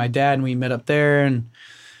go see my dad, and we met up there and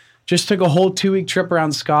just took a whole 2-week trip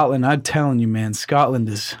around Scotland. I'm telling you, man, Scotland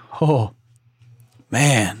is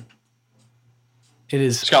man, it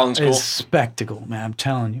is. Scotland's cool. It's spectacle, man. I'm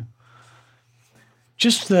telling you.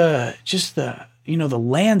 Just the the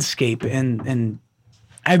landscape and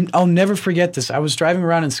I'll never forget this. I was driving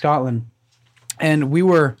around in Scotland, and we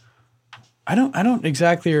were. I don't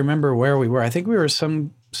exactly remember where we were. I think we were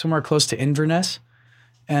somewhere close to Inverness,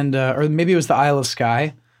 and or maybe it was the Isle of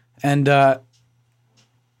Skye, and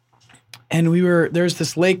we were there's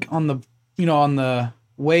this lake on the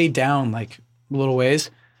way down like a little ways,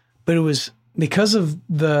 but it was because of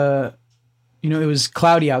it was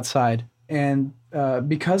cloudy outside, and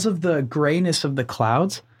because of the grayness of the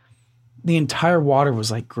clouds, the entire water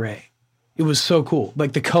was like gray. It was so cool,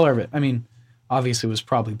 like the color of it. I mean. Obviously, it was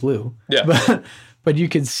probably blue. Yeah. But you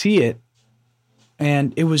could see it,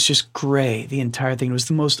 and it was just gray, the entire thing. It was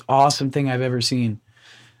the most awesome thing I've ever seen.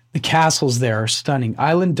 The castles there are stunning.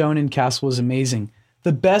 Island Donan Castle was amazing.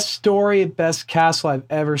 The best castle I've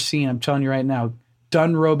ever seen, I'm telling you right now,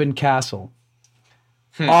 Dunrobin Castle.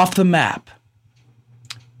 Off the map.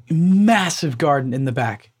 Massive garden in the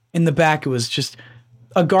back. In the back, it was just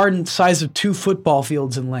a garden size of 2 football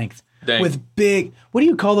fields in length. Dang. With what do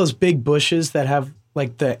you call those big bushes that have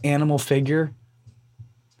like the animal figure?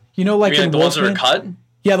 You know, like you mean, the ones that are cut?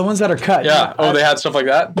 Yeah, the ones that are cut. Yeah. Oh, they had stuff like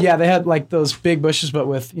that? Yeah, they had like those big bushes, but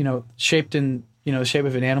with, shaped in, the shape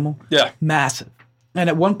of an animal. Yeah. Massive. And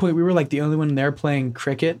at one point we were like the only one there playing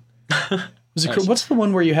cricket. Nice. What's the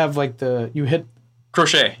one where you have like you hit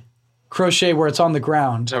crochet where it's on the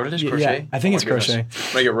ground? Is that what it is? Crochet? Yeah, I think it's crochet. I'm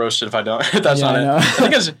gonna get roasted if I don't. That's not it. I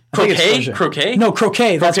think it's croquet. Croquet? No,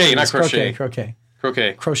 croquet. That's croquet, not crochet. Croquet.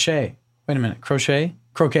 Crochet. Wait a minute. Crochet?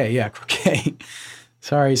 Croquet. Yeah, croquet.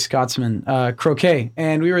 Sorry, Scotsman. Croquet.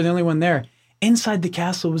 And we were the only one there. Inside the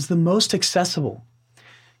castle was the most accessible.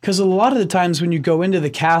 Because a lot of the times when you go into the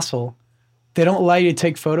castle, they don't allow you to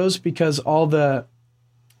take photos because all the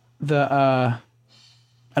I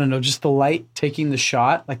don't know, just the light taking the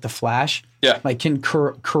shot, like the flash, like can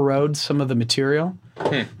corrode some of the material.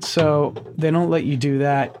 So they don't let you do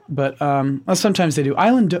that, but sometimes they do.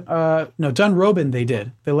 Dunrobin they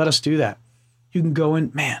did. They let us do that. You can go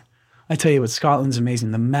in, man. I tell you what, Scotland's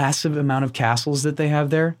amazing. The massive amount of castles that they have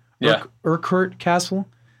there. Yeah. Urquhart Castle.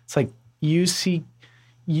 It's like UQUUART,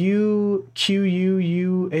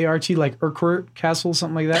 like Urquhart Castle,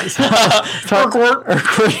 something like that. Urquhart.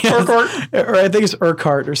 Or I think it's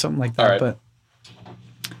Urquhart or something like that. Right. But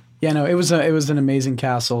yeah, no, it was an amazing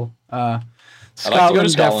castle.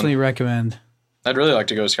 Scotland, definitely recommend. I'd really like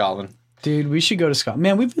to go to Scotland. Dude, we should go to Scotland.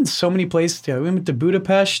 Man, we've been so many places together. We went to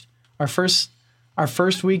Budapest our first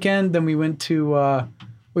weekend. Then we went to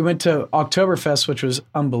Oktoberfest, which was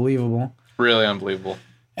unbelievable. Really unbelievable.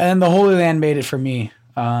 And the Holy Land made it for me.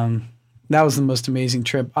 That was the most amazing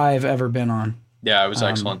trip I've ever been on. Yeah, it was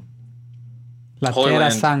excellent. La Holy Terra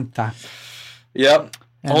Land. Santa. Yep.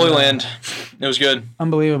 And, Holy Land. It was good.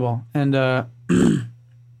 Unbelievable. And, I'll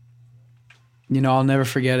never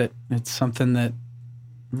forget it. It's something that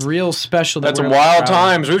real special. That's some wild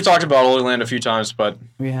times. We've talked about Holy Land a few times, but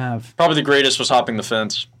we have. Probably the greatest was hopping the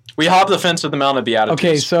fence. We hopped the fence at the Mount of Beatitudes.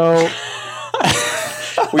 Okay, so...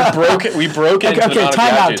 We broke it. Okay,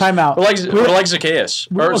 time out. We're like Zacchaeus.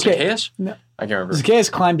 Or Zacchaeus? No. I can't remember. Zacchaeus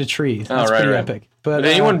climbed a tree. That's pretty epic. But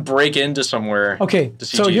did anyone break into somewhere? Okay, to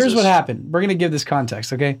see so Jesus? Here's what happened. We're gonna give this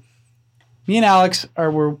context. Okay, me and Alex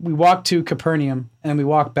we walked to Capernaum and we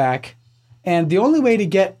walked back, and the only way to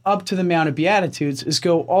get up to the Mount of Beatitudes is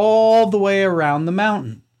go all the way around the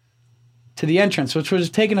mountain to the entrance, which would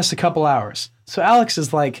have taken us a couple hours. So Alex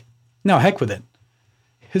is like, "No, heck with it."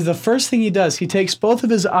 Because the first thing he does, he takes both of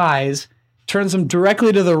his eyes, turns them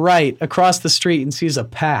directly to the right across the street, and sees a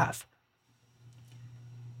path.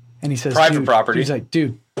 And he says, "Private property." He's like,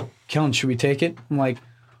 "Dude, Kellen, should we take it?" I'm like,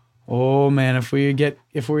 "Oh man, if we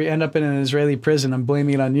end up in an Israeli prison, I'm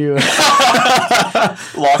blaming it on you."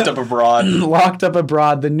 Locked Up Abroad. Locked Up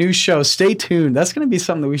Abroad, the new show. Stay tuned. That's going to be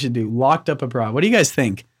something that we should do. Locked Up Abroad. What do you guys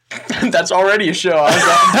think? That's already a show.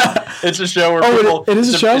 It's a show where people. It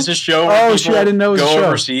is a show. It's a show where people I didn't know it was a show. Go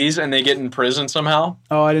overseas and they get in prison somehow.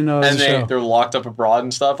 Oh, I didn't know it was a show. They're locked up abroad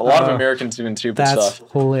and stuff. A lot of Americans doing stupid stuff.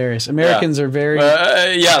 That's hilarious. Americans are very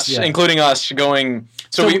including us going.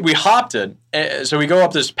 So we hopped it. So we go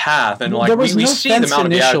up this path and we see the Mount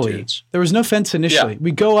of Beatitudes. There was no fence initially. Yeah.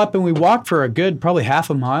 We go up and we walk for a good probably half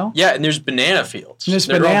a mile. Yeah, and there's banana fields. And there's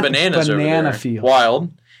They're growing bananas over there. Fields.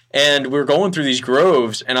 Wild. And we're going through these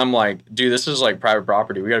groves, and I'm like, dude, this is like private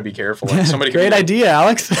property. We got to be careful. Like, somebody Great idea,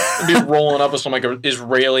 Alex. Be rolling up with some like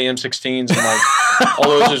Israeli M16s and like all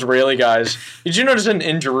those Israeli guys. Did you notice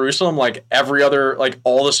in Jerusalem, like every other, like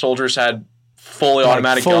all the soldiers had fully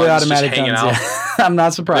automatic guns just hanging out. Yeah. I'm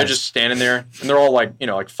not surprised. They're just standing there, and they're all like,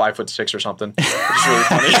 like 5'6" or something, which is really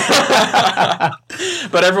funny.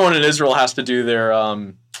 But everyone in Israel has to do their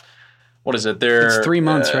what is it? It's 3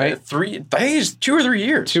 months, right? I think it's 2 or 3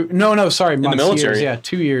 years. Sorry, months, in the military. Years. Yeah,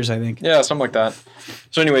 2 years, I think. Yeah, something like that.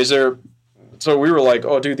 So, anyways, so we were like,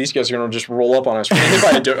 oh, dude, these guys are gonna just roll up on us. We're hit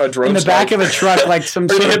by a drone in the strike. back of a truck, like some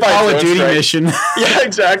sort of Call of Duty mission. Yeah,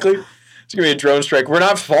 exactly. It's gonna be a drone strike. We're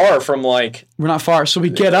not far from so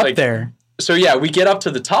we get up there. So yeah, we get up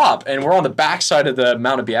to the top, and we're on the backside of the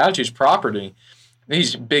Mount of Beatitudes property.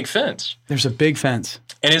 These big fence. There's a big fence.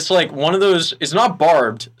 And it's like one of those, it's not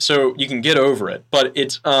barbed, so you can get over it. But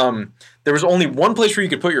it's, there was only one place where you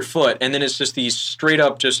could put your foot, and then it's just these straight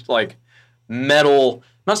up, just like metal,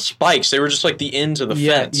 not spikes, they were just like the ends of the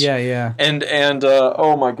fence. Yeah. And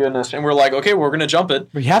oh my goodness. And we're like, okay, we're going to jump it.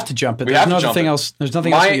 We have to jump it. There's nothing else we can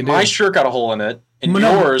do. My shirt got a hole in it, and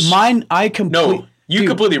yours. Mine, you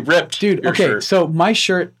completely ripped your shirt. So my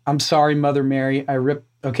shirt, I'm sorry, Mother Mary, I ripped.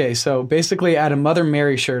 Okay, so basically I had a Mother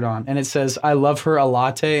Mary shirt on, and it says, I love her a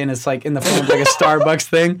latte, and it's like in the form of like a Starbucks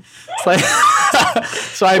thing. It's like,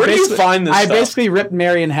 so Where do you find this stuff? basically ripped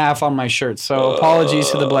Mary in half on my shirt. So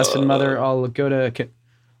apologies to the Blessed Mother. I'll go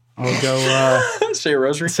say a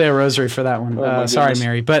rosary. Say a rosary for that one. Sorry, goodness.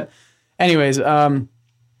 Mary. But anyways, no,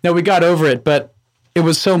 we got over it, but it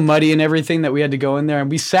was so muddy and everything that we had to go in there,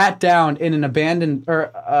 and we sat down in an abandoned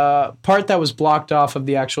part that was blocked off of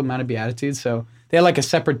the actual Mount of Beatitudes. So they had like a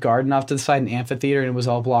separate garden off to the side, an amphitheater, and it was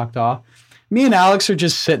all blocked off. Me and Alex are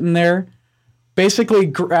just sitting there.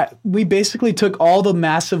 We basically took all the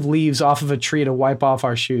massive leaves off of a tree to wipe off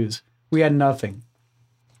our shoes. We had nothing.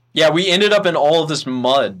 Yeah, we ended up in all of this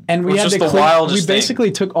mud. And we had to clean. We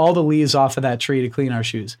basically took all the leaves off of that tree to clean our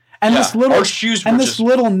shoes. And this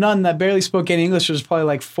little nun that barely spoke any English was probably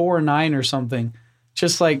like 4 or 9 or something.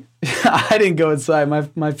 Just like, I didn't go inside.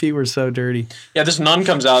 My feet were so dirty. Yeah, this nun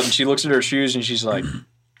comes out and she looks at her shoes and she's like,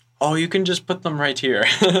 oh, you can just put them right here.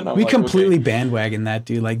 We completely bandwagoned that,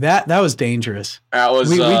 dude. Like that was dangerous. That was,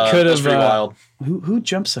 we could have, pretty wild. Who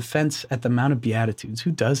jumps a fence at the Mount of Beatitudes?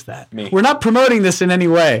 Who does that? Me. We're not promoting this in any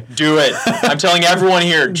way. Do it. I'm telling everyone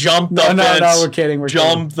here, jump the fence. No, we're kidding.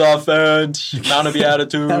 Jump the fence. Mount of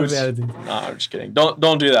Beatitudes. Mount of Beatitudes. No, I'm just kidding.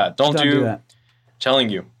 Don't do that. Don't do that. Telling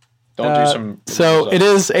you. Don't do some. So it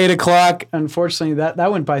is 8:00. Unfortunately,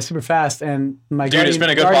 that went by super fast. And my dude, it's been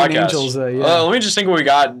a good podcast. Angels, let me just think what we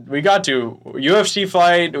got. We got to UFC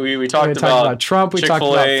fight. We talked about Trump. We talked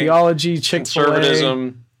about theology, Chick-fil-A,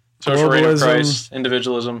 conservatism, social reign of Christ,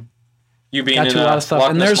 individualism. You being in a lot of stuff,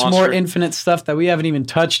 and there's more infinite stuff that we haven't even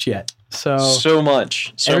touched yet. So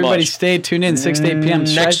much. Everybody stay tuned in, 6 to 8 p.m.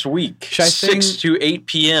 Next week, 6 to 8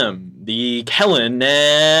 p.m., the Kellen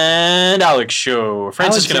and Alex Show.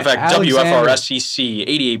 Franciscan Effect, WFRSCC,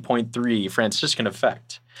 88.3, Franciscan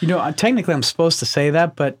Effect. Technically I'm supposed to say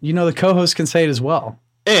that, but the co-host can say it as well.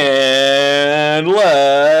 And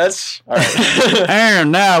let's... All right.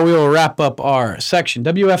 And now we will wrap up our section.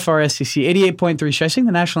 WFRSCC, 88.3. Should I sing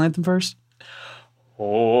the national anthem first?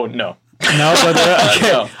 Oh, no. No, but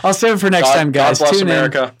okay. No. I'll save it for next time, guys. God bless Tune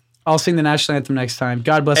America. In. I'll sing the national anthem next time.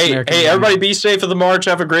 God bless America. Hey, everybody be safe at the march.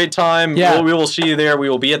 Have a great time. Yeah. We will see you there. We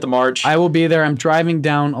will be at the march. I will be there. I'm driving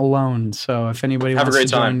down alone, so if anybody wants to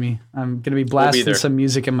join me, I'm going to be blasting some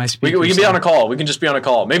music in my speakers. We can be on a call. We can just be on a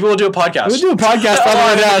call. Maybe we'll do a podcast. We'll do a podcast all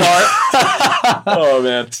the way down. Oh,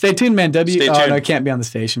 man. Stay tuned, man. Stay tuned. No, I can't be on the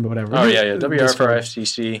station, but whatever. Oh, yeah.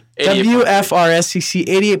 WFRFCC. WFRSCC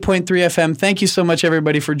 88.3 FM. Thank you so much,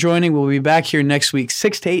 everybody, for joining. We'll be back here next week,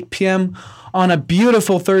 6 to 8 p.m. on a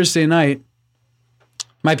beautiful Thursday night.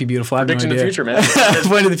 Might be beautiful. I have Predicting no idea. the future, man.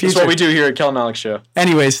 Point of the future. That's what we do here at Kellen Alex Show.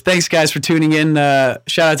 Anyways, thanks, guys, for tuning in.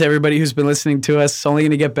 Shout out to everybody who's been listening to us. It's only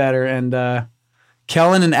going to get better. And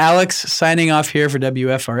Kellen and Alex signing off here for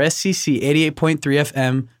WFRSCC 88.3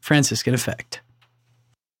 FM, Franciscan Effect.